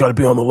you just got to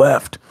be on the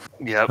left."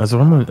 Yep. I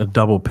said, "I'm a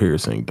double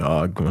piercing,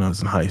 dog." When I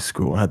was in high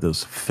school, I had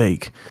those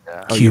fake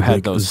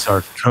cubic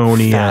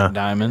zirconia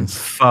diamonds,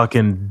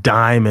 fucking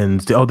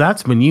diamonds. Oh,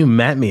 that's when you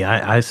met me.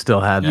 I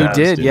still had that.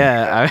 You did,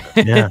 yeah.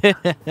 Yeah.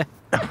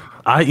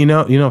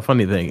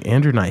 Funny thing.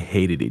 Andrew and I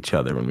hated each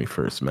other when we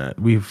first met.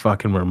 We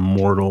fucking were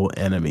mortal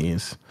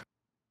enemies.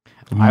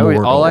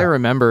 All I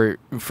remember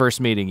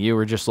first meeting you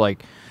were just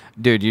like,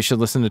 dude, you should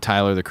listen to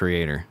Tyler the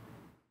Creator.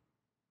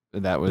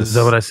 Is that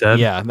what I said?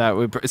 Yeah, that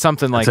would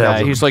something like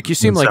that. He's like, you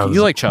seem like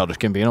you like Childish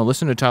Gambino.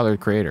 Listen to Tyler the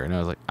Creator, and I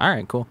was like, all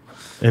right, cool.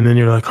 And then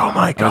you're like, oh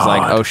my god. I was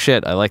like, oh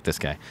shit, I like this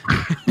guy.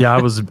 Yeah,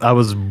 I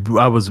was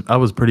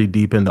pretty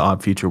deep into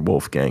Odd Future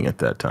Wolfgang at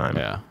that time.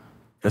 Yeah,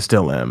 I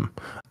still am.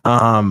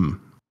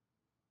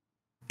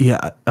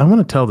 Yeah, I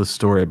want to tell the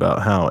story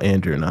about how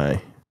Andrew and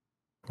I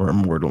were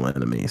mortal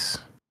enemies.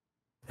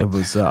 It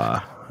was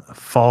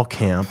fall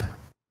camp.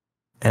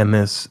 And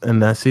I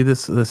see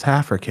this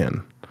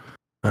African.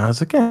 And I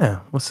was like, yeah,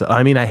 what's up?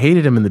 I mean, I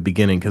hated him in the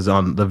beginning because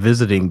on the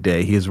visiting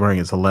day, he was wearing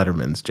his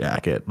Letterman's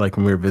jacket, like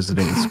when we were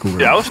visiting the school.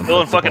 Yeah, I was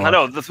still in fucking.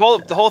 No, the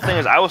whole thing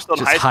is I was still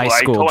in high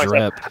school.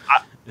 Drip.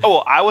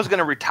 I was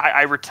gonna retire.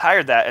 I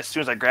retired that as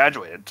soon as I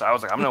graduated. So I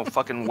was like, I'm gonna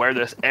fucking wear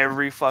this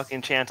every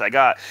fucking chance I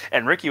got.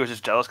 And Ricky was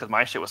just jealous because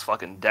my shit was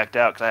fucking decked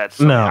out because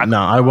I had.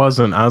 I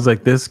wasn't. I was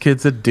like, this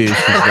kid's a douche.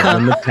 He's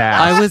in the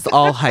past. I was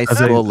all high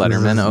school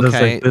Letterman.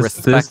 Okay,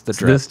 respect the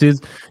drip. This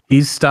dude's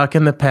he's stuck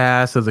in the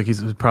past. I was like,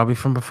 he's probably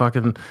from a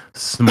fucking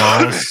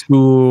small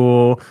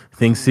school.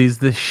 Thinks he's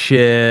the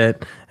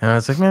shit. And I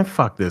was like, man,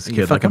 fuck this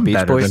kid. Like, I'm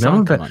better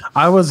than him.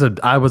 I was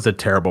a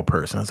terrible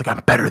person. I was like, I'm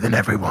better than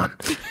everyone.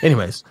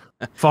 Anyways.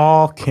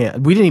 Fall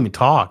camp. We didn't even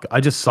talk.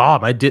 I just saw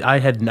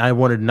him. I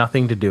wanted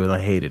nothing to do with him. I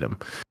hated him.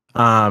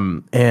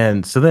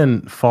 And so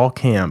then fall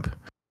camp,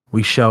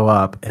 we show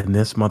up and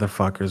this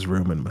motherfucker's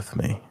rooming with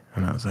me.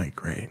 And I was like,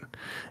 great.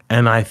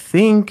 And I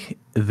think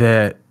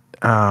that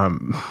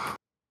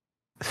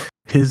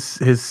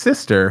his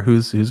sister,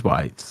 who's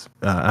white,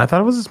 I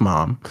thought it was his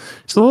mom.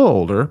 She's a little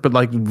older, but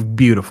like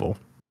beautiful.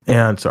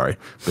 And sorry,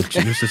 but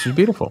your sister's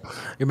beautiful.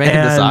 You're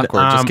making this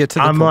awkward. Just get to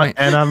the point.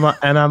 No.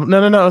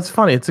 It's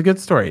funny. It's a good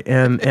story.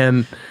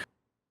 And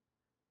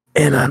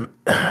I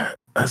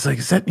was like,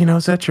 is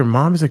that your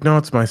mom? He's like, no,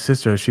 it's my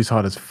sister. She's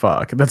hot as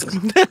fuck. That's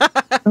what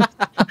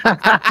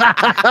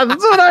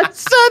I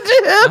said to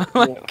him.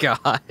 Oh my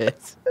god!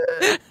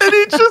 And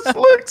he just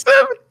looks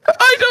at me.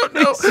 I don't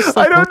know. Like,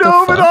 I don't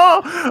know him at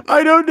all.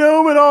 I don't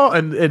know him at all.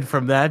 And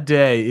from that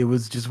day, it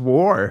was just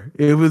war.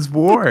 It was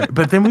war.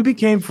 But then we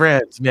became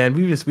friends, man.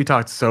 We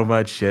talked so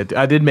much shit.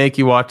 I did make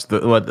you watch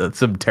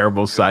some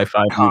terrible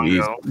sci-fi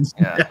movies.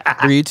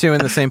 Yeah. Were you two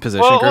in the same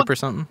position group or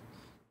something?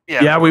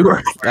 Yeah, we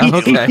were. Oh,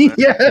 okay.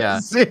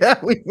 Yes,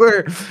 yeah, we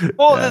were.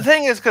 Well, the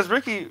thing is, because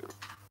Ricky,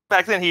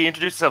 back then he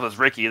introduced himself as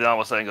Ricky, then all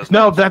of a sudden he goes,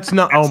 no, that's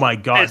not. Oh my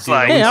god! It's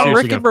like, hey, I'm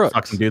Ricky Brooks.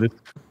 Fucking do this.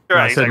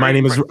 Right, I said, my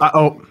name is.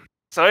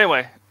 So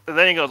anyway,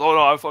 then he goes, oh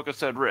no, I fucking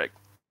said Rick.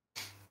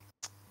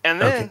 And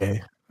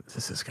then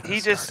this is he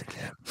just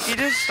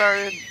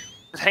started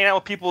hanging out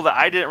with people that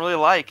I didn't really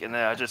like, and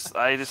I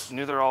just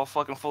knew they're all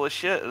fucking full of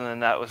shit, and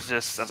then that was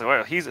just, I was like,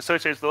 well, he's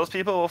associated with those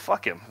people, well,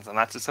 fuck him, and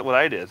that's just what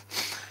I did.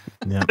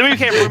 Yeah. Then we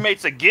became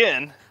roommates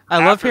again.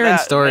 I love hearing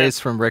stories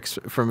from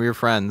your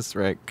friends,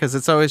 Rick, because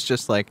it's always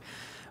just like,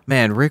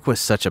 Man, Rick was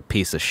such a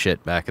piece of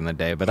shit back in the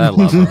day, but I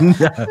love him.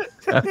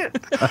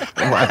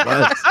 I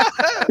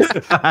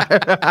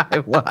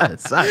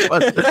was.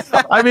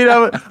 I mean,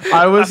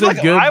 I was a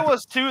good. I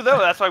was too, though.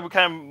 That's why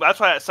That's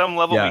why at some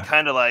level we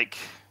kind of like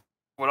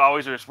we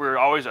were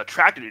always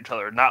attracted to each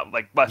other, not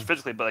like us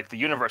physically, but like the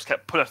universe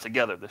kept put us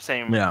together. The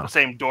same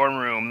dorm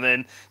room,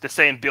 then the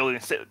same building,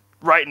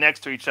 right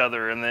next to each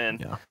other, and then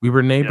we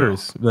were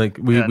neighbors. Like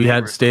we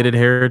had stayed at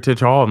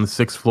Heritage Hall on the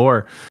 6th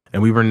floor,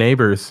 and we were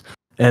neighbors.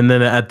 And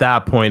then at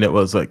that point, it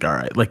was like, all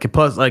right, like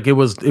plus, like it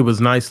was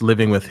nice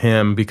living with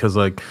him because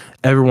like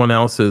everyone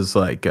else's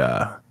like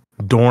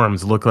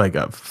dorms looked like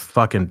a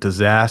fucking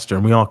disaster,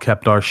 and we all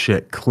kept our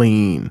shit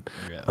clean.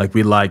 Yeah. Like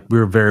we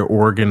were very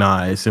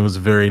organized. It was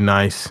a very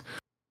nice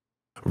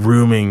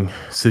rooming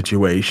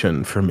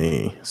situation for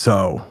me.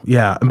 So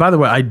yeah. And by the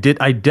way, I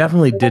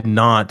definitely did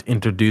not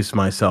introduce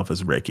myself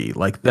as Ricky.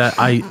 Like that,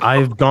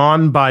 I've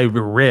gone by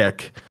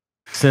Rick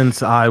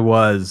since I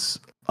was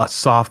a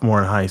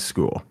sophomore in high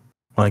school.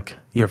 Like,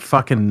 you're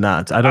fucking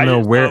nuts. I don't know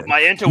where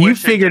my intuition you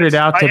figured it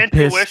out to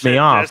piss me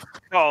off.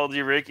 Called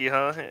you Ricky,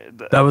 huh?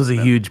 That was a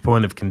huge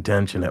point of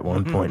contention at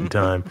one point in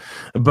time.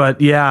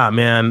 But yeah,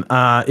 man,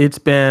 it's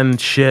been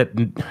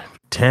 10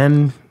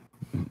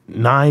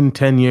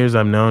 years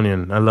I've known you.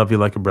 And I love you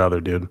like a brother,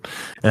 dude.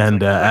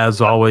 And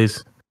as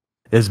always,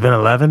 it's been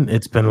 11.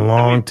 It's been a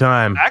long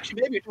time.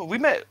 Actually, maybe we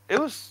met. It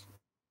was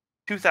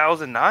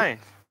 2009.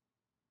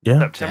 Yeah,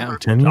 September,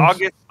 10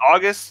 years.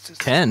 August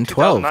 10,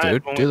 12,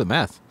 dude. Do the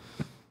math.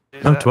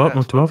 No,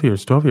 12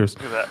 years. 12 years.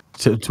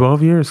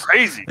 12 years.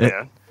 Crazy,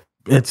 man.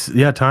 It's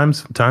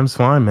time's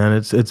flying, man.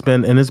 It's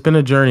been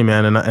a journey,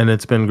 man, and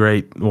it's been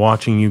great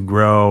watching you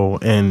grow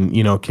and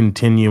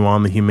continue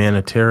on the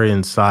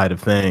humanitarian side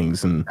of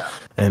things and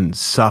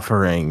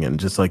suffering and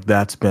just like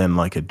that's been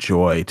like a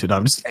joy to.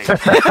 I'm just. Hey,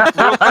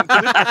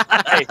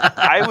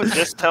 I was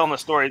just telling the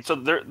story. So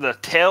the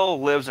tale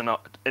lives in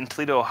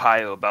Toledo,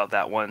 Ohio, about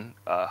that one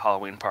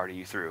Halloween party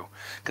you threw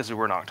because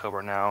we're in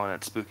October now and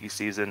it's spooky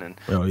season and.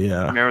 Oh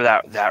yeah. Remember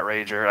that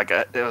rager? Like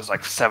it was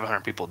like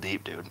 700 people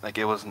deep, dude. Like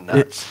it was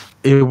nuts.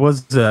 It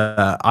was when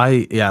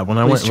I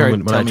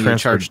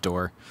charge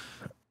door.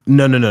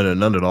 No,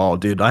 not at all,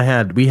 dude.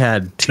 We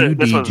had two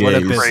DJs. What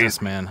a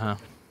businessman, huh?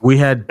 We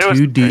had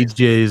two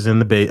DJs in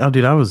the basement. Oh,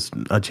 dude, I was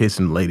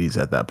chasing ladies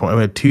at that point.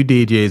 We had two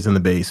DJs in the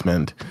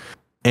basement,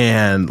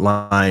 and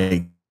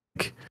like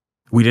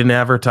we didn't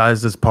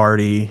advertise this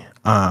party.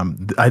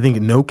 I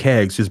think no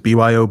kegs, just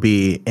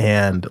BYOB,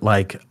 and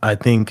like I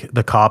think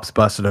the cops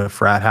busted a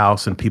frat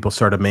house, and people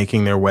started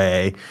making their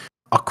way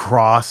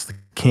across the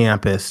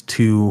campus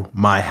to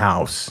my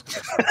house,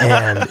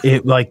 and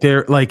it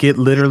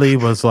literally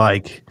was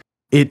like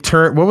it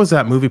turned. What was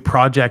that movie,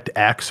 Project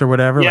X or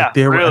whatever? Yeah, like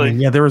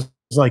there was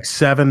like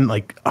 7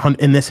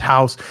 in this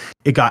house.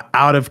 It got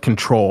out of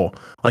control,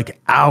 and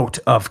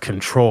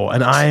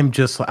I'm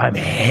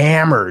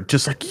hammered,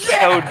 just like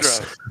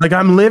yes, like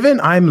I'm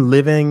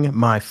living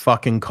my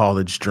fucking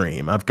college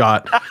dream. I've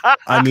got,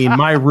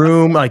 my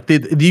room, like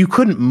you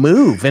couldn't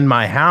move in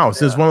my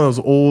house. It's one of those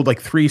old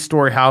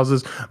 3-story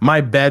houses. My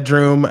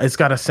bedroom, it's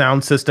got a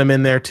sound system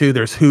in there too.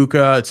 There's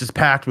hookah. It's just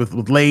packed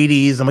with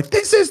ladies. I'm like,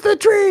 this is the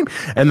dream.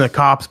 And the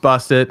cops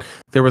busted.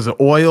 There was an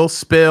oil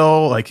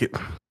spill. It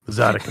was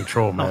out of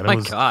control, man. Oh my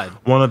God.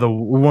 One of the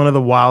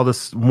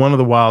wildest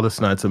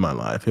nights of my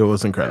life. It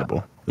was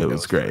incredible. It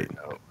was great.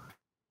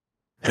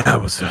 Yeah,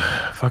 it was a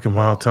fucking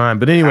wild time.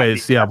 But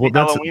anyways, that's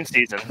Halloween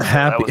season.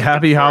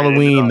 Happy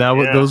Halloween.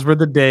 Those were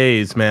the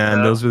days, man.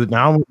 Yeah. Those were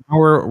now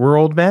we're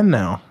old men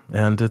now,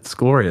 and it's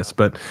glorious.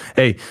 But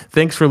hey,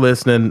 thanks for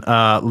listening,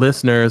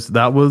 listeners.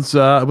 That was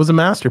it was a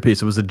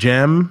masterpiece. It was a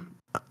gem.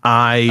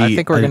 I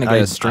think we're gonna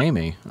get a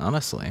streamy,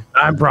 honestly.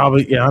 I'm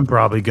probably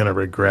gonna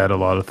regret a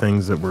lot of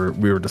things that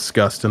we were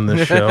discussed in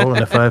this show.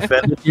 And if I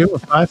offended you,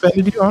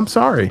 I'm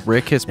sorry.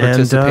 Rick has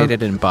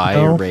participated in Buy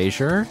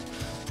Erasure.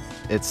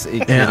 It's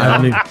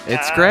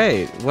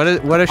great. What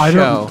a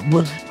show.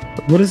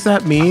 What does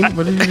that mean?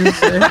 What did you just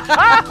say?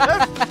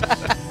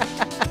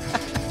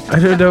 I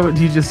don't know what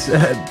you just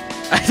said.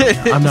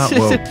 I'm not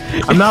woke.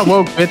 I'm not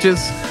woke, bitches.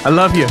 I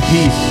love you.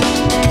 Peace.